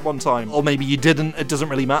Sonic that one time. Or maybe you didn't, it doesn't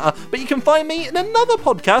really matter. But you can find me in another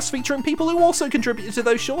podcast featuring people who also contributed to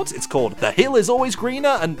those shorts. It's called The Hill is Always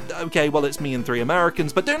Greener, and okay, well, it's me and 3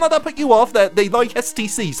 Americans, but don't let that put you off. They like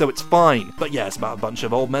STC, so it's fine. But yeah, it's about a bunch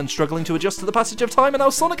of old men struggling to adjust to the passage of time, and how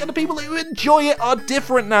Sonic and the people who enjoy it are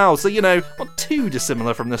different now. So, you know, not too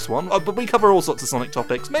dissimilar from this one, but we cover all sorts of Sonic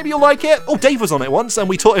topics. Maybe you'll like it. Oh, Dave was on it once, and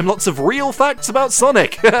we taught him lots of real facts about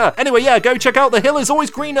Sonic. Anyway, yeah, go check out The Hill is Always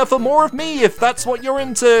Greener for more of me, if that's what you're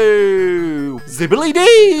into.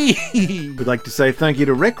 Zibbly-dee! We'd like to say thank you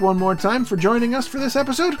to Rik one more time for joining us for this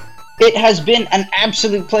episode. It has been an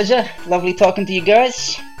absolute pleasure. Lovely talking to you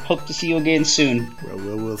guys. Hope to see you again soon.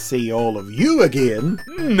 Well, we'll see all of you again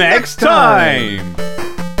next time.